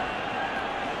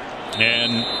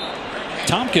 And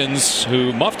Tompkins,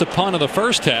 who muffed a punt in the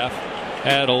 1st half,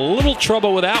 had a little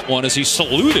trouble with that one as he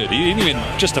saluted. He didn't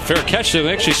even just a fair catch. He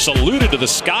actually saluted to the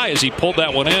sky as he pulled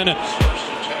that one in.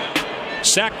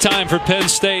 Sack time for Penn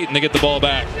State, and they get the ball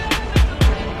back.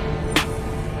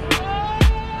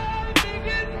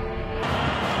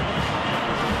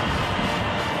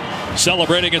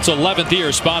 Celebrating its 11th year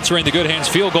sponsoring the Good Hands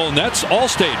Field Goal Nets,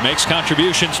 Allstate makes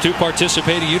contributions to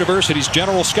participating universities'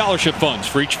 general scholarship funds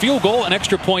for each field goal and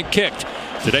extra point kicked.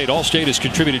 To date, Allstate has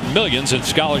contributed millions in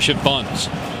scholarship funds.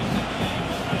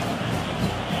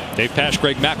 Dave Pasch,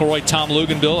 Greg McElroy, Tom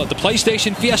Luganville at the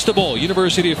PlayStation Fiesta Bowl,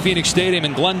 University of Phoenix Stadium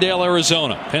in Glendale,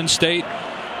 Arizona. Penn State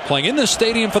playing in this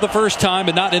stadium for the first time,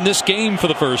 but not in this game for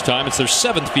the first time. It's their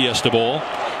 7th Fiesta Bowl,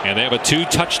 and they have a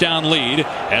 2-touchdown lead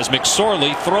as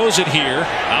McSorley throws it here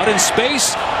out in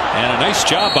space, and a nice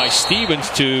job by Stevens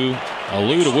to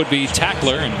elude a would-be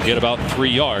tackler and get about 3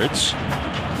 yards.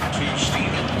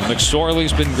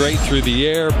 McSorley's been great through the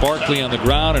air, Barkley on the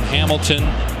ground, and Hamilton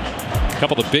a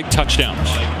couple of big touchdowns.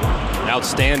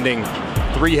 Outstanding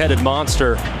 3-headed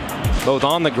monster, both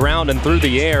on the ground and through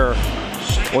the air.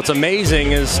 What's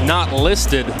amazing is not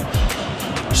listed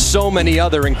so many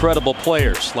other incredible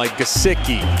players like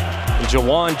Gesicki and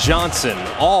Juwan Johnson.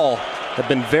 All have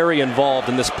been very involved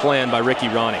in this plan by Ricky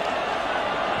Ronnie.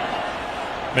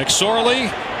 McSorley,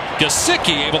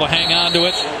 Gesicki able to hang on to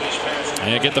it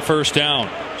and get the first down.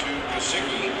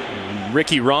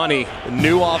 Ricky Ronnie, the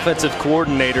new offensive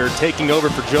coordinator, taking over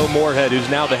for Joe Moorhead, who's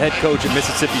now the head coach at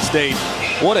Mississippi State.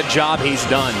 What a job he's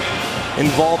done,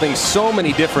 involving so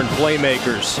many different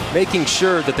playmakers, making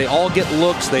sure that they all get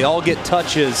looks, they all get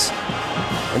touches,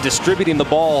 and distributing the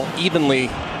ball evenly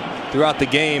throughout the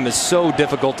game is so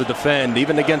difficult to defend.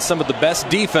 Even against some of the best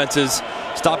defenses,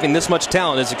 stopping this much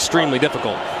talent is extremely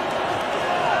difficult.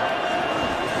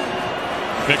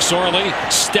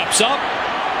 McSorley steps up.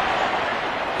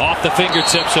 Off the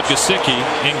fingertips of Gesicki,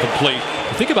 incomplete.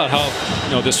 Think about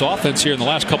how this offense here in the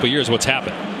last couple of years, what's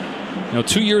happened.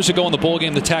 2 years ago in the bowl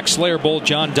game, the Tax Slayer Bowl,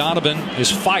 John Donovan is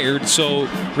fired, so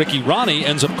Ricky Ronnie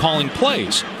ends up calling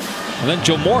plays. And then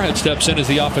Joe Moorhead steps in as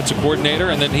the offensive coordinator,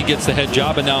 and then he gets the head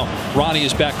job, and now Ronnie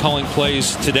is back calling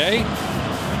plays today.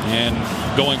 And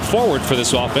going forward for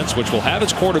this offense, which will have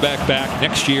its quarterback back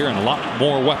next year and a lot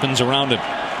more weapons around him.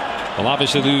 They'll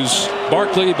obviously lose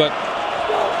Barkley, but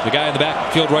the guy in the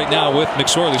backfield right now with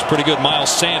McSorley is pretty good,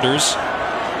 Miles Sanders.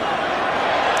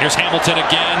 Here's Hamilton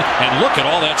again, and look at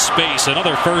all that space.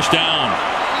 Another first down.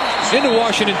 Into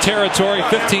Washington territory,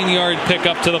 15-yard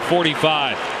pickup to the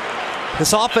 45.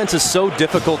 This offense is so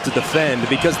difficult to defend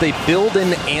because they build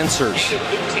in answers.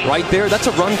 Right there, that's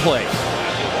a run play.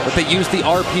 But they use the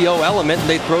RPO element, and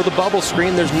they throw the bubble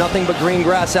screen. There's nothing but green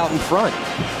grass out in front.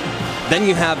 Then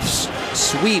you have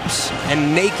sweeps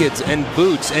and nakeds and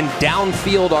boots and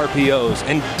downfield RPOs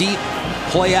and deep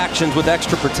play actions with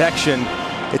extra protection.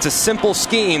 It's a simple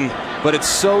scheme, but it's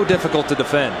so difficult to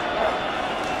defend.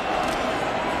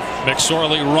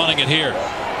 McSorley running it here.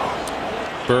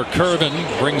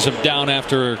 Burr-Kirven brings him down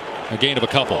after a gain of a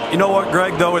couple. You know what,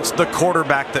 Greg, though? It's the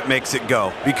quarterback that makes it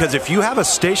go. Because if you have a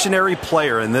stationary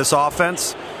player in this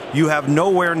offense, you have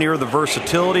nowhere near the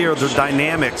versatility or the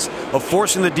dynamics of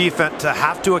forcing the defense to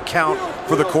have to account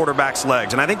for the quarterback's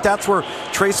legs. And I think that's where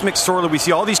Trace McSorley, we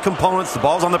see all these components, the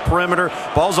ball's on the perimeter,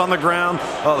 ball's on the ground,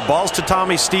 the ball's to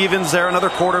Tommy Stevens there, another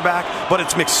quarterback, but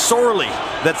it's McSorley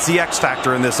that's the X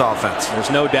factor in this offense.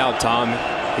 There's no doubt, Tom.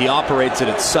 He operates it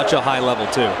at such a high level,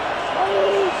 too.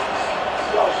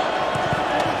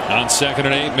 On 2nd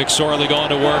and 8, McSorley going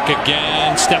to work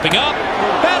again, stepping up,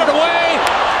 batted away.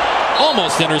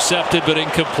 Almost intercepted, but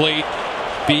incomplete.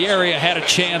 Bierria had a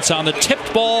chance on the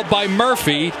tipped ball by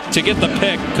Murphy to get the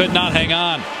pick. Could not hang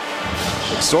on.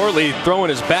 McSorley throwing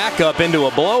his back up into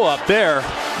a blow up there.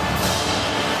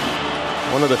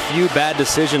 One of the few bad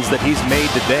decisions that he's made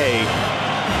today.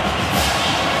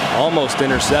 Almost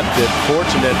intercepted.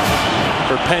 Fortunate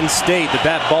for Penn State that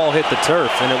that ball hit the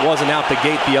turf and it wasn't out the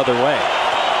gate the other way.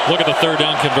 Look at the third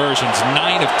down conversions.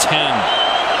 9 of 10.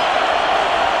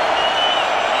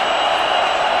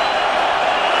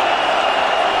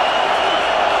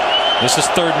 This is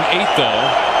 3rd and 8, though,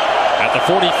 at the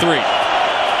 43.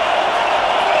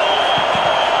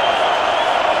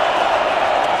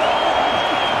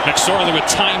 McSorley with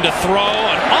time to throw.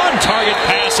 An on-target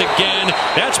pass again.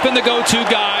 That's been the go-to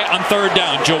guy on 3rd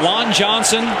down. Juwan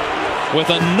Johnson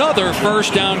with another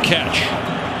first down catch.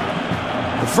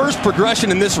 The first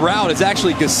progression in this route is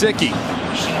actually Gesicki.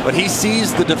 But he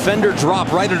sees the defender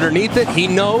drop right underneath it. He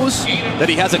knows that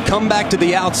he has a comeback to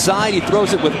the outside. He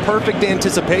throws it with perfect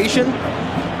anticipation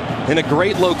in a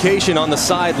great location on the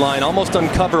sideline, almost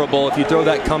uncoverable if you throw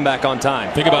that comeback on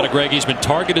time. Think about it, Greg. He's been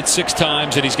targeted 6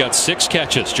 times and he's got 6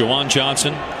 catches. Juwan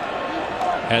Johnson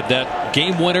had that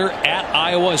game winner at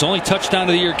Iowa. His only touchdown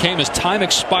of the year came as time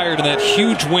expired in that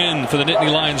huge win for the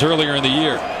Nittany Lions earlier in the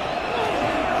year.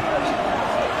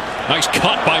 Nice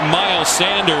cut by Miles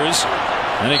Sanders.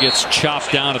 Then he gets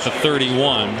chopped down at the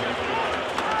 31.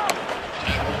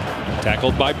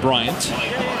 Tackled by Bryant.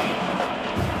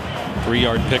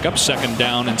 3-yard pickup, 2nd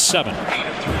down and 7.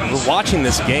 We're watching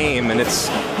this game, and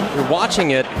you're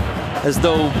watching it as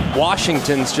though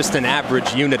Washington's just an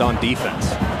average unit on defense.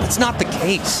 That's not the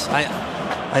case.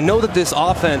 I know that this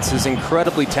offense is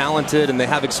incredibly talented, and they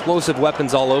have explosive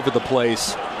weapons all over the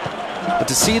place. But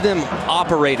to see them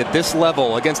operate at this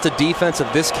level against a defense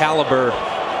of this caliber,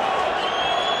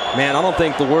 man, I don't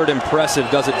think the word impressive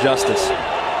does it justice.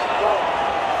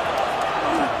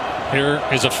 Here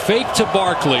is a fake to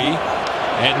Barkley.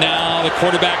 And now the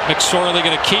quarterback, McSorley,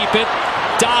 going to keep it.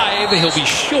 Dive. He'll be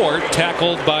short.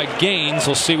 Tackled by Gaines.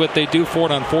 We'll see what they do for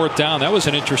it on 4th down. That was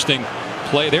an interesting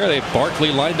play there. They had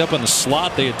Barkley lined up in the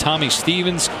slot. They had Tommy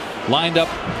Stevens lined up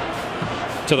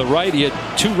to the right. He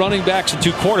had 2 running backs and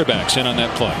 2 quarterbacks in on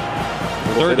that play.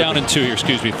 Third down and 2 here,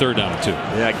 excuse me, third down and 2.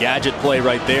 Yeah, gadget play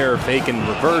right there, faking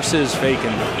reverses,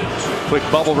 faking quick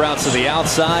bubble routes to the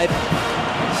outside.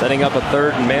 Setting up a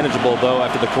third and manageable, though,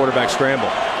 after the quarterback scramble.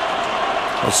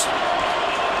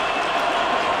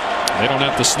 They don't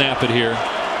have to snap it here.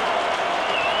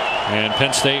 And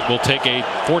Penn State will take a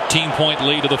 14-point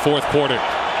lead to the fourth quarter.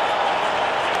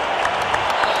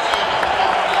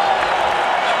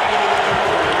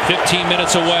 "15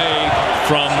 minutes away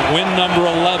from win number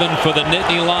 11 for the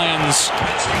Nittany Lions.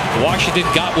 Washington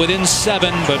got within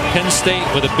 7, but Penn State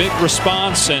with a big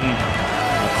response and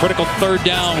a critical third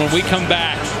down when we come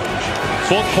back.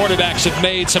 Both quarterbacks have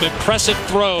made some impressive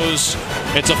throws.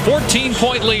 It's a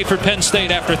 14-point lead for Penn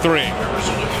State after 3.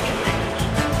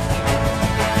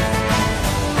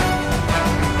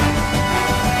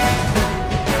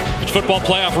 Football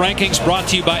playoff rankings brought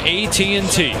to you by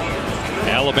AT&T.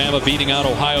 Alabama beating out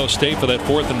Ohio State for that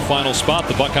 4th and final spot.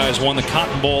 The Buckeyes won the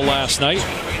Cotton Bowl last night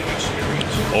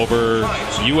over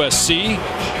USC.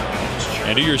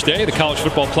 And New Year's Day, the college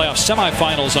football playoff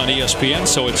semifinals on ESPN.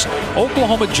 So it's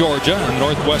Oklahoma, Georgia, and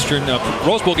Northwestern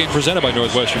Rose Bowl game presented by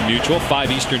Northwestern Mutual.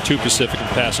 5 Eastern, 2 Pacific in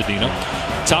Pasadena.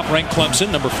 Top-ranked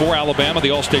Clemson, number 4 Alabama,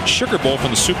 the All-State Sugar Bowl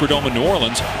from the Superdome in New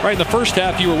Orleans. Right in the first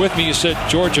half, you were with me. You said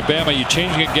Georgia, Bama. You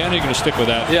changing again? Or are you going to stick with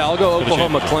that? Yeah, I'll go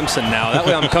Oklahoma, Clemson now. That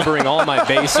way, I'm covering all my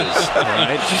bases.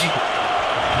 Right?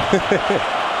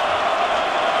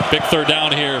 Big third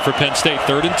down here for Penn State.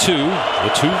 3rd and 2.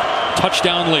 The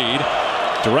 2-touchdown lead.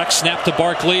 Direct snap to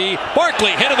Barkley.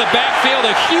 Barkley hit in the backfield.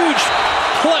 A huge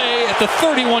play at the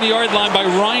 31-yard line by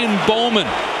Ryan Bowman.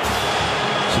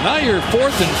 So now you're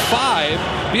 4th and 5.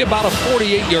 Be about a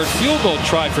 48-yard field goal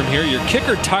try from here. Your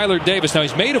kicker, Tyler Davis. Now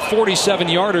he's made a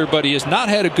 47-yarder, but he has not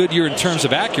had a good year in terms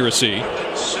of accuracy.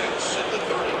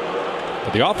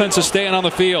 But the offense is staying on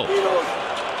the field.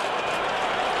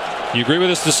 You agree with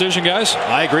this decision, guys?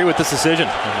 I agree with this decision.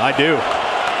 I do.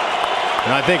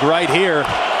 And I think right here,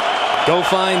 go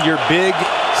find your big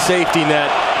safety net,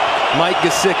 Mike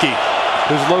Gesicki,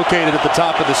 who's located at the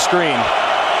top of the screen.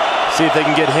 See if they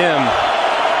can get him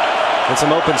in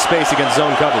some open space against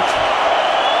zone coverage.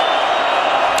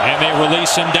 And they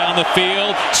release him down the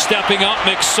field. Stepping up,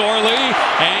 McSorley,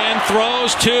 and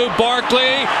throws to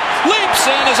Barkley. Leaps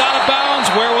in, is out of bounds.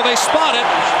 Where will they spot it?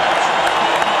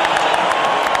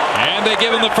 And they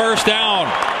give him the first down.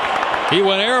 He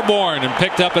went airborne and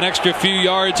picked up an extra few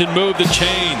yards and moved the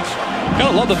chains.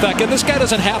 Gotta love the fact that this guy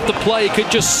doesn't have to play. He could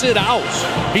just sit out.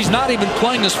 He's not even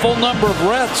playing his full number of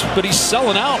reps, but he's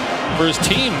selling out for his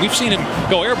team. We've seen him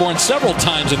go airborne several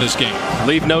times in this game.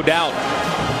 Leave no doubt.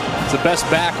 It's the best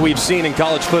back we've seen in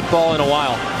college football in a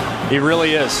while. He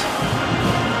really is.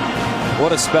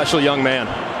 What a special young man.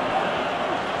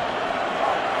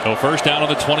 So first down on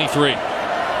the 23.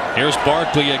 Here's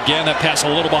Barkley again. That pass a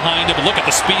little behind him. Look at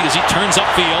the speed as he turns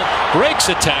upfield, breaks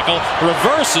a tackle,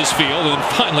 reverses field, and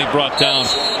finally brought down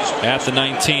at the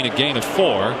 19, a gain of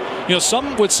 4. You know,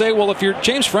 some would say, well, if you're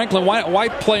James Franklin, why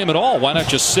play him at all? Why not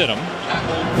just sit him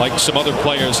like some other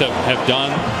players have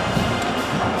done?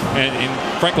 And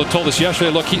Franklin told us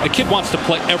yesterday, look, the kid wants to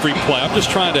play every play. I'm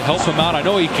just trying to help him out. I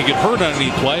know he can get hurt on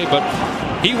any play, but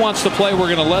he wants to play. We're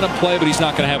going to let him play, but he's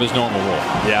not going to have his normal role.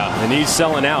 Yeah, and he's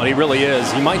selling out. He really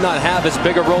is. He might not have as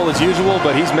big a role as usual,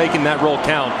 but he's making that role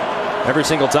count every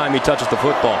single time he touches the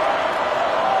football.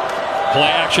 Play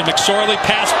action, McSorley,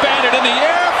 pass banded in the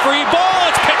air, free ball.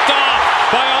 It's picked off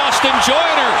by Austin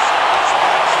Joyner.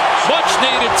 Much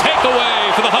needed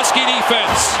takeaway for the Husky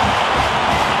defense.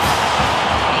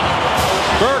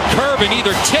 Burke Curvin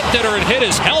either tipped it or it hit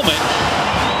his helmet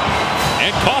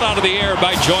and caught out of the air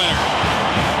by Joyner.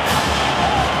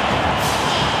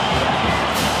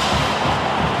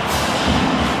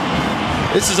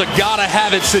 This is a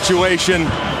gotta-have-it situation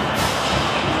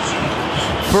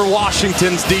for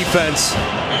Washington's defense.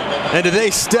 And do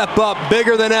they step up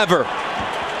bigger than ever?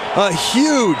 A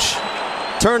huge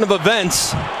turn of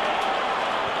events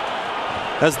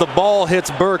as the ball hits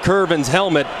Burke Curvin's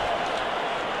helmet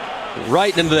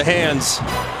right into the hands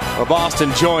of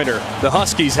Austin Joyner. The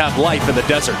Huskies have life in the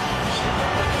desert.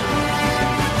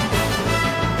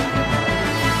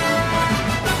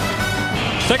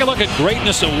 Take a look at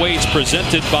Greatness Awaits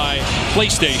presented by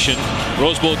PlayStation.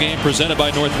 Rose Bowl game presented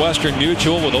by Northwestern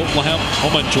Mutual with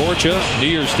Oklahoma, Georgia, New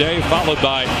Year's Day, followed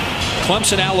by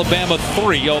Clemson, Alabama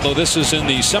 3, although this is in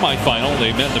the semifinal.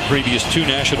 They met in the previous 2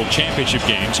 national championship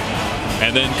games.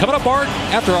 And then coming up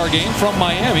after our game from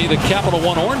Miami, the Capital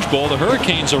One Orange Bowl, the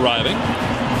Hurricanes arriving.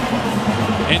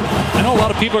 And I know a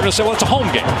lot of people are going to say, well, it's a home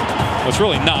game. Well, it's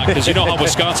really not, because you know how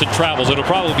Wisconsin travels. It'll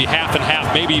probably be half and half,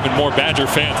 maybe even more Badger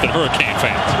fans than Hurricane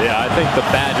fans. Yeah, I think the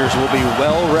Badgers will be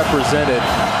well represented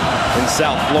in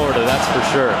South Florida, that's for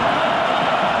sure.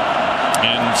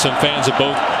 And some fans of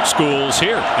both schools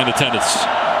here in attendance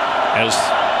as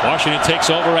Washington takes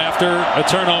over after a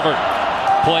turnover.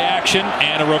 Play action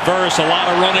and a reverse. A lot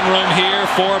of running room here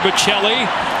for Bocelli.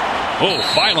 Oh,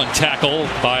 violent tackle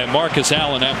by Marcus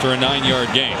Allen after a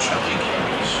 9-yard gain.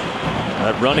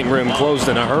 That running room closed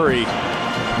in a hurry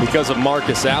because of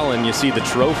Marcus Allen. You see the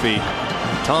trophy.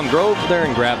 Tom, go over there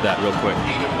and grab that real quick.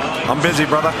 I'm busy,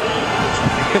 brother.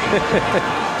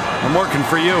 I'm working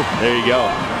for you. There you go.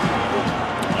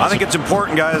 I think it's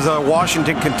important, guys.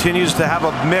 Washington continues to have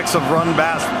a mix of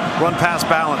run-pass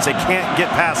balance. They can't get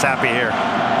pass happy here.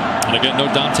 And again, no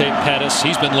Dante Pettis.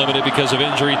 He's been limited because of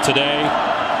injury today.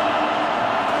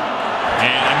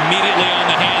 And immediately on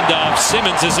the handoff,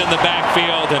 Simmons is in the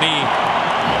backfield, and he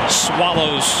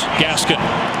swallows Gaskin.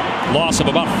 Loss of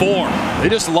about 4. They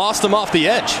just lost him off the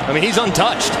edge. I mean, he's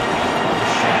untouched.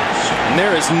 And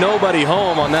there is nobody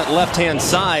home on that left-hand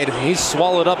side. He's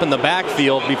swallowed up in the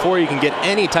backfield before you can get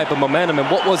any type of momentum. And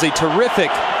what was a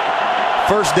terrific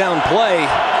first down play,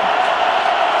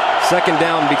 second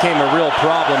down became a real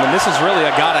problem. And this is really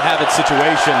a gotta-have-it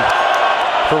situation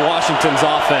for Washington's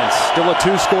offense. Still a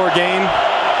 2-score game.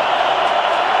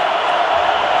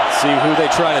 Let's see who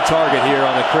they try to target here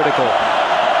on the critical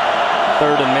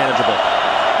 3rd and manageable.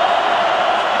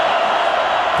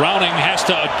 Browning has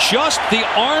to adjust the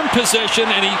arm position,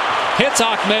 and he hits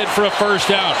Ahmed for a first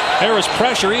down. There was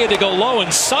pressure. He had to go low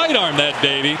and sidearm that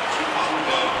baby.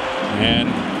 And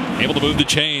able to move the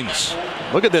chains.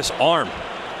 Look at this arm.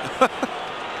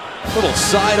 Little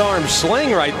sidearm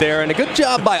sling right there, and a good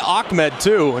job by Ahmed,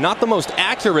 too. Not the most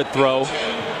accurate throw,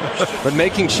 but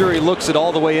making sure he looks it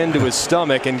all the way into his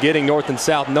stomach and getting north and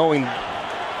south, knowing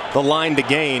the line to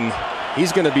gain.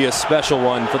 He's going to be a special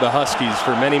one for the Huskies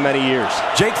for many, many years.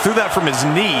 Jake threw that from his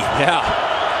knee. Yeah.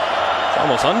 It's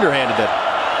almost underhanded it.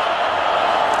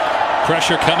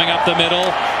 Pressure coming up the middle.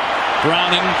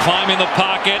 Browning climbing the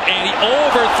pocket, and he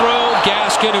overthrew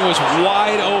Gaskin, who was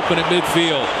wide open at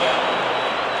midfield.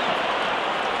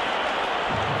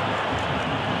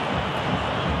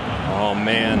 Oh,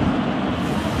 man.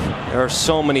 There are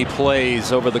so many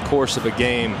plays over the course of a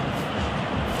game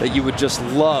that you would just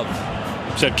love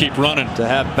said keep running to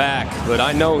have back, but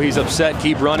I know he's upset.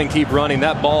 Keep running, keep running.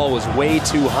 That ball was way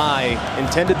too high,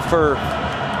 intended for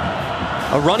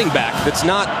a running back that's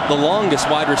not the longest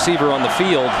wide receiver on the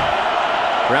field.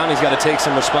 Browning's got to take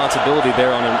some responsibility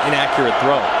there on an inaccurate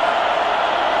throw.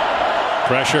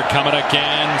 Pressure coming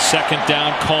again. Second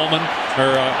down. Coleman,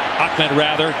 or Ahmed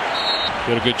rather,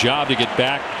 did a good job to get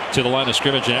back to the line of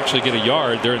scrimmage and actually get a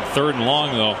yard. They're in 3rd and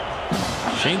long though.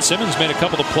 Shane Simmons made a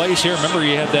couple of plays here. Remember,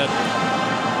 he had that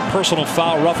personal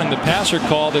foul roughing the passer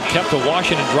call that kept the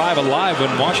Washington drive alive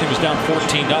when Washington was down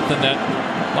 14-0. That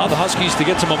allowed the Huskies to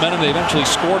get some momentum. They eventually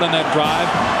scored on that drive.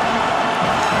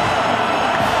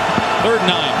 3rd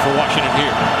and 9 for Washington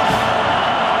here.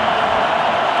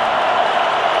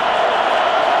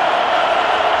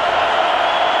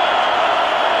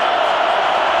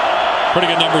 Pretty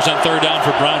good numbers on 3rd down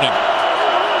for Browning.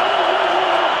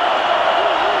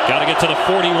 Got to get to the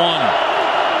 41.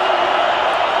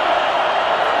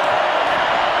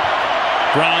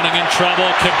 Browning in trouble.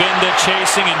 Kabinda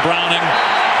chasing, and Browning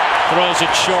throws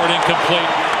it short, incomplete.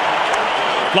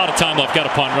 A lot of time left. Got to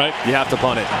punt, right? You have to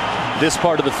punt it. This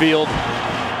part of the field,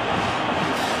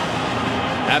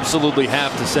 absolutely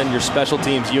have to send your special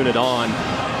teams unit on.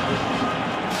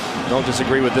 Don't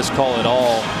disagree with this call at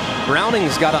all.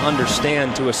 Browning's got to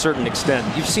understand to a certain extent.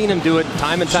 You've seen him do it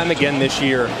time and time again this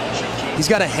year. He's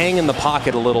got to hang in the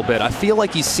pocket a little bit. I feel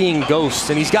like he's seeing ghosts,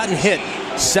 and he's gotten hit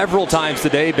several times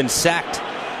today, been sacked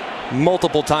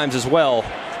multiple times as well.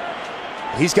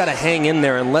 He's got to hang in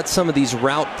there and let some of these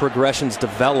route progressions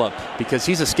develop, because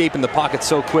he's escaping the pocket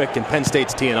so quick, and Penn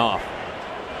State's teeing off.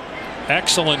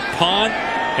 Excellent punt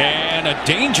and a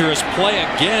dangerous play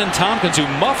again. Tompkins, who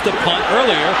muffed a punt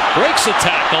earlier, breaks a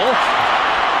tackle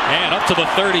and up to the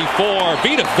 34.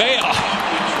 Vita Vea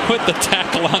put the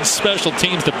tackle on special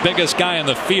teams, the biggest guy in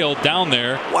the field down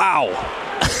there. Wow.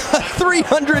 A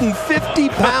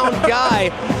 350-pound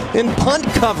guy in punt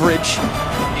coverage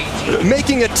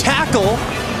making a tackle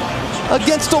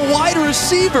against a wide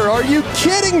receiver. Are you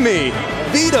kidding me?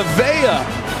 Vita Vea.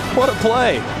 What a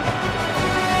play.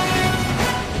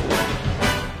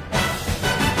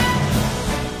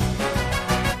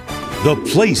 The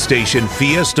PlayStation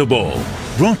Fiesta Bowl,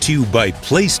 brought to you by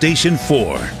PlayStation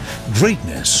 4.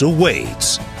 Greatness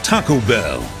awaits. Taco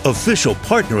Bell, official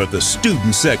partner of the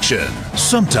student section.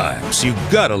 Sometimes you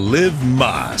gotta live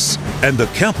Mas. And the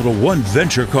Capital One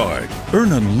Venture Card.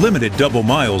 Earn unlimited double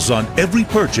miles on every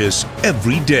purchase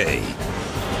every day.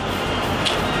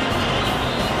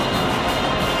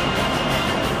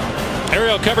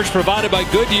 Aerial coverage provided by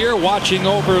Goodyear, watching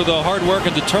over the hard work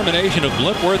and determination of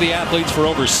blimp-worthy athletes for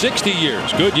over 60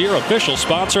 years. Goodyear, official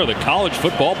sponsor of the College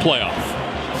Football Playoff.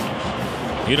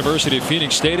 University of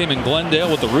Phoenix Stadium in Glendale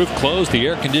with the roof closed, the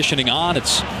air conditioning on.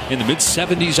 It's in the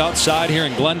mid-70s outside here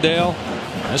in Glendale.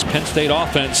 This Penn State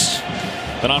offense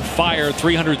been on fire.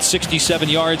 367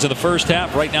 yards in the first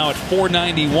half, right now at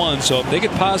 491. So if they get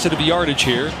positive yardage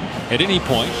here at any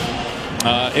point,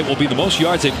 it will be the most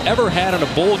yards they've ever had in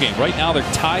a bowl game. Right now they're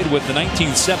tied with the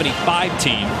 1975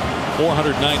 team,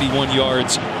 491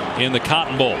 yards in the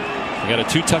Cotton Bowl. They got a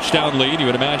 2-touchdown lead. You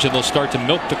would imagine they'll start to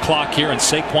milk the clock here, and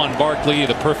Saquon Barkley,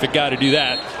 the perfect guy to do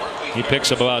that. He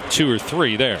picks up about 2 or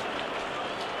 3 there.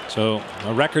 So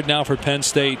a record now for Penn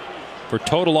State for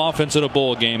total offense in a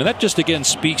bowl game, and that just again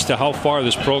speaks to how far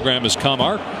this program has come.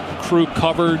 Our crew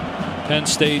covered Penn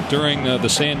State during the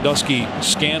Sandusky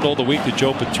scandal the week that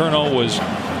Joe Paterno was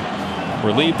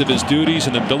relieved of his duties,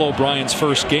 and then Bill O'Brien's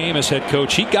first game as head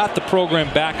coach. He got the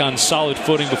program back on solid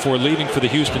footing before leaving for the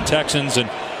Houston Texans. And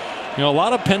you know, a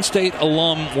lot of Penn State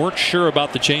alum weren't sure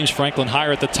about the James Franklin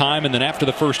hire at the time, and then after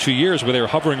the first 2 years where they were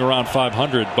hovering around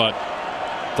 500. But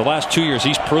the last 2 years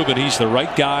he's proven he's the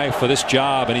right guy for this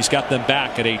job, and he's got them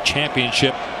back at a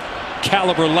championship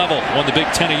caliber level. Won the Big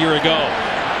Ten a year ago.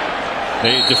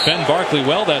 They defend Barkley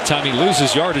well that time. He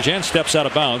loses yardage and steps out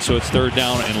of bounds, so it's 3rd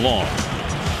down and long.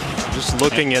 Just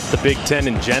looking at the Big Ten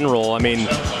in general, I mean,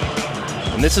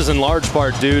 and this is in large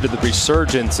part due to the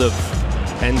resurgence of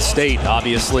Penn State,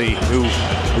 obviously, who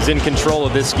is in control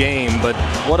of this game. But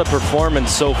what a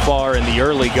performance so far in the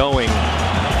early going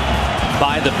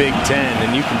by the Big Ten.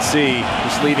 And you can see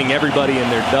just leaving everybody in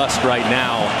their dust right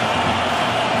now.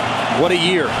 What a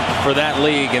year for that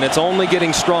league, and it's only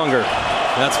getting stronger.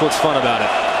 That's what's fun about it.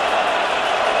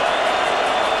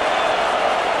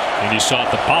 And you saw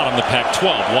at the bottom the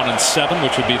Pac-12, 1-7,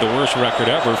 which would be the worst record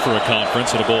ever for a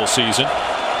conference in a bowl season.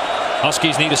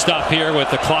 Huskies need to stop here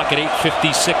with the clock at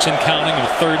 8:56 and counting,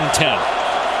 with 3rd and 10.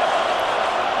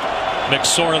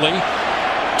 McSorley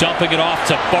dumping it off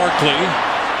to Barkley.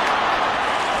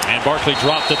 And Barkley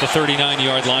dropped at the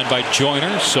 39-yard line by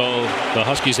Joyner, so the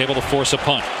Huskies able to force a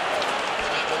punt.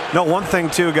 No, one thing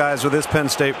too, guys, with this Penn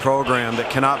State program that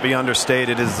cannot be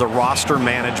understated is the roster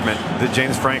management that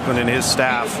James Franklin and his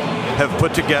staff have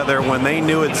put together when they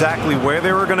knew exactly where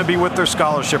they were going to be with their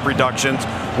scholarship reductions,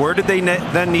 where did they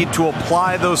then need to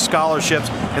apply those scholarships,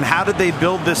 and how did they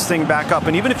build this thing back up.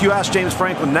 And even if you ask James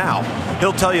Franklin now,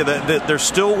 he'll tell you that there's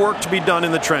still work to be done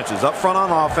in the trenches, up front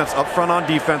on offense, up front on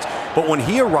defense. But when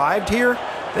he arrived here,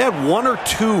 they had 1 or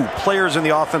 2 players in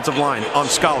the offensive line on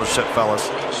scholarship, fellas.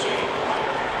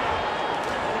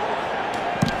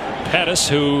 Pettis,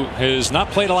 who has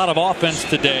not played a lot of offense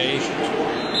today,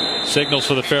 signals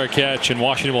for the fair catch, and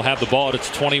Washington will have the ball at its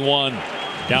 21,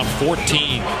 down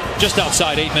 14, just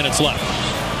outside 8 minutes left.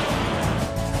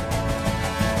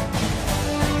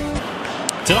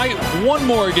 Tonight, one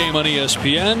more game on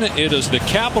ESPN. It is the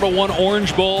Capital One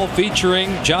Orange Bowl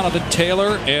featuring Jonathan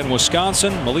Taylor and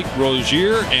Wisconsin, Malik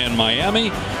Rozier and Miami.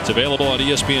 It's available on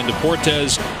ESPN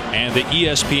Deportes and the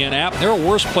ESPN app. There are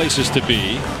worse places to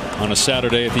be on a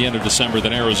Saturday at the end of December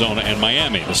than Arizona and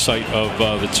Miami, the site of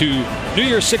the 2 New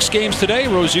Year's 6 games today.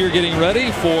 Rozier getting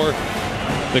ready for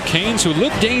the Canes, who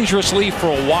lived dangerously for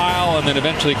a while and then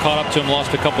eventually caught up to him,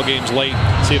 lost a couple games late.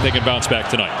 See if they can bounce back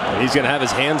tonight. He's going to have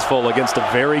his hands full against a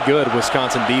very good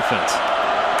Wisconsin defense.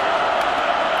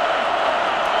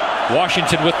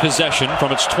 Washington with possession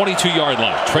from its 22-yard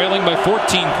line, trailing by 14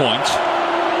 points.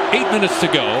 8 minutes to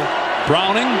go.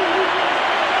 Browning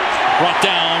brought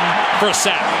down for a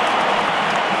sack.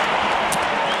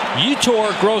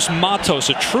 Yetur Gross-Matos,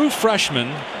 a true freshman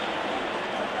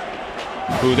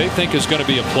who they think is going to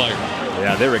be a player.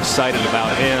 Yeah, they're excited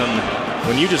about him.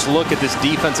 When you just look at this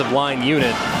defensive line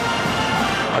unit,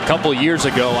 a couple years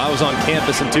ago, I was on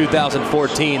campus in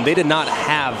 2014. They did not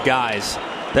have guys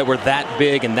that were that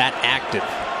big and that active.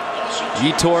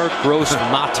 Yetur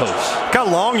Gross-Matos. Look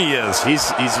how long he is. He's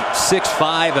 6'5".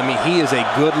 I mean, he is a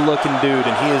good-looking dude,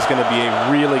 and he is going to be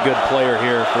a really good player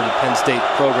here for the Penn State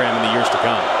program in the years to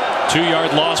come.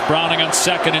 2-yard loss. Browning on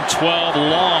 2nd and 12.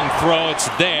 Long throw. It's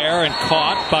there and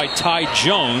caught by Ty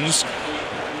Jones.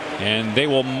 And they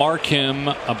will mark him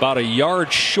about a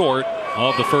yard short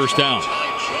of the first down.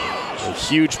 A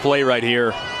huge play right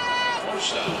here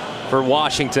for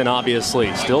Washington,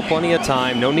 obviously. Still plenty of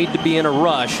time. No need to be in a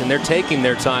rush. And they're taking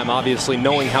their time, obviously,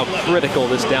 knowing how critical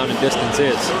this down and distance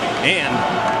is. And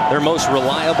their most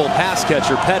reliable pass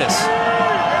catcher, Pettis,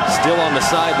 still on the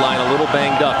sideline, a little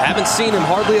banged up. Haven't seen him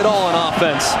hardly at all on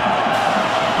offense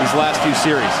these last few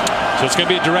series. So it's going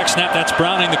to be a direct snap. That's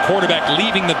Browning, the quarterback,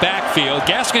 leaving the backfield.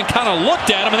 Gaskin kind of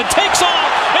looked at him and then takes off.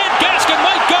 And Gaskin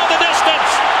might go the distance.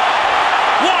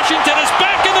 Washington is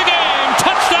back in the game.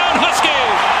 Touchdown,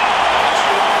 Huskies.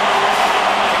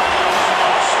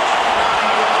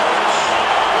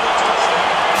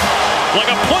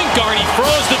 Like a point guard, he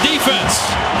froze the defense.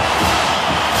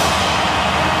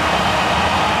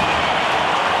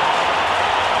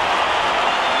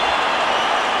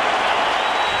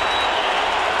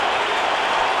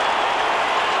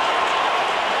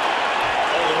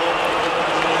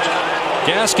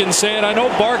 Gaskin saying, I know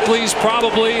Barkley's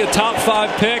probably a top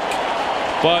 5 pick,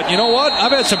 but you know what?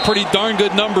 I've had some pretty darn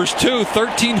good numbers too.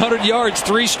 1,300 yards,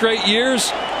 3 straight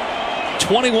years,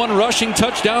 21 rushing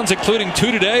touchdowns, including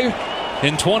 2 today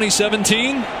in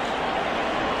 2017.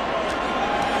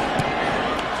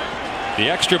 The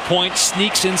extra point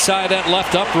sneaks inside that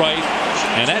left upright,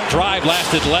 and that drive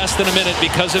lasted less than a minute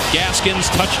because of Gaskin's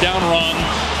touchdown run.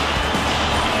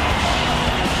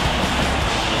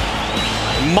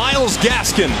 Myles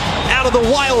Gaskin out of the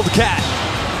Wildcat.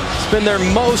 It's been their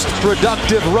most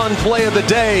productive run play of the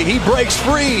day. He breaks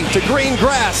free to green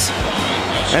grass,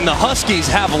 and the Huskies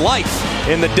have life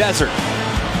in the desert.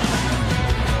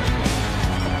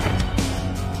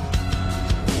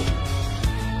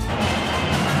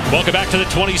 Welcome back to the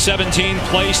 2017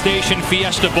 PlayStation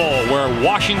Fiesta Bowl, where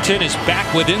Washington is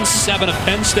back within 7 of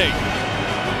Penn State.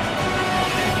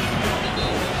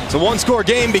 It's a one-score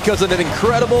game because of an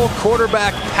incredible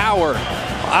quarterback power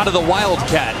out of the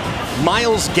Wildcat.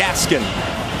 Myles Gaskin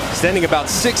standing about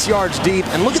 6 yards deep,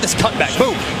 and look at this cutback,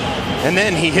 boom. And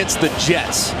then he hits the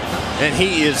Jets, and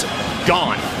he is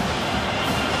gone.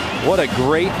 What a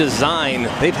great design.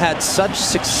 They've had such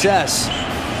success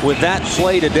with that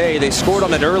play today. They scored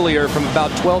on it earlier from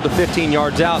about 12 to 15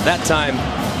 yards out. That time,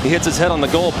 he hits his head on the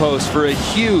goalpost for a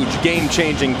huge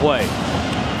game-changing play.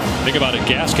 Think about it,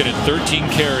 Gaskin at 13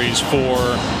 carries for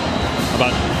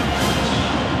about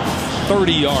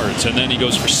 30 yards, and then he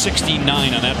goes for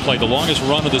 69 on that play, the longest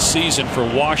run of the season for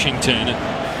Washington.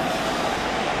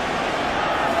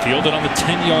 Fielded on the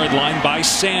 10-yard line by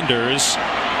Sanders,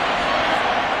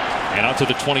 and out to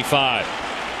the 25.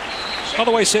 By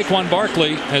the way, Saquon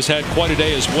Barkley has had quite a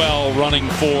day as well, running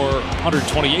for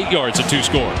 128 yards and 2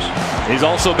 scores. He's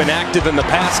also been active in the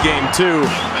pass game, too,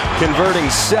 converting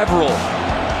several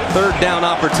third down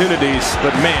opportunities.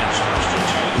 But man,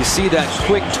 you see that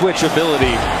quick twitch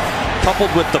ability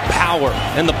coupled with the power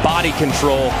and the body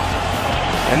control.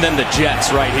 And then the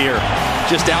Jets right here,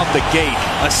 just out the gate.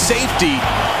 A safety,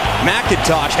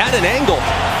 McIntosh, had an angle.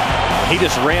 He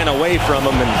just ran away from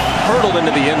him and hurtled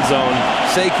into the end zone.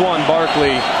 Saquon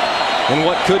Barkley, in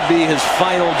what could be his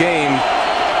final game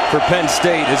for Penn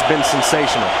State, has been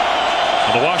sensational.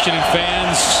 Well, the Washington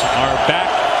fans are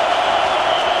back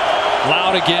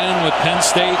loud again with Penn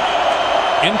State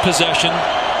in possession.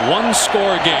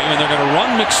 1-score game, and they're going to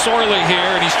run McSorley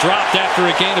here, and he's dropped after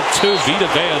a gain of 2. Vita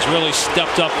Vea has really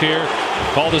stepped up here,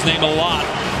 called his name a lot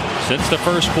since the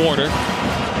first quarter.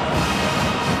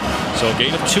 So a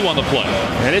gain of 2 on the play.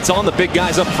 And it's on the big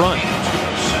guys up front.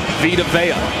 Vita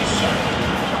Vea,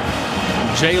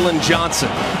 Jalen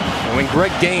Johnson, and when Greg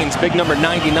Gaines, big number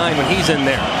 99, when he's in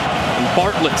there, and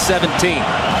Bartlett 17.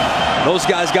 Those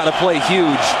guys got to play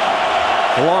huge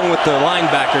along with the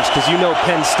linebackers, because you know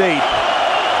Penn State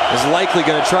is likely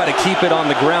going to try to keep it on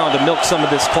the ground to milk some of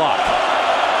this clock.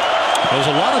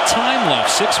 There's a lot of time left,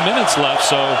 6 minutes left,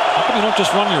 so how come you don't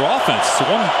just run your offense? It's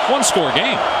a one-score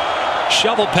game.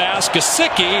 Shovel pass,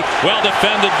 Gesicki, well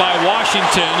defended by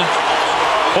Washington.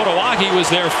 Otoahi was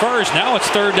there first. Now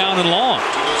it's 3rd down and long.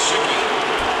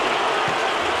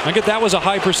 I get that was a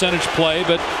high percentage play,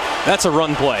 but that's a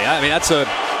run play. I mean, that's a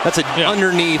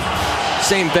underneath.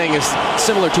 Same thing as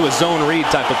similar to a zone read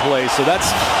type of play. So that's,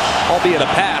 albeit a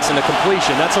pass and a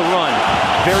completion, that's a run.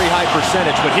 Very high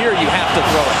percentage, but here you have to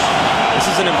throw it. This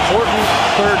is an important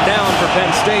 3rd down for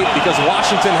Penn State because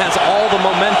Washington has all the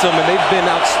momentum and they've been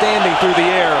outstanding through the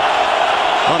air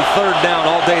on 3rd down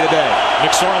all day today.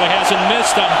 McSorley hasn't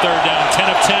missed on 3rd down, 10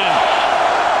 of 10.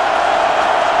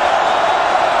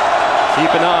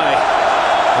 Keep an eye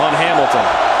on Hamilton.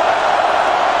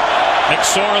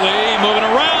 McSorley moving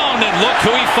around, and look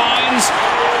who he finds.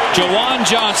 Jawan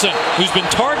Johnson, who's been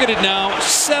targeted now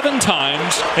 7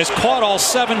 times, has caught all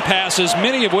 7 passes,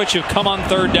 many of which have come on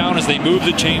 3rd down as they move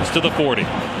the chains to the 40.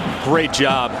 Great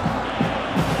job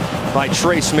by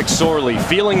Trace McSorley,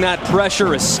 feeling that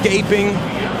pressure, escaping,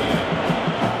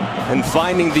 and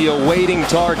finding the awaiting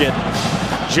target.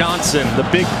 Johnson, the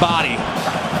big body,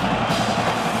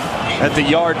 at the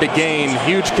yard to gain.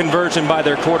 Huge conversion by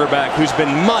their quarterback, who's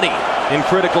been money in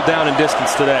critical down and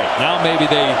distance today. Now maybe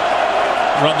they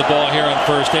run the ball here on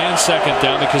first and second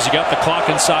down because you got the clock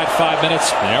inside 5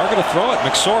 minutes. They are going to throw it.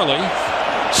 McSorley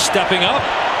stepping up.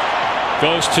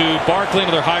 Goes to Barkley,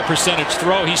 another high percentage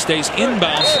throw. He stays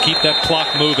inbounds to keep that clock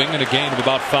moving in a gain of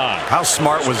about 5. How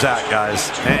smart was that,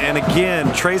 guys? And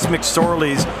again, Trace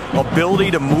McSorley's ability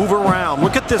to move around.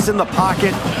 Look at this in the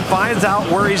pocket, finds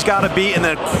out where he's got to be, and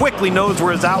then quickly knows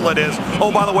where his outlet is.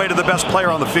 Oh, by the way, to the best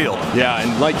player on the field. Yeah,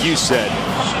 and like you said,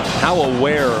 how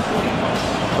aware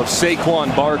of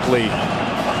Saquon Barkley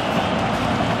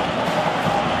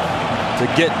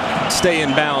to stay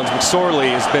in bounds. McSorley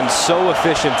has been so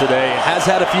efficient today. Has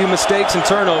had a few mistakes and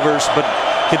turnovers, but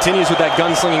continues with that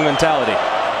gunslinging mentality.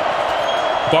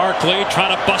 Barkley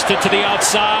trying to bust it to the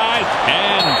outside,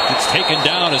 and it's taken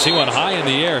down as he went high in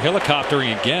the air,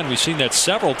 helicoptering again. We've seen that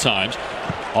several times.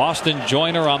 Austin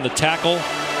Joyner on the tackle.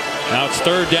 Now it's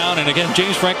third down, and again,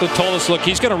 James Franklin told us, look,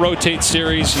 he's going to rotate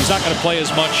series. He's not going to play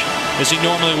as much as he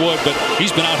normally would, but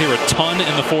he's been out here a ton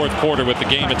in the fourth quarter with the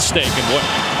game at stake and what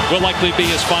will likely be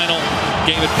his final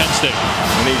game at Penn State.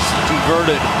 And he's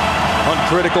converted on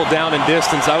critical down and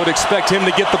distance. I would expect him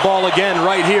to get the ball again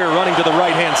right here, running to the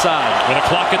right-hand side. With a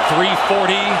clock at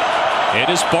 3:40, it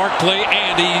is Barkley,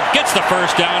 and he gets the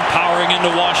first down, powering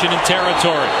into Washington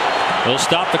territory. He'll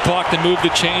stop the clock, then move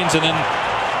the chains, and then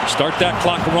start that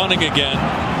clock running again.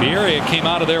 Vieira came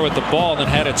out of there with the ball and then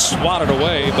had it swatted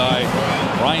away by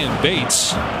Ryan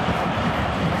Bates.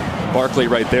 Barkley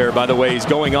right there, by the way, he's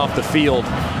going off the field.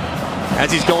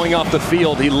 As he's going off the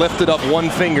field, he lifted up one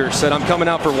finger, said, I'm coming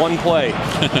out for one play.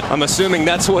 I'm assuming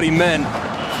that's what he meant.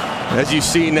 As you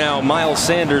see now, Miles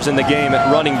Sanders in the game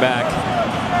at running back.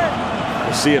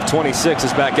 We'll see if 26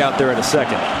 is back out there in a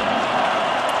second.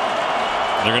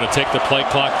 They're going to take the play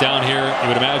clock down here, you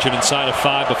would imagine, inside of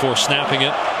 5 before snapping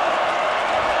it.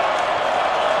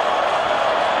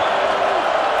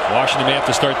 Washington may have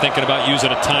to start thinking about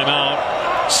using a timeout.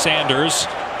 Sanders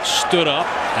stood up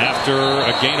after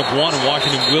a gain of 1, and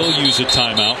Washington will use a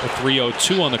timeout with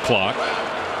 3:02 on the clock.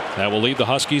 That will leave the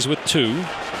Huskies with 2.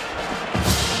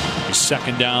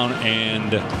 Second down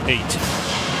and 8.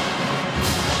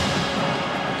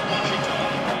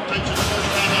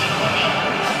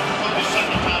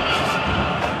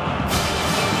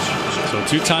 So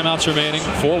 2 timeouts remaining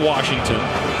for Washington.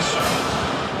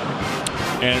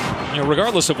 And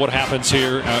regardless of what happens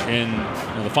here in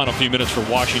the final few minutes for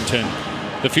Washington,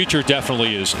 the future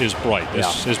definitely is bright.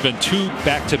 This has been 2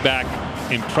 back-to-back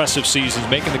impressive seasons,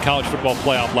 making the college football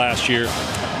playoff last year,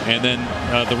 and then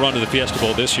the run to the Fiesta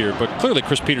Bowl this year. But clearly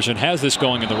Chris Peterson has this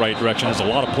going in the right direction, has a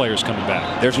lot of players coming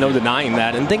back. There's no denying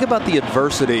that. And think about the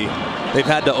adversity they've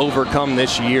had to overcome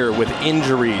this year with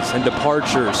injuries and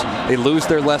departures. They lose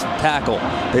their left tackle.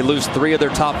 They lose 3 of their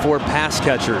top 4 pass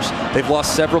catchers. They've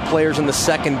lost several players in the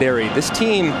secondary. This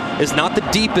team is not the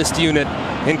deepest unit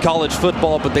in college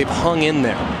football, but they've hung in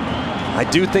there. I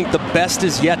do think the best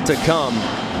is yet to come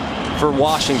for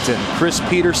Washington. Chris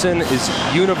Peterson is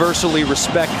universally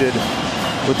respected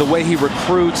with the way he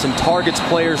recruits and targets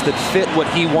players that fit what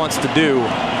he wants to do.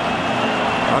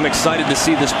 I'm excited to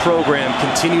see this program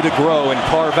continue to grow and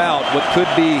carve out what could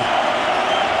be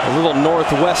a little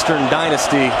Northwestern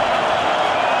dynasty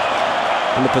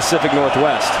in the Pacific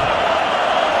Northwest.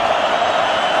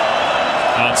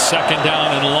 On second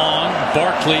down and long,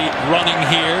 Barkley running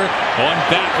here, going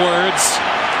backwards,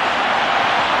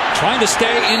 trying to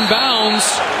stay in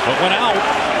bounds, but went out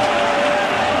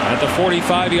at the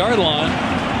 45-yard line.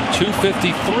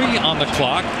 2:53 on the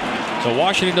clock. So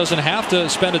Washington doesn't have to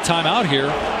spend a timeout here.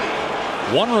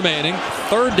 1 remaining,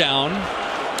 third down.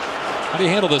 How do you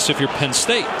handle this if you're Penn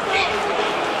State?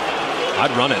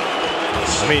 I'd run it.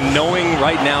 I mean, knowing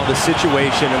right now the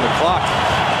situation and the clock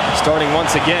starting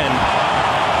once again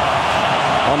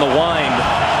on the wind,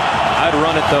 I'd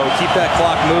run it though. Keep that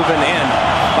clock moving, and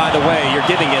by the way, you're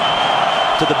giving it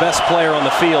to the best player on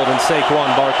the field in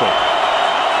Saquon Barkley.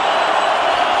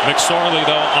 McSorley,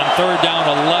 though, on third down,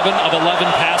 11 of 11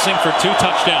 passing for 2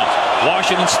 touchdowns.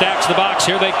 Washington stacks the box.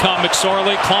 Here they come.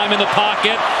 McSorley climbing the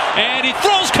pocket, and he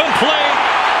throws complete.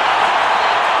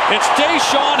 It's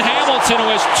Deshaun Hamilton, who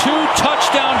has 2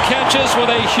 touchdown catches with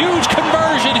a huge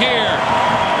conversion here.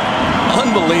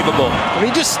 Unbelievable. I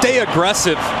mean, just stay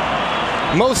aggressive.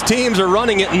 Most teams are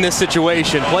running it in this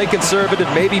situation. Play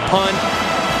conservative, maybe punt.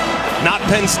 Not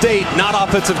Penn State, not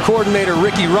offensive coordinator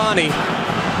Ricky Ronnie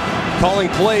calling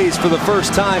plays for the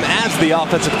first time as the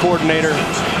offensive coordinator.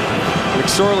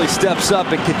 McSorley steps up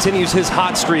and continues his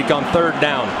hot streak on third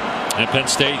down. And Penn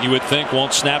State, you would think,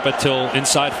 won't snap it till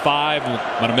inside 5,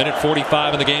 about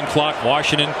 1:45 in the game clock.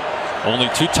 Washington, only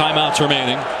 2 timeouts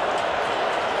remaining.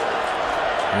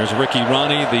 There's Ricky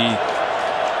Ronnie, the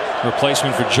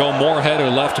replacement for Joe Moorhead, who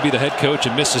left to be the head coach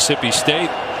at Mississippi State.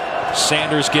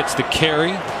 Sanders gets the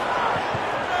carry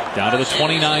down to the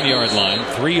 29-yard line.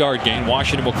 3-yard gain.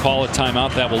 Washington will call a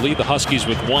timeout. That will leave the Huskies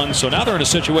with 1. So now they're in a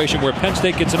situation where Penn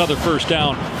State gets another first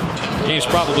down. Game's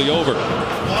probably over.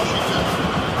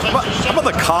 How about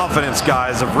the confidence,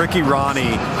 guys, of Ricky Ronnie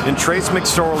and Trace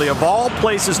McSorley? Of all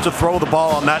places to throw the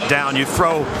ball on that down, you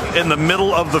throw in the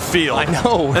middle of the field. I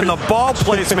know. And the ball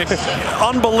placement,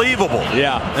 unbelievable.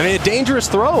 Yeah, I mean, a dangerous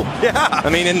throw. Yeah. I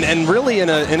mean, and really in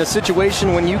a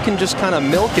situation when you can just kind of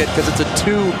milk it because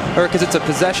it's a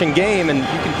possession game and you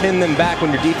can pin them back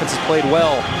when your defense has played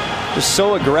well. Just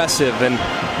so aggressive, and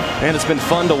it's been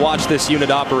fun to watch this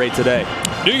unit operate today.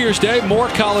 New Year's Day, more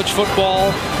college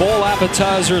football, bowl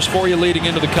appetizers for you leading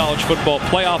into the college football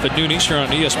playoff at noon Eastern on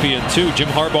ESPN2. Jim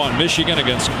Harbaugh in Michigan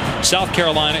against South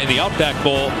Carolina in the Outback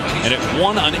Bowl, and at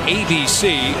 1 on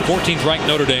ABC, 14th ranked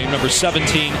Notre Dame, number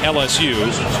 17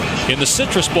 LSU in the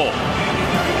Citrus Bowl.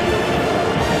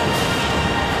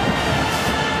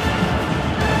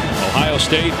 Ohio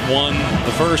State won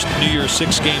the first New Year's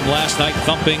Six game last night,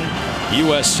 thumping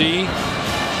USC.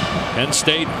 Penn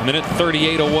State, minute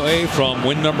 38 away from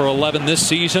win number 11 this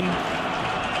season.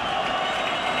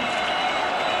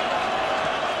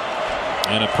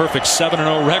 And a perfect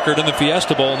 7-0 record in the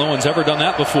Fiesta Bowl. No one's ever done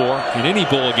that before in any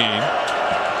bowl game.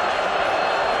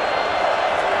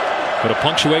 Put a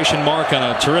punctuation mark on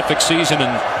a terrific season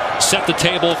and set the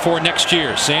table for next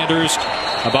year. Sanders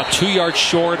about 2 yards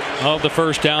short of the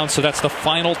first down, so that's the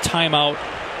final timeout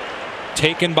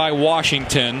taken by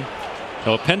Washington.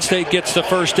 So if Penn State gets the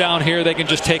first down here, they can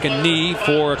just take a knee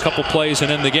for a couple plays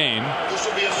and end the game.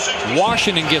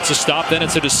 Washington gets a stop, then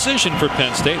it's a decision for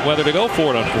Penn State whether to go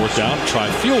for it on fourth down, try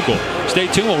field goal. Stay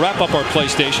tuned, we'll wrap up our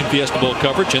PlayStation Fiesta Bowl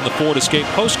coverage in the Ford Escape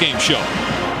postgame show.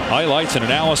 Highlights and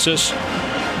analysis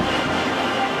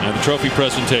and the trophy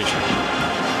presentation.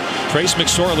 Trace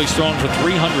McSorley's thrown for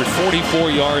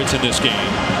 344 yards in this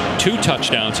game. 2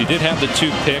 touchdowns. He did have the 2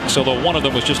 picks, although one of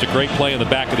them was just a great play in the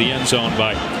back of the end zone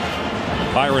by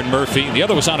Byron Murphy. The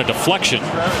other was on a deflection.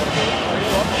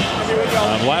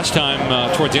 Last time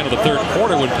towards the end of the third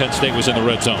quarter when Penn State was in the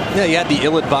red zone. Yeah, he had the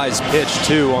ill-advised pitch,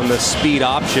 too, on the speed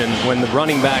option when the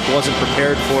running back wasn't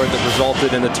prepared for it, that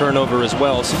resulted in a turnover as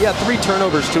well. So, yeah, 3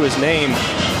 turnovers to his name,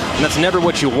 and that's never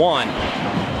what you want,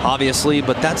 obviously,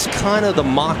 but that's kind of the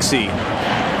moxie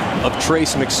of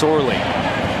Trace McSorley.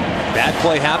 Bad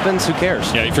play happens, who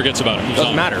cares? Yeah, he forgets about it.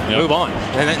 Doesn't matter. Yep. Move on.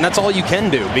 And that's all you can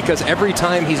do, because every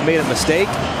time he's made a mistake,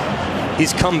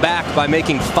 he's come back by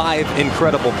making 5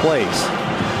 incredible plays,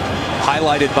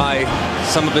 highlighted by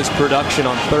some of his production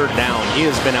on third down. He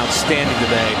has been outstanding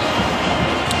today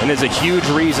and is a huge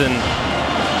reason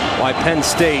why Penn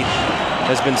State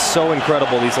has been so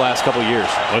incredible these last couple years.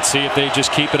 Let's see if they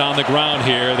just keep it on the ground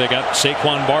here. They got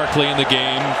Saquon Barkley in the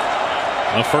game.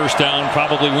 A first down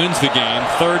probably wins the game.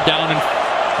 Third down and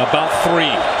about 3.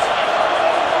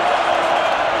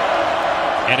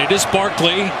 And it is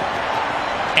Barkley.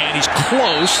 And he's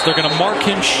close. They're going to mark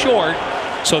him short.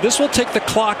 So this will take the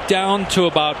clock down to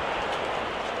about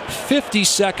 50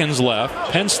 seconds left.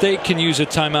 Penn State can use a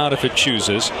timeout if it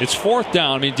chooses. It's fourth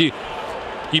down. I mean,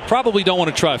 you probably don't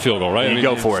want to try a field goal, right? You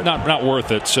go for it. Not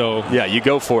worth it. So yeah, you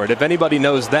go for it. If anybody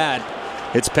knows that,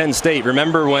 it's Penn State.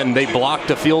 Remember when they blocked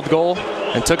a field goal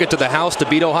and took it to the house to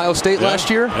beat Ohio State last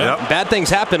year? Yep. Bad things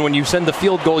happen when you send the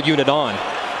field goal unit on.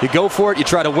 You go for it. You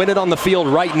try to win it on the field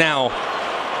right now.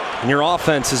 And your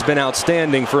offense has been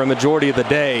outstanding for a majority of the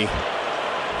day.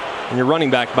 And your running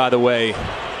back, by the way,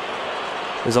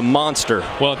 is a monster.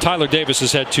 Well, Tyler Davis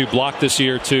has had 2 blocked this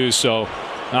year, too. So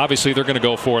obviously they're going to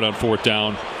go for it on fourth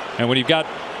down. And when you've got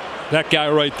that guy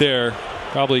right there,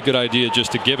 probably a good idea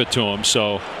just to give it to him.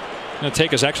 So it's going to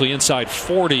take us actually inside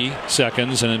 40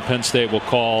 seconds, and then Penn State will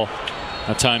call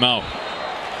a timeout.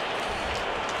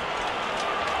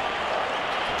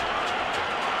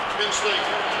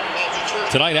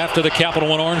 Tonight after the Capital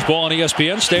One Orange Bowl on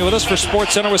ESPN, stay with us for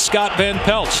SportsCenter with Scott Van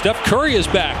Pelt. Steph Curry is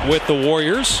back with the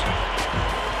Warriors.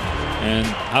 And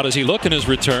how does he look in his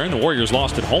return? The Warriors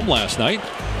lost at home last night.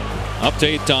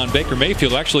 Update on Baker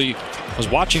Mayfield. Actually, I was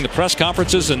watching the press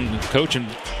conferences, and coach and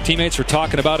teammates were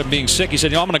talking about him being sick. He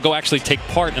said, I'm going to go actually take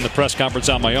part in the press conference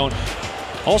on my own.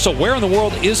 Also, where in the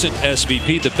world isn't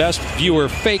SVP the best viewer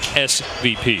fake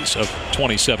SVPs of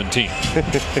 2017?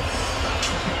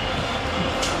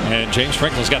 And James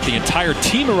Franklin's got the entire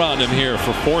team around him here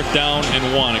for fourth down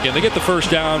and 1. Again, they get the first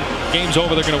down. Game's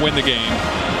over. They're going to win the game.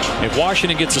 If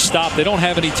Washington gets a stop, they don't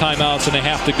have any timeouts, and they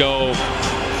have to go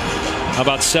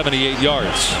about 78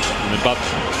 yards in about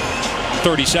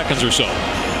 30 seconds or so.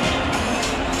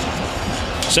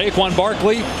 Saquon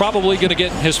Barkley probably going to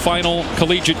get his final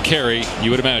collegiate carry,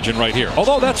 you would imagine, right here.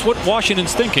 Although that's what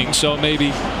Washington's thinking, so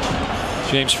maybe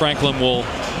James Franklin will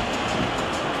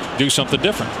do something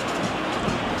different.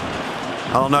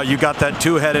 I don't know. You got that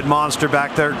two-headed monster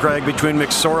back there, Greg, between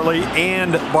McSorley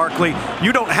and Barkley.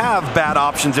 You don't have bad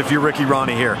options if you're Ricky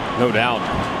Ronnie here. No doubt.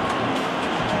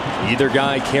 Either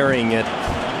guy carrying it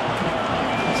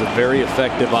is a very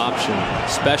effective option,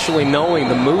 especially knowing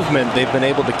the movement they've been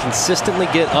able to consistently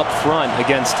get up front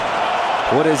against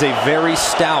what is a very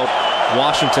stout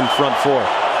Washington front four.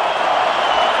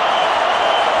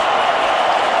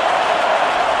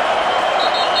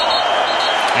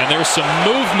 And there's some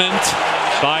movement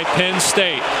by Penn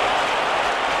State.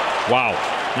 Wow.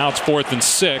 Now it's 4th and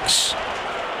 6.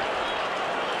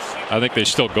 I think they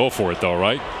still go for it, though,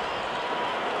 right?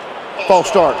 False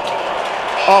start.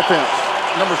 Offense,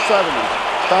 number 70.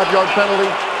 5-yard penalty,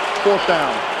 4th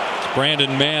down. It's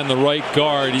Brandon Mann, the right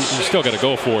guard. You still got to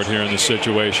go for it here in this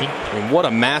situation. I mean, what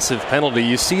a massive penalty.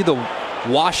 You see the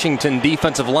Washington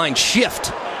defensive line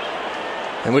shift,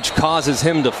 and which causes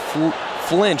him to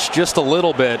flinch just a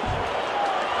little bit.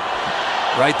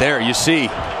 Right there, you see,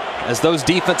 as those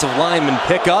defensive linemen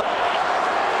pick up.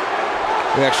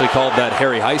 We actually called that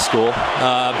Harry High School,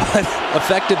 but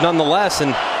effective nonetheless.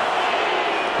 And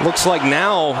looks like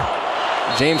now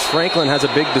James Franklin has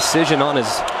a big decision on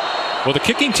his. Well, the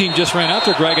kicking team just ran out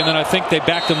there, Greg, and then I think they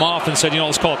backed him off and said, you know,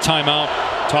 let's call it timeout,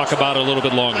 talk about it a little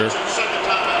bit longer.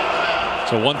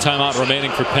 So 1 timeout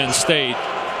remaining for Penn State.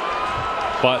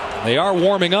 But they are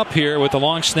warming up here with the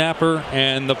long snapper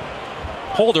and the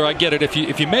holder. I get it. If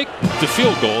you make the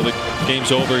field goal, the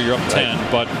game's over. You're up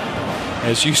 10. But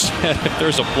as you said, if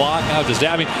there's a block, how does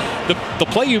that? I mean, the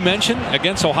play you mentioned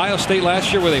against Ohio State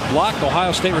last year, where they blocked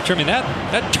Ohio State returning,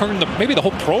 that turned maybe the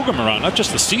whole program around, not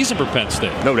just the season for Penn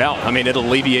State. No doubt. I mean, it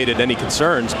alleviated any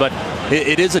concerns, but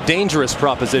it is a dangerous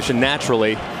proposition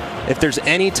naturally. If there's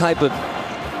any type of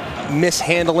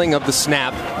mishandling of the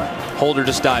snap, holder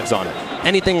just dives on it.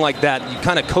 Anything like that, you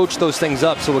kind of coach those things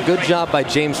up. So a good job by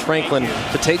James Franklin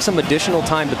to take some additional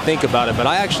time to think about it. But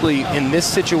I actually, in this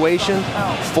situation,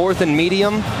 4th and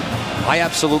medium, I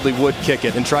absolutely would kick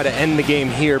it and try to end the game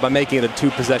here by making it a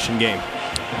 2-possession game.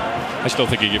 I still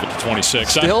think you give it to 26.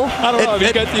 Still? I don't know.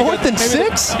 At 4th and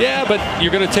 6? Yeah, but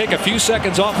you're going to take a few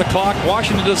seconds off the clock.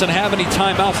 Washington doesn't have any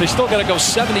timeouts. They still got to go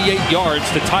 78 yards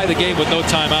to tie the game with no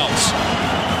timeouts.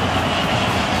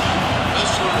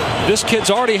 This kid's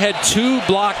already had 2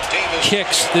 blocked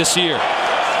kicks this year.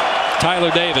 Tyler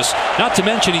Davis. Not to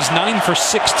mention he's 9 for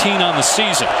 16 on the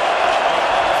season.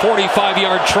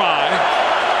 45-yard try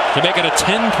to make it a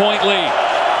 10-point lead.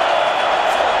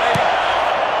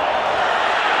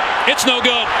 It's no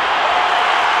good.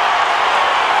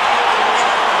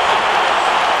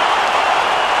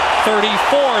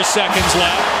 .34 seconds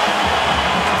left.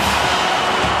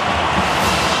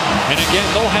 And again,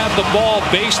 they'll have the ball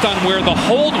based on where the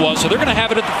hold was, so they're going to have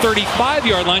it at the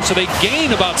 35-yard line, so they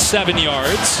gain about 7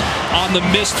 yards on the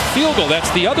missed field goal.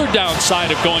 That's the other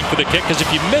downside of going for the kick, because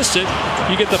if you miss it,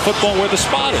 you get the football where the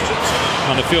spot is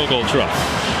on the field goal try.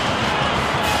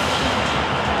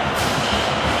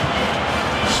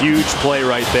 Huge play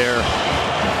right there.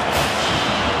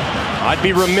 I'd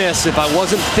be remiss if I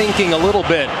wasn't thinking a little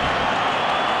bit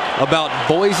about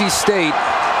Boise State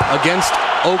against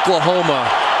Oklahoma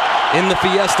in the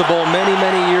Fiesta Bowl many,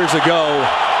 many years ago.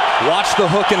 Watch the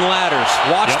hook and ladders.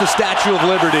 Watch the Statue of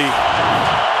Liberty.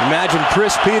 Imagine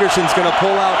Chris Peterson's going to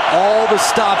pull out all the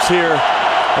stops here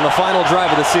on the final drive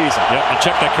of the season. Yep, and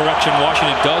check that correction.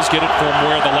 Washington does get it from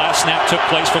where the last snap took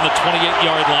place, from the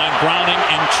 28-yard line. Browning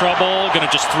in trouble. Going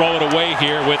to just throw it away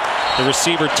here with the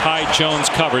receiver Ty Jones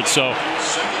covered. So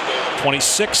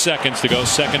 26 seconds to go.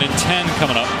 2nd and 10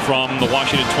 coming up from the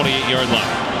Washington 28-yard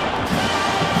line.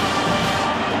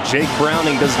 Jake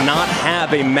Browning does not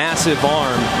have a massive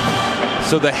arm,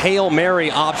 so the Hail Mary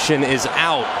option is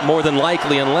out, more than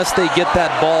likely, unless they get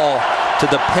that ball to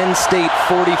the Penn State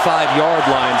 45-yard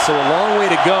line. So a long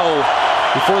way to go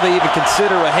before they even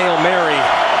consider a Hail Mary.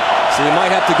 So they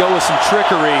might have to go with some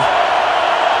trickery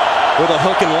with a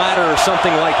hook and ladder or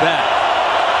something like that.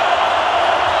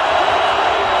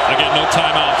 Again, no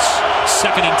timeouts.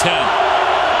 2nd and 10.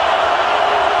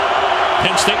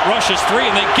 Penn State rushes 3,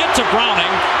 and they get to Browning.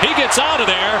 He gets out of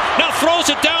there. Now throws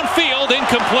it downfield.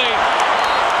 Incomplete.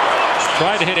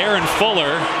 Tried to hit Aaron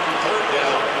Fuller.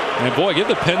 And boy, give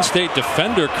the Penn State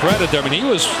defender credit there. I mean, he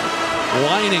was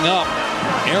lining up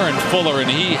Aaron Fuller,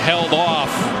 and he held off.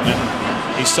 And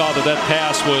he saw that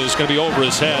pass was going to be over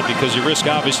his head, because you risk,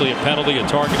 obviously, a penalty, a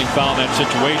targeting foul in that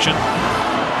situation.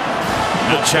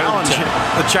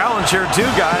 The challenge here too,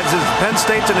 guys, is Penn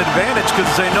State's an advantage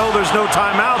because they know there's no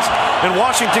timeouts and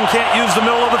Washington can't use the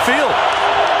middle of the field.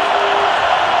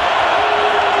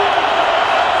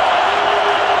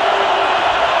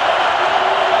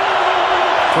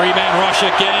 Three-man rush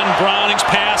again. Browning's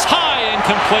pass high,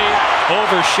 incomplete,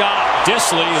 overshot.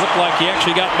 Disley looked like he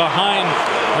actually got behind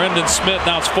Brendan Smith.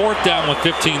 Now it's 4th down with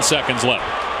 15 seconds left.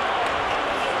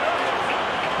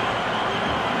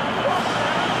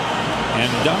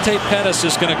 And Dante Pettis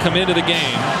is going to come into the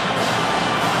game.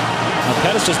 Now,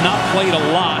 Pettis has not played a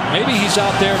lot. Maybe he's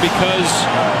out there because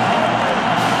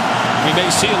we may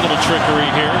see a little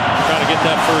trickery here. Try to get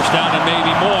that first down and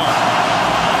maybe more.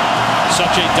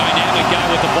 Such a dynamic guy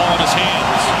with the ball in his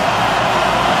hands.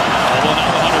 Although not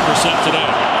 100% today.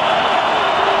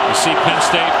 You see Penn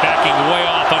State backing way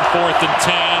off on 4th and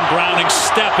 10. Browning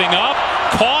stepping up.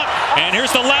 Caught. And here's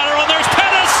the lateral. There's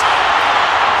Pettis.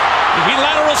 He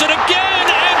laterals it again.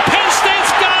 And Penn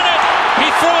State's got it. He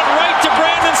threw it right to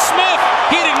Brandon Smith.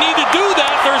 He didn't need to do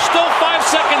that. There's still 5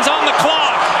 seconds on the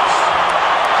clock.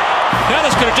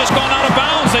 Pettis could have just gone out of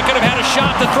bounds. They could have had a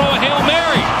shot to throw a Hail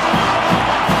Mary.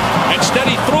 Instead,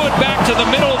 he threw it back to the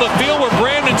middle of the field where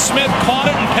Brandon Smith caught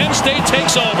it, and Penn State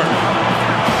takes over.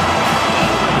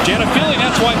 You had a feeling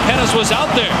that's why Pettis was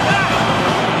out there.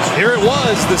 Here it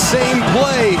was, the same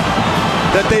play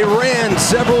that they ran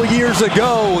several years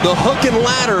ago, the hook and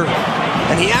ladder.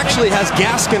 And he actually has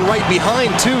Gaskin right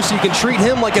behind, too, so you can treat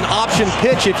him like an option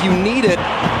pitch if you need it.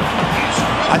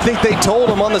 I think they told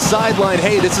him on the sideline,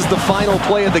 hey, this is the final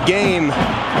play of the game.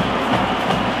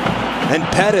 And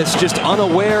Pettis, just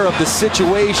unaware of the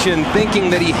situation, thinking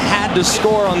that he had to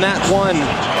score on that one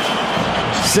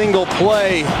single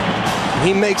play.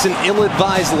 He makes an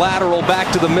ill-advised lateral back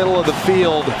to the middle of the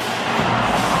field.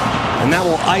 And that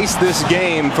will ice this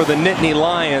game for the Nittany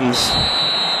Lions.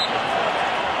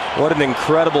 What an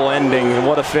incredible ending and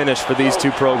what a finish for these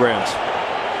two programs.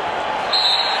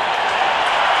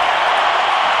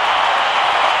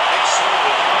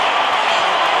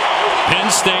 Penn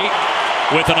State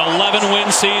with an 11-win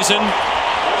season.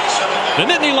 The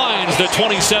Nittany Lions, the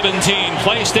 2017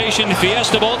 PlayStation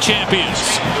Fiesta Bowl champions.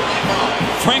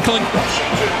 Franklin,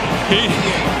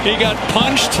 he got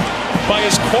punched by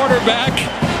his quarterback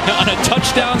on a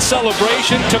touchdown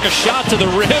celebration, took a shot to the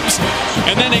ribs,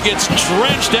 and then he gets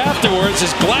drenched afterwards.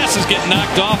 His glasses get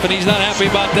knocked off, and he's not happy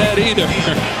about that either.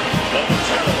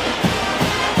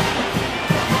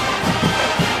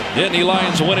 Nittany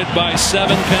Lions win it by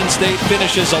 7. Penn State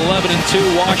finishes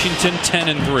 11-2. Washington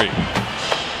 10-3.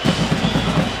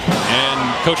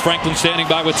 And Coach Franklin standing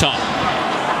by with Tom.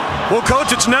 Well,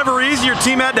 Coach, it's never easy. Your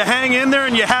team had to hang in there,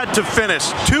 and you had to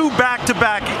finish. 2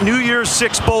 back-to-back New Year's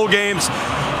 6 bowl games.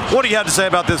 What do you have to say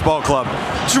about this ball club?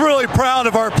 Just really proud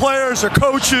of our players, our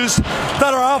coaches,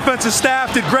 that our offensive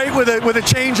staff did great with a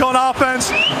change on offense.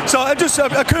 So I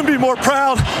couldn't be more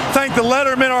proud. Thank the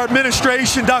Letterman, our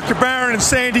administration, Dr. Barron and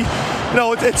Sandy. You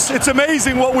know, it's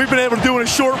amazing what we've been able to do in a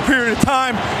short period of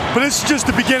time, but this is just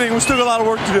the beginning. We still got a lot of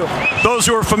work to do. Those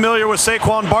who are familiar with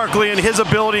Saquon Barkley and his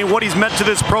ability and what he's meant to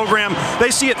this program,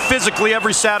 they see it physically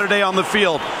every Saturday on the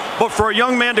field. But for a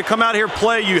young man to come out here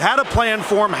play, you had a plan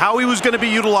for him, how he was going to be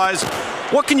utilized.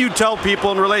 What can you tell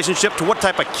people in relationship to what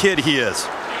type of kid he is?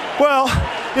 Well,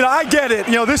 you know, I get it.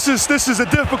 You know, this is a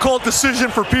difficult decision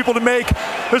for people to make.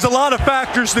 There's a lot of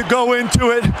factors that go into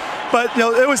it, but you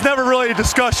know, it was never really a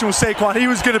discussion with Saquon. He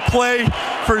was going to play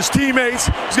for his teammates.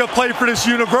 He's going to play for this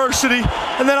university,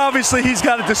 and then obviously he's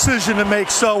got a decision to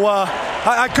make. So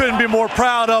I couldn't be more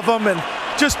proud of him, and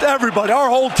just everybody, our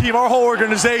whole team, our whole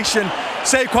organization.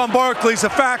 Saquon Barkley's a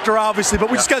factor, obviously, but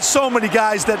we just got so many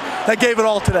guys that gave it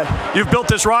all today. You've built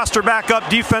this roster back up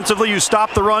defensively. You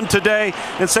stopped the run today,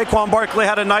 and Saquon Barkley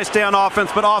had a nice day on offense,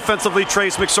 but offensively,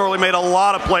 Trace McSorley made a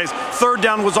lot of plays. 3rd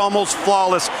down was almost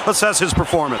flawless. Assess his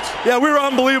performance. Yeah, we were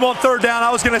unbelievable on 3rd down.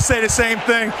 I was going to say the same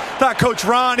thing. Thought Coach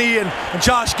Ronnie and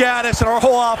Josh Gaddis and our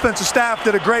whole offensive staff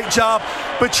did a great job,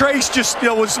 but Trace just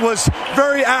was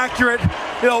very accurate.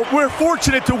 You know, we're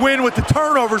fortunate to win with the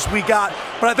turnovers we got,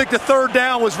 but I think the 3rd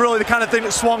down was really the kind of thing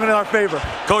that swung in our favor.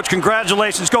 Coach,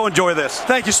 congratulations. Go enjoy this.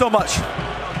 Thank you so much.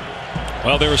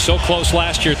 Well, they were so close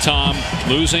last year, Tom,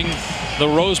 losing the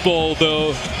Rose Bowl,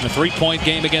 though, in a 3-point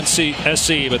game against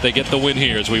SC, but they get the win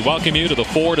here. As we welcome you to the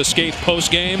Ford Escape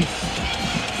postgame.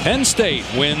 Penn State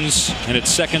wins in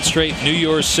its 2nd straight New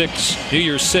Year's 6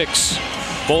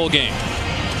 bowl game.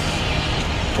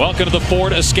 Welcome to the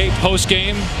Ford Escape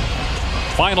postgame.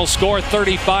 Final score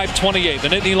 35-28. The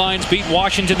Nittany Lions beat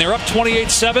Washington. They're up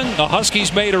 28-7. The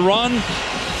Huskies made a run.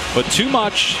 but too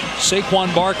much.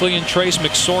 Saquon Barkley and Trace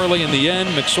McSorley in the end.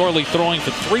 McSorley throwing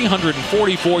for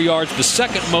 344 yards, the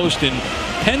second most in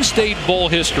Penn State Bowl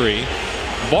history.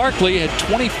 Barkley had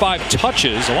 25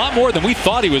 touches, a lot more than we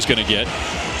thought he was going to get.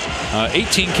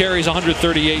 18 carries,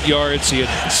 138 yards. He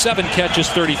had 7 catches,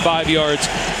 35 yards,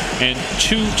 and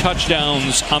 2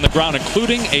 touchdowns on the ground,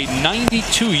 including a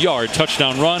 92-yard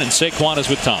touchdown run, and Saquon is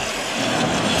with Tom.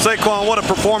 Saquon, what a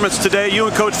performance today. You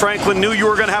and Coach Franklin knew you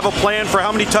were going to have a plan for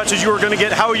how many touches you were going to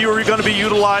get, how you were going to be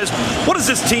utilized. What does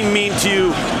this team mean to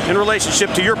you in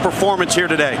relationship to your performance here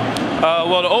today?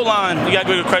 Well, the O-line, you got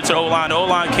to give credit to the O-line. The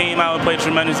O-line came out and played a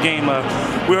tremendous game.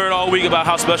 We heard all week about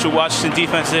how special Washington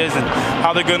defense is and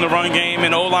how they're good in the run game,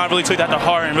 and the O-line really took that to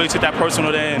heart and really took that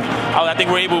personal day. And I think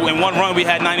we're able, in one run, we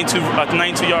had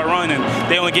 92-yard run,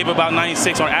 and they only gave about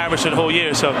 96 on average for the whole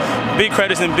year. So big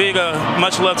credits and big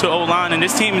much love to the O-line, and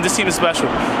this team is special.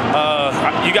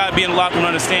 You got to be in the locker room to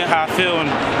understand how I feel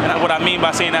and what I mean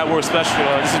by saying that word special.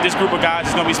 This group of guys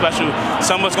is going to be special.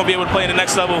 Some of us going to be able to play at the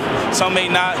next level, some may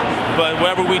not. But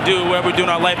whatever we do in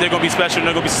our life, they're going to be special and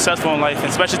they're going to be successful in life, and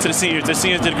especially to the seniors. The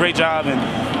seniors did a great job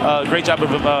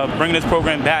of bringing this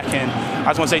program back. And I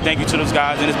just want to say thank you to those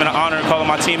guys. And it's been an honor calling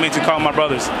my teammates and calling my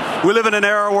brothers. We live in an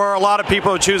era where a lot of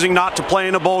people are choosing not to play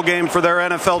in a bowl game for their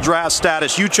NFL draft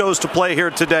status. You chose to play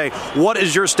here today. What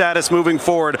is your status moving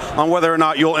forward on whether or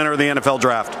not you'll enter the NFL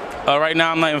draft? Right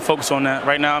now, I'm not even focused on that.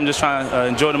 Right now, I'm just trying to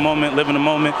enjoy the moment, live in the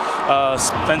moment,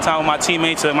 spend time with my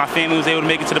teammates, my family was able to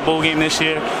make it to the bowl game this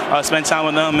year, spend time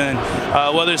with them, and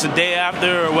whether it's a day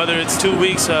after or whether it's 2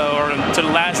 weeks or to the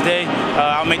last day,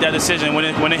 I'll make that decision. When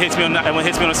it hits me on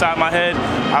the side of my head,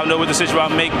 I'll know what decision I'll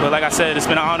make. But like I said, it's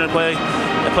been an honor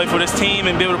to play for this team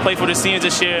and be able to play for the seniors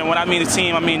this year. And when I mean the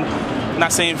team, I mean, I'm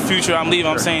not saying future, I'm leaving.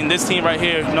 I'm saying this team right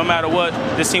here, no matter what,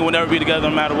 this team will never be together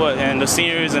no matter what. And the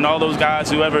seniors and all those guys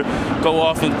who ever go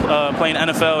off and play in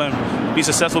the NFL and be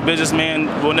successful businessmen,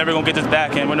 we're never going to get this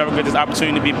back, and we'll never get this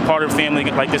opportunity to be part of a family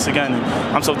like this again. And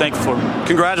I'm so thankful for it.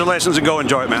 Congratulations and go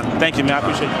enjoy it, man. Thank you, man. I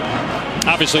appreciate it.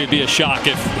 Obviously, it'd be a shock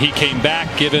if he came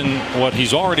back, given what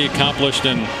he's already accomplished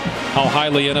and how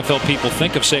highly NFL people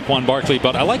think of Saquon Barkley.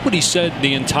 But I like what he said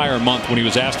the entire month when he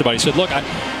was asked about it. He said, look,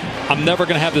 I'm never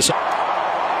going to have this.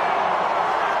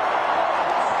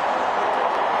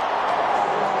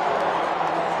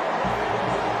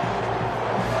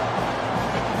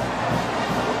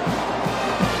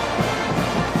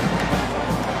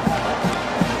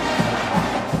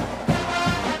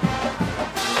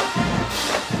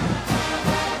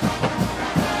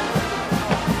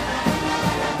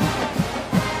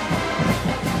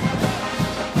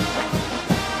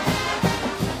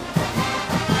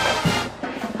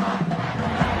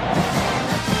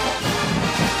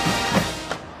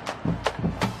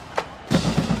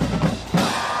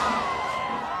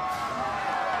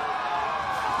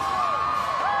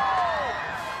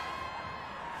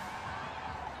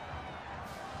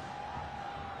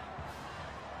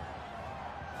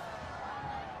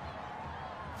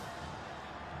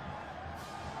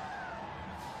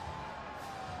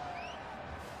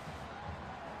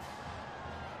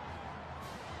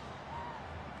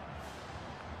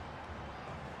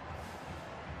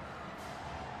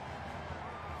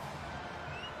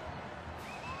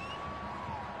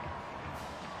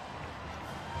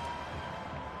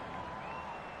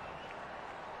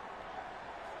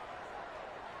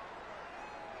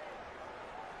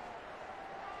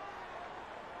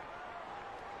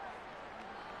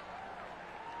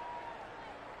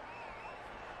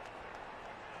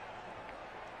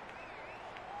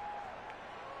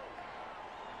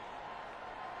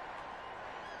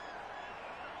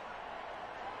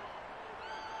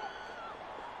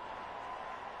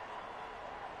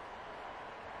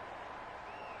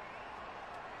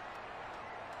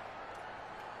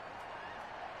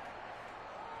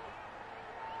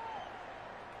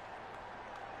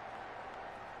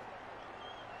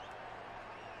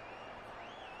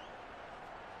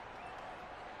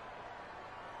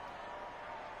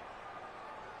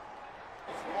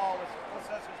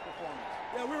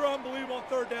 Yeah, we were unbelievable on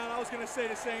third down. I was going to say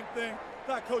the same thing. I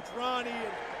thought Coach Ronnie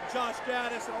and Josh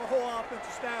Gaddis and our whole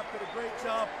offensive staff did a great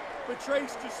job. But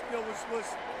Trace just was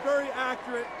very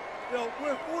accurate.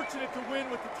 We're fortunate to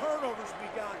win with the turnovers we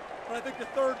got. But I think the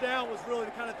third down was really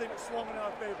the kind of thing that swung in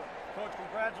our favor. Coach,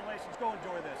 congratulations. Go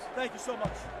enjoy this. Thank you so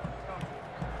much. Thank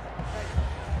you.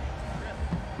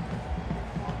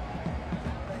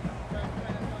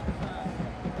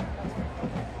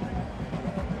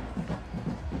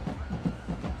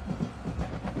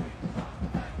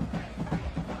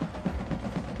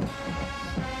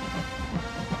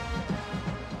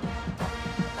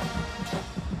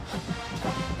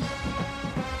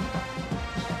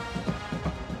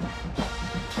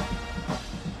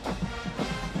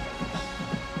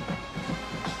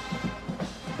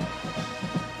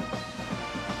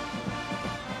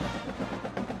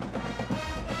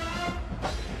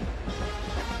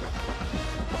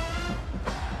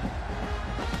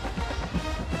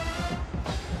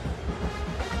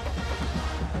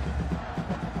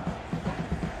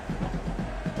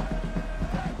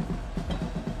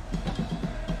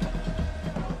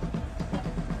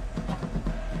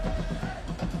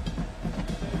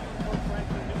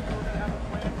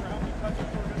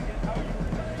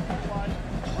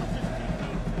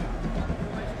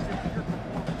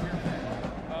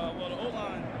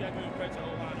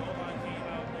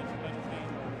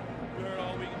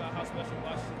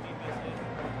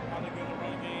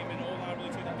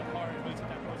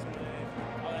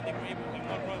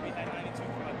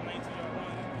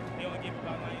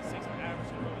 about 96 on average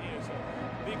over here. So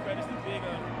big credits and big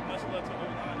much love to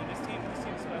O-line. And this team is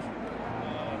special.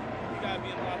 You got to be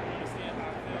in the locker room to understand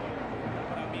how I feel.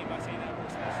 What I mean by saying that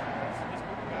we're special. This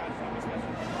group of guys is really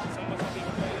special. So much of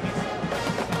people play the next one.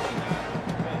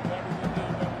 Whatever we do,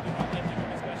 I think we're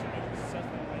really special. We're really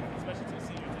successful in life, especially to the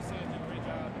seniors. The seniors did a great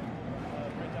job.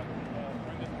 Great job of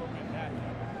bringing this program back.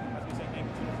 As we say, thank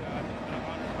you to the guys. It's been an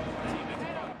honor to follow my team next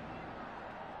to God.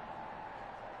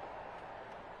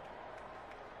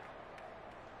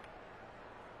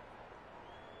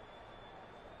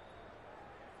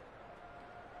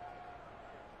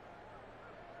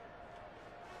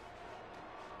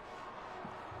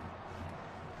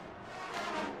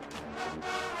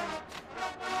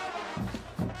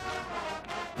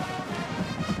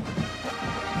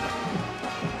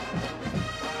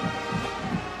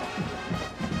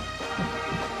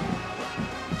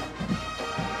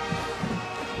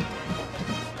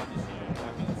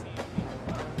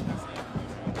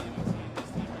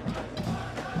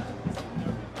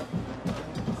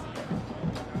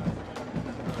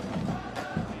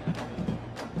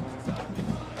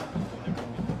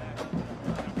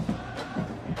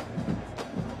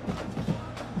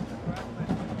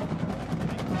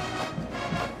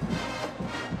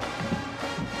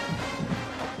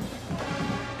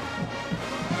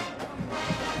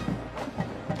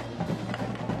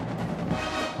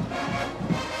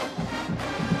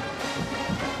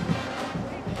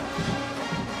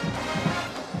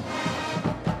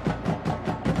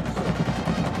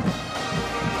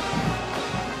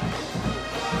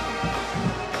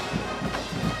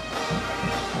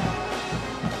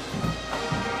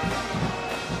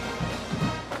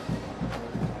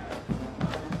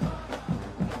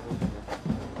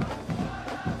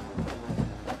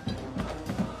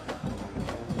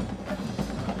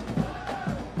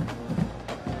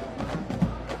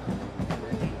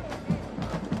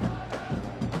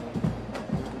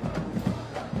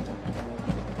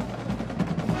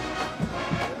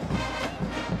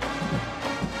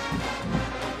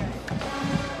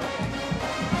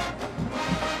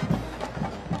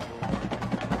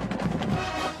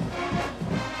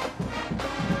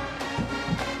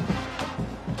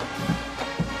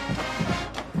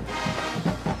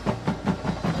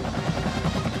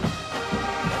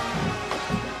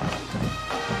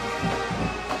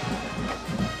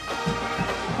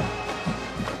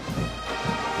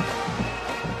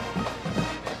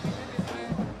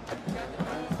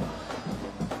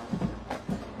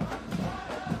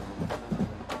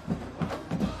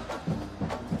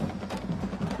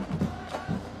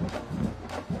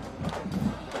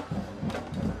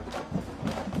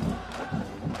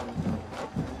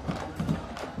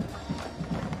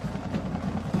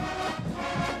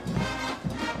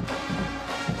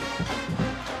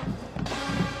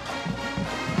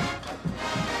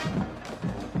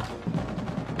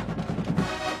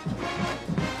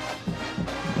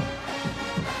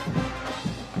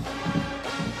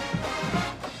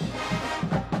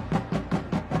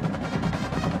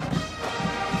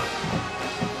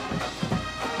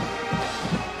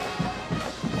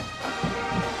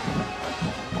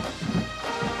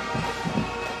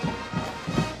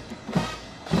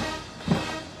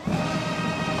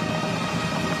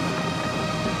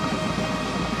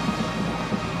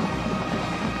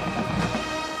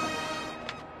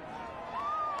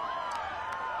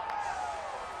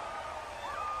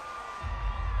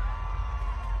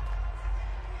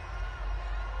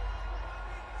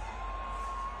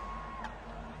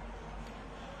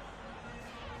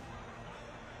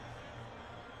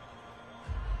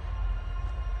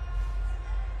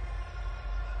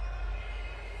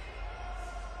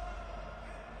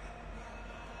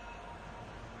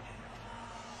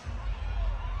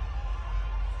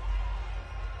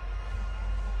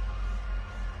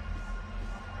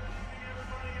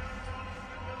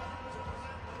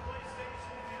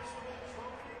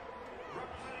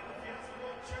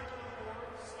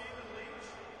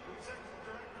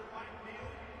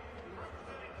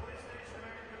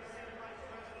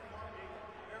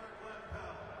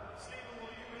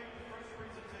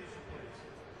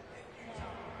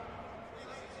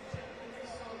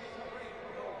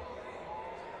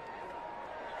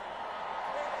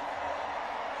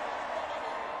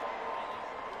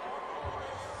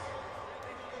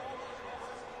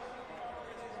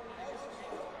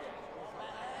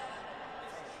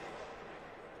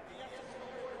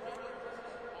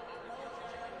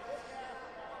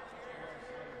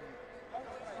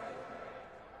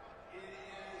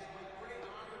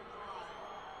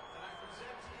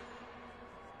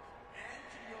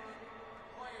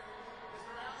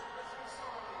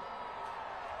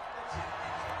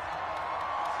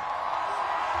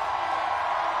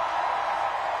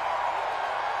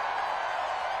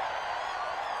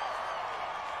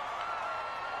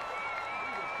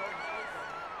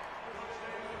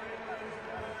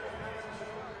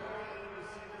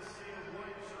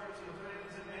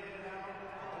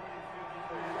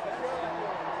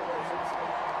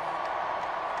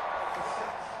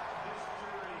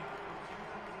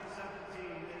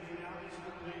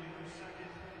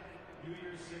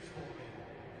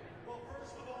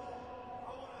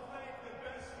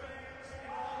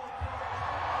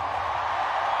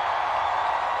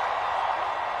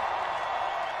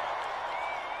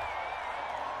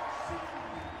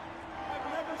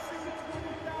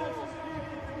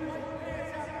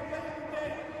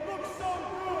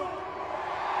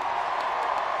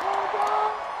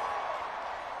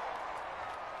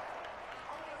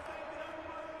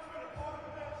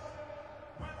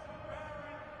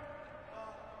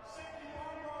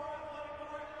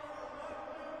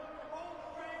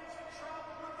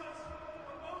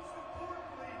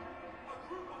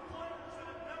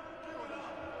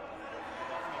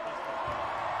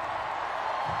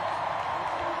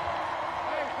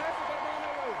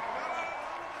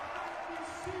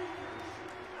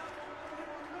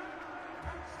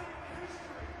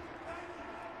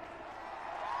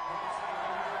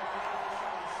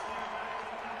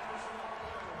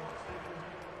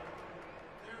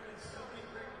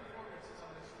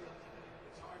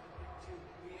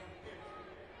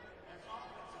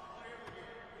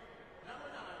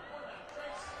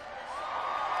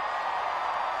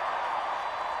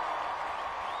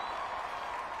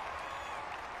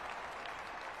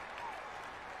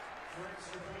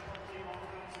 Drake's your football team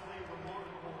offensively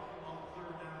remarkable on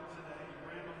third down today. You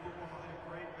ran the football, had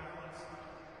great balance.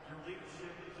 Your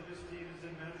leadership to this team is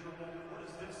immeasurable. What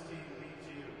does this team mean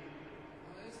to you?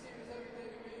 This team is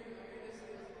everything to me. I mean, this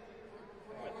is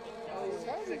Oh,